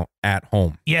silent count at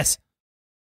home. Yes.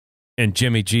 And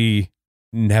Jimmy G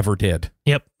never did.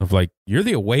 Yep. Of like, you're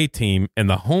the away team and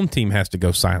the home team has to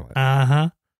go silent. Uh-huh.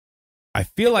 I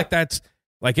feel like that's,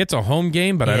 like it's a home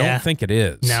game, but I don't think it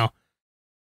is. No.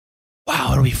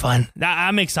 Wow, it'll be fun.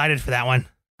 I'm excited for that one.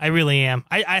 I really am.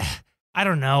 I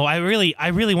don't know. I really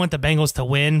want the Bengals to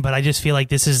win, but I just feel like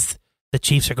this is the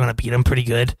Chiefs are going to beat them pretty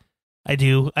good. I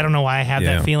do. I don't know why I have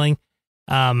that feeling.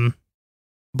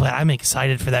 But I'm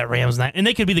excited for that Rams night. And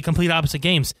they could be the complete opposite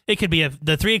games. It could be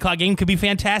the 3 o'clock game could be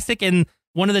fantastic, and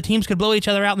one of the teams could blow each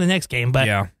other out in the next game. But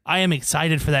I am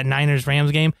excited for that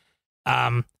Niners-Rams game.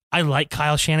 I like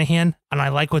Kyle Shanahan, and I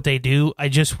like what they do. I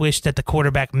just wish that the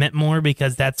quarterback meant more,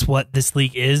 because that's what this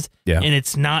league is, and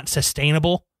it's not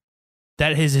sustainable.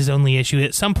 That is his only issue.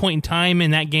 At some point in time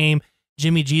in that game,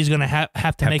 Jimmy G is going to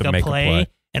have to make a play,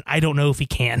 and I don't know if he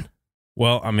can.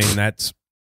 Well, I mean, that's,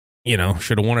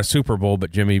 should have won a Super Bowl,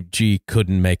 but Jimmy G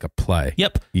couldn't make a play.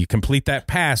 Yep. You complete that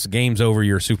pass, game's over,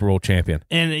 you're a Super Bowl champion.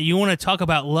 And you want to talk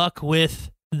about luck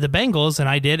with the Bengals, and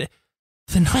I did.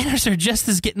 The Niners are just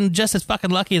as fucking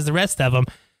lucky as the rest of them.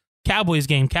 Cowboys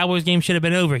game should have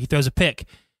been over. He throws a pick.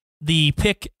 The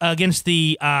pick against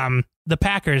the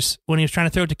Packers when he was trying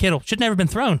to throw it to Kittle should never been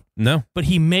thrown. No. But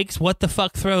he makes what the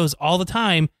fuck throws all the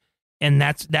time, and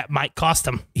that might cost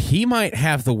him. He might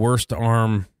have the worst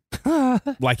arm.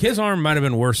 Like, his arm might have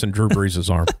been worse than Drew Brees'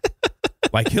 arm.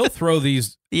 Like, he'll throw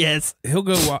these. Yes. He'll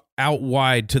go out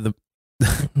wide to the.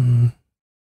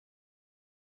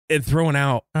 And throwing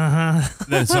out.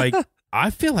 That's like, I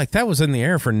feel like that was in the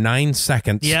air for 9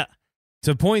 seconds. Yeah.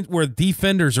 To the point where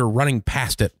defenders are running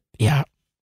past it. Yeah.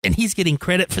 And he's getting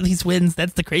credit for these wins.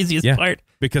 That's the craziest part.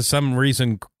 Because some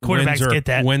reason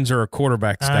quarterbacks wins are a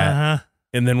quarterback stat.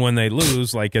 And then when they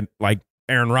lose, like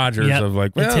Aaron Rodgers of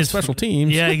like, well, it's his special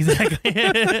teams. Yeah,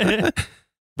 exactly.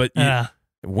 But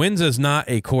wins is not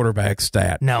a quarterback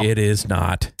stat. No. It is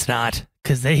not. It's not.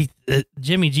 Because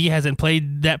Jimmy G hasn't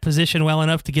played that position well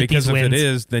enough to get these wins. Because if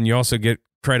it is, then you also get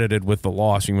credited with the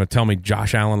loss. You're going to tell me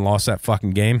Josh Allen lost that fucking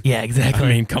game? Yeah, exactly. I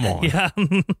mean, come on. Yeah.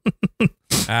 All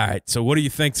right, so what do you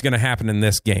think is going to happen in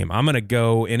this game? I'm going to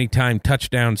go anytime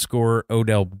touchdown scorer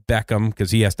Odell Beckham,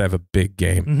 because he has to have a big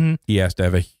game. Mm-hmm. He has to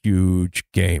have a huge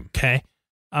game. Okay.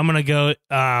 I'm going to go,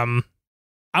 I'm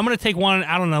going to take one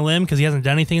out on a limb because he hasn't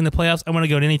done anything in the playoffs. I'm going to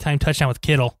go to anytime touchdown with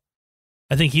Kittle.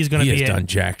 I think he's going to be He has done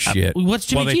jack shit. What's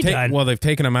Jimmy G done? Well, they've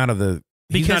taken him out of the...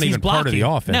 He's not even part of the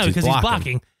offense. No, because he's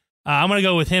blocking. I'm going to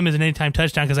go with him as an anytime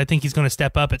touchdown because I think he's going to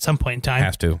step up at some point in time.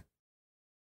 Has to.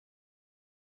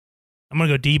 I'm going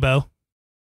to go Debo.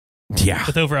 Yeah.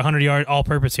 With over 100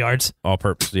 all-purpose yards.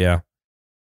 All-purpose, yeah.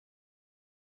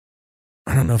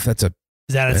 I don't know if that's a...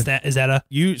 Is that a stat? Is that a...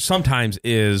 You sometimes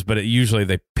is, but usually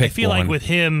they pick I feel like with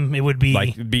him, it would be...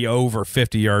 Like, be over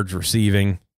 50 yards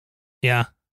receiving. Yeah.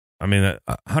 I mean,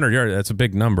 100 yards, that's a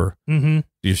big number. Mm-hmm.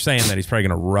 You're saying that he's probably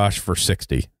going to rush for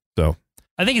 60. So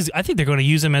I think they're going to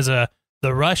use him as the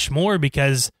rush more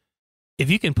because if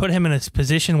you can put him in a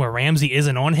position where Ramsey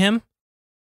isn't on him,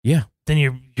 then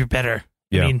you're better.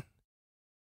 Yeah. I mean,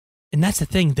 and that's the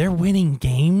thing. They're winning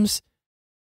games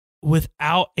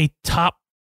without a top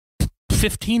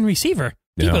 15 receiver.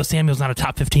 Deebo Samuel's not a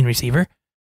top 15 receiver.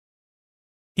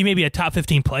 He may be a top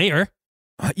 15 player.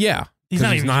 Yeah. He's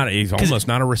almost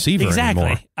not a receiver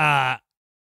anymore.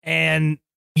 And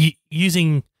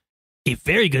using a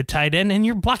very good tight end in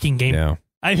your blocking game. Yeah.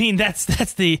 I mean, that's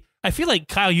the... I feel like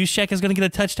Kyle Juszczyk is going to get a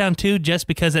touchdown too, just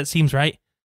because that seems right.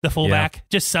 The fullback,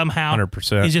 just somehow,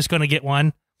 100%. He's just going to get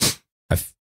one.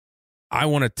 I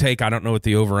want to take... I don't know what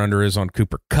the over-under is on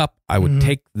Cooper Kupp. I would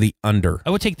take the under.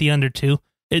 I would take the under too.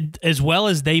 As well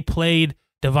as they played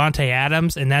Devontae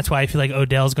Adams, and that's why I feel like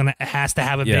Odell's has to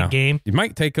have a big game. You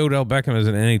might take Odell Beckham as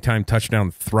an anytime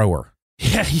touchdown thrower.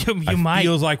 Yeah, you might.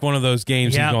 Feels like one of those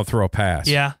games he's going to throw a pass.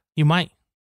 Yeah, you might.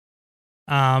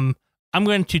 I'm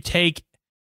going to take.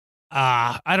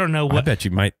 I don't know what. I bet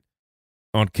you might.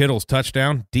 On Kittle's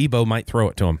touchdown, Debo might throw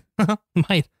it to him.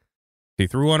 Might. He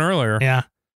threw one earlier. Yeah.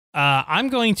 I'm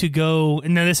going to go.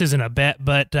 No, this isn't a bet,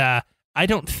 but I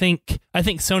think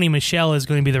Sony Michel is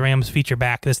going to be the Rams' feature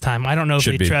back this time. I don't know if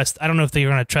I don't know if they're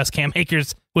going to trust Cam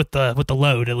Akers with the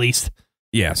load at least.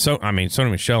 Yeah. So I mean,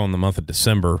 Sony Michel in the month of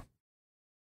December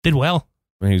did well.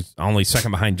 I mean, he's only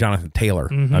second behind Jonathan Taylor.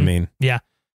 Mm-hmm. I mean, yeah.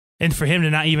 And for him to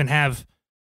not even have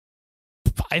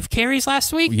 5 carries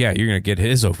last week, yeah, you're going to get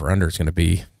his over under. It's going to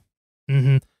be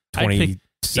 27,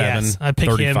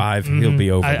 35. Him. He'll be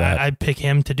over that. I'd pick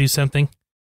him to do something.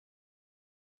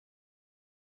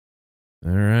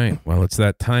 All right. Well, it's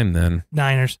that time then.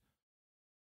 Niners.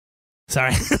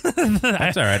 Sorry.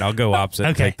 That's all right. I'll go opposite.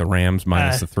 Okay. Take the Rams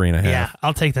minus the 3.5. Yeah,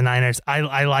 I'll take the Niners.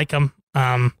 I like them.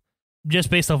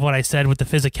 Just based off what I said with the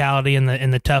physicality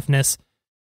and the toughness.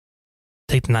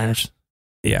 Take the Niners.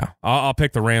 Yeah. I'll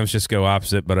pick the Rams, just go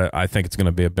opposite, but I think it's going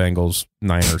to be a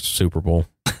Bengals-Niners Super Bowl.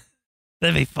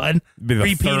 That'd be fun. Be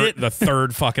the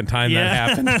third fucking time that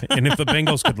happened. And if the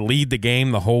Bengals could lead the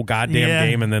game, the whole goddamn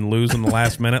game, and then lose in the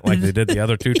last minute like they did the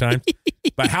other 2 times.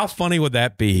 But how funny would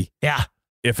that be? Yeah.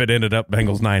 if it ended up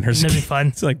Bengals-Niners. That'd be fun.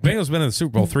 It's like Bengals been in the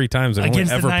Super Bowl 3 times and only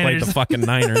Against the ever played Niners. the fucking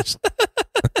Niners.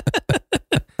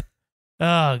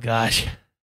 Oh, gosh.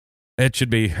 It should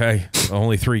be, hey,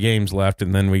 only 3 games left,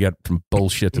 and then we got some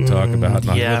bullshit to talk about.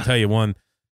 And yeah. I'll tell you one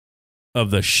of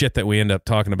the shit that we end up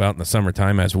talking about in the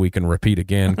summertime, as we can repeat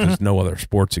again, because no other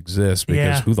sports exist,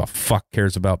 because Yeah. who the fuck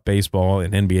cares about baseball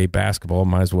and NBA basketball?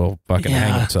 Might as well fucking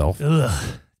hang himself.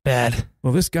 Ugh, bad.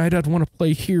 Well, this guy doesn't want to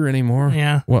play here anymore.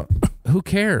 Yeah. Well, who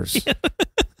cares?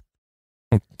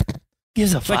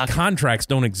 Gives a It's fuck. like contracts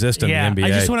don't exist in Yeah, the NBA. I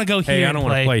just want to go here Hey, I and don't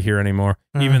want to play here anymore,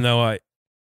 Uh-huh. even though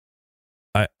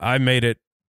I made it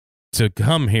to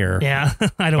come here Yeah,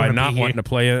 I don't by want to not be wanting here. to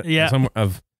play it. Yeah.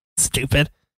 Of Stupid.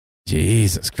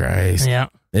 Jesus Christ. Yeah.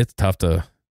 It's tough to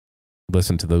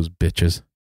listen to those bitches.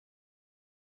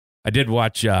 I did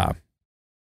watch, we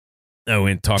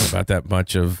didn't talk about that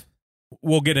much of,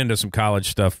 we'll get into some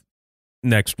college stuff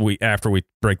next week after we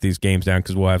break these games down,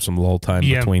 because we'll have some lull time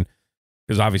between.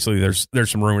 Because obviously there's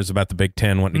some rumors about the Big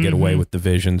Ten wanting to get away with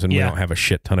divisions, and we don't have a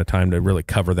shit ton of time to really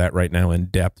cover that right now in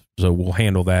depth. So we'll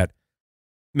handle that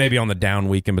maybe on the down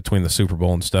week in between the Super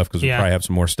Bowl and stuff, because we'll probably have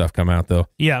some more stuff come out, though.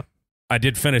 Yeah. I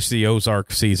did finish the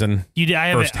Ozark season. You did.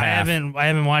 I First half.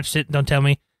 haven't watched it. Don't tell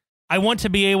me. I want to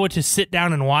be able to sit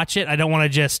down and watch it. I don't want to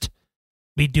just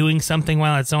be doing something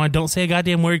while it's on. Don't say a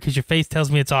goddamn word, because your face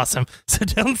tells me it's awesome. So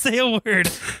don't say a word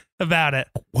about it.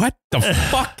 What the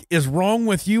fuck is wrong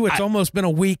with you? It's almost been a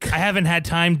week. I haven't had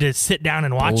time to sit down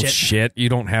and watch it. Shit, you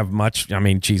don't have much. I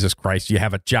mean, Jesus Christ, you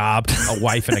have a job, a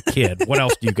wife, and a kid. What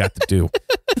else do you got to do?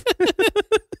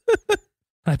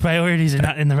 My priorities are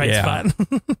not in the right spot.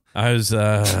 I was.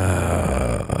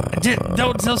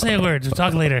 Don't say a word. We'll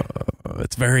talk later.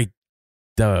 It's very.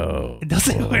 Don't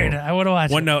say a word. I want to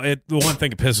watch it. No, the one thing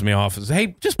that pisses me off is,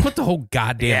 hey, just put the whole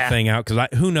goddamn thing out, because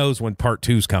who knows when part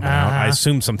 2's coming out. I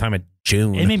assume sometime in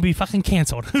June. It may be fucking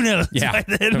canceled. Who knows? Yeah,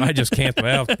 I just can't.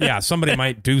 Well, yeah, somebody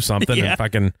might do something and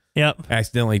fucking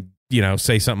accidentally,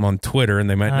 say something on Twitter, and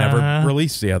they might never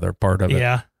release the other part of it.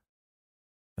 Yeah.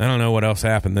 I don't know what else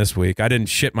happened this week. I didn't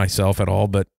shit myself at all,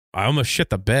 but I almost shit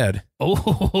the bed.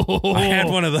 Oh, I had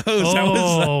one of those.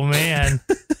 Oh, man.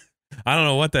 I don't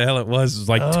know what the hell it was. It was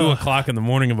like 2:00 in the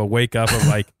morning of a wake up of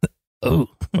like,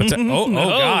 what's that?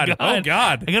 God. Oh,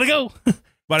 God. I gotta go.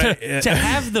 But to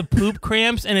have the poop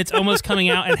cramps and it's almost coming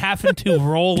out and having to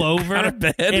roll over out of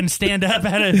bed and stand up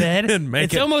out of bed. And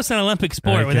it's almost an Olympic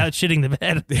sport without shitting the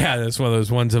bed. Yeah, that's one of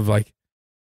those ones of like,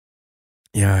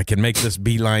 yeah, I can make this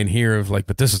beeline here of like,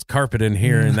 but this is carpet in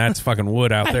here and that's fucking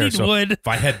wood out there. So wood. If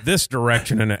I head this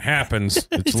direction and it happens,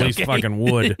 it's at least fucking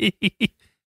wood.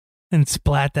 And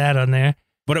splat that on there.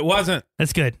 But it wasn't.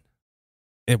 That's good.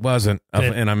 It wasn't.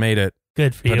 And I made it.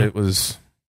 Good for you. But it was.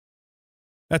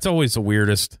 That's always the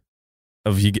weirdest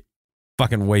of you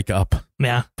fucking wake up.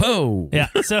 Yeah. Pooh. Yeah.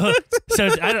 So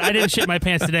I didn't shit my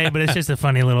pants today, but it's just a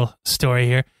funny little story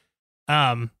here.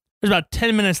 There's about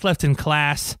 10 minutes left in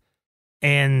class.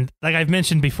 And like I've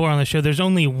mentioned before on the show, there's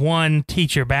only one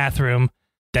teacher bathroom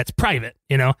that's private,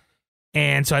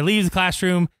 And so I leave the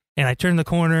classroom and I turn the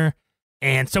corner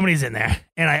and somebody's in there.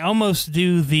 And I almost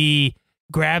do the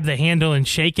grab the handle and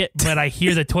shake it, but I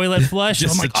hear the toilet flush.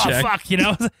 Just I'm like, to check.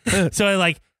 fuck, So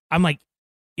I'm like,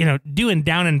 doing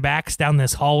down and backs down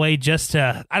this hallway just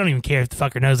to, I don't even care if the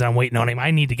fucker knows that I'm waiting on him.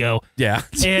 I need to go. Yeah.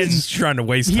 And he's trying to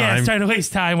waste time. Yeah, he's trying to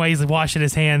waste time while he's washing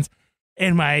his hands.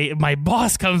 And my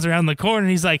boss comes around the corner and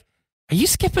he's like, are you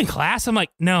skipping class? I'm like,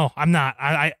 no, I'm not.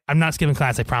 I'm not skipping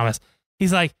class, I promise.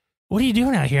 He's like, what are you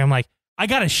doing out here? I'm like, I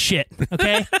got to shit,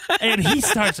 okay? And he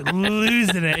starts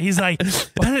losing it. He's like,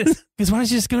 why don't you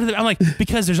just go to the... I'm like,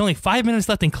 because there's only 5 minutes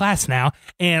left in class now,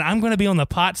 and I'm going to be on the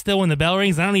pot still when the bell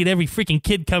rings. I don't need every freaking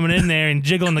kid coming in there and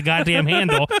jiggling the goddamn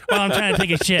handle while I'm trying to take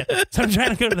a shit. So I'm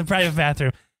trying to go to the private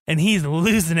bathroom, and he's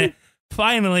losing it.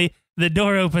 Finally, the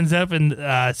door opens up,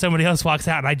 and somebody else walks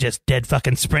out, and I just dead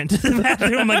fucking sprint to the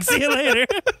bathroom. I'm like, see you later.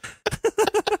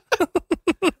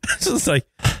 It's just like...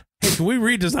 Hey, can we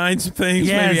redesign some things?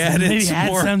 Yes, maybe add some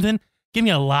more. Something. Give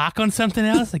me a lock on something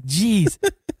else. Like, geez.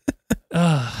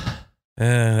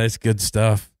 That's good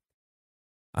stuff.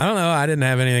 I don't know. I didn't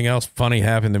have anything else funny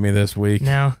happen to me this week.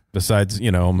 No. Besides,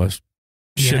 almost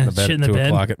shit in the bed at 2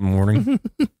 o'clock in the morning.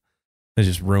 It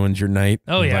just ruins your night.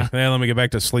 Oh, yeah. Like, let me get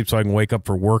back to sleep so I can wake up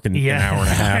for work in an hour and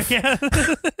a half. Yeah.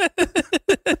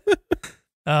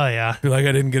 Oh, yeah. Feel like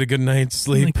I didn't get a good night's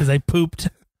sleep. Because I pooped.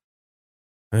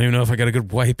 I don't even know if I got a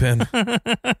good wipe in.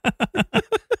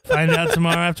 Find out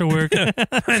tomorrow after work.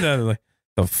 Find out, like,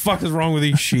 the fuck is wrong with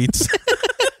these sheets?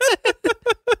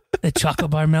 The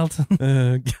chocolate bar melts.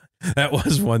 That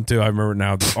was one, too. I remember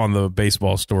now on the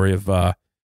baseball story of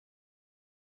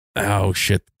Oh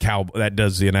shit, that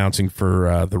does the announcing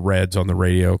for the Reds on the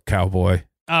radio. Cowboy.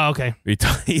 Oh, okay.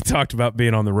 He talked about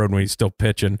being on the road when he's still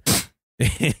pitching,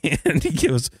 and he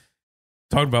was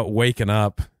talking about waking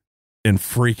up and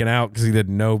freaking out because he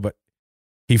didn't know, but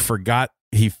he forgot.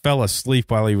 He fell asleep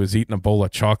while he was eating a bowl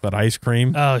of chocolate ice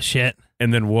cream. Oh shit!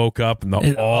 And then woke up and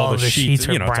all the sheets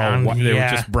were brown. It's all, they were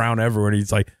just brown everywhere. And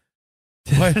he's like,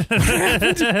 "What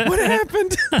happened? What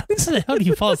happened? How the hell do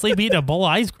you fall asleep eating a bowl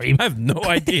of ice cream?" I have no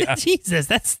idea. Jesus,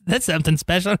 that's something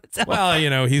special.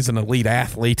 Well, he's an elite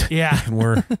athlete. Yeah, and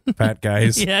we're fat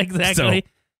guys. Yeah, exactly. So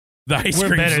the ice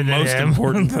cream's the most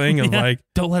important thing. Of like,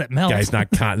 don't let it melt. Guy's not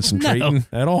concentrating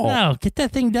at all. No, get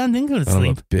that thing done, then go to Son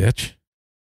sleep. of a bitch.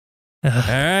 All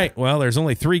right. Well, there's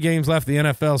only 3 games left the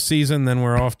NFL season. Then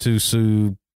we're off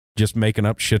to just making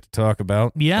up shit to talk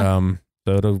about. Yeah.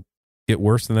 So it'll get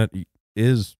worse than that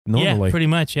is normally. Yeah, pretty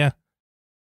much. Yeah.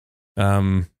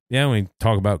 Yeah. We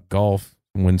talk about golf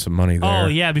and win some money there. Oh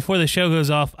yeah. Before the show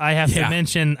goes off, I have to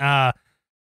mention. Shout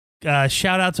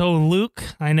out to old Luke.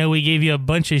 I know we gave you a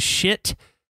bunch of shit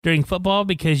during football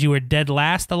because you were dead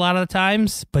last a lot of the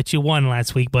times, but you won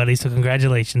last week, buddy. So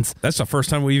congratulations. That's the first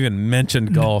time we even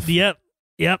mentioned golf. Yep.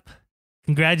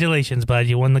 Congratulations, bud.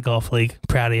 You won the golf league.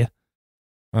 Proud of you.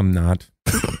 I'm not.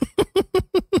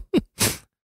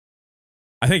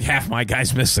 I think half my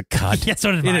guys missed the cut. Yeah,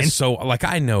 so did mine. It is so,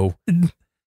 I know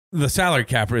the salary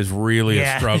cap is really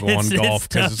a struggle on golf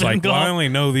because it's like, well, I only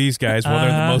know these guys. Well,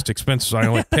 they're the most expensive, so I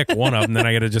only pick one of them. Then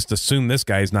I got to just assume this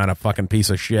guy's not a fucking piece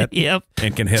of shit. Yep.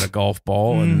 And can hit a golf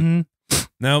ball. And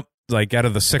nope, out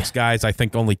of the 6 guys, I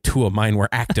think only 2 of mine were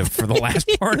active for the last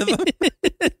part of them.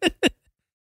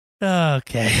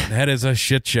 Okay. That is a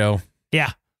shit show.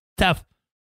 Yeah. Tough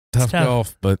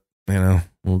Golf, but,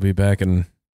 we'll be back in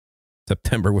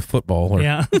September with football.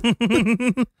 Yeah.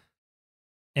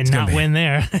 And not win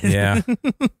there. Yeah.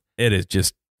 It is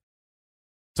just,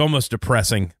 it's almost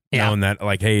depressing knowing that,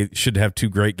 hey, should have 2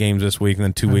 great games this week and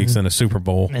then 2 weeks in a Super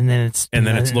Bowl. And then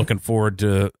it's looking forward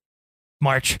to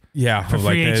March. Yeah. For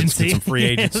free agency. Let's get some free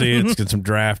agency. Let's get some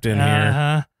draft in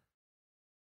here.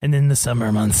 And then the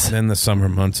summer months. Then the summer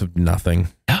months of nothing.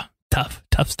 Yeah. Tough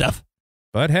stuff.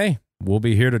 But hey, we'll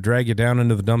be here to drag you down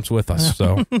into the dumps with us.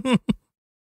 So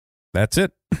that's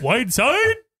it.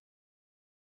 Wideside.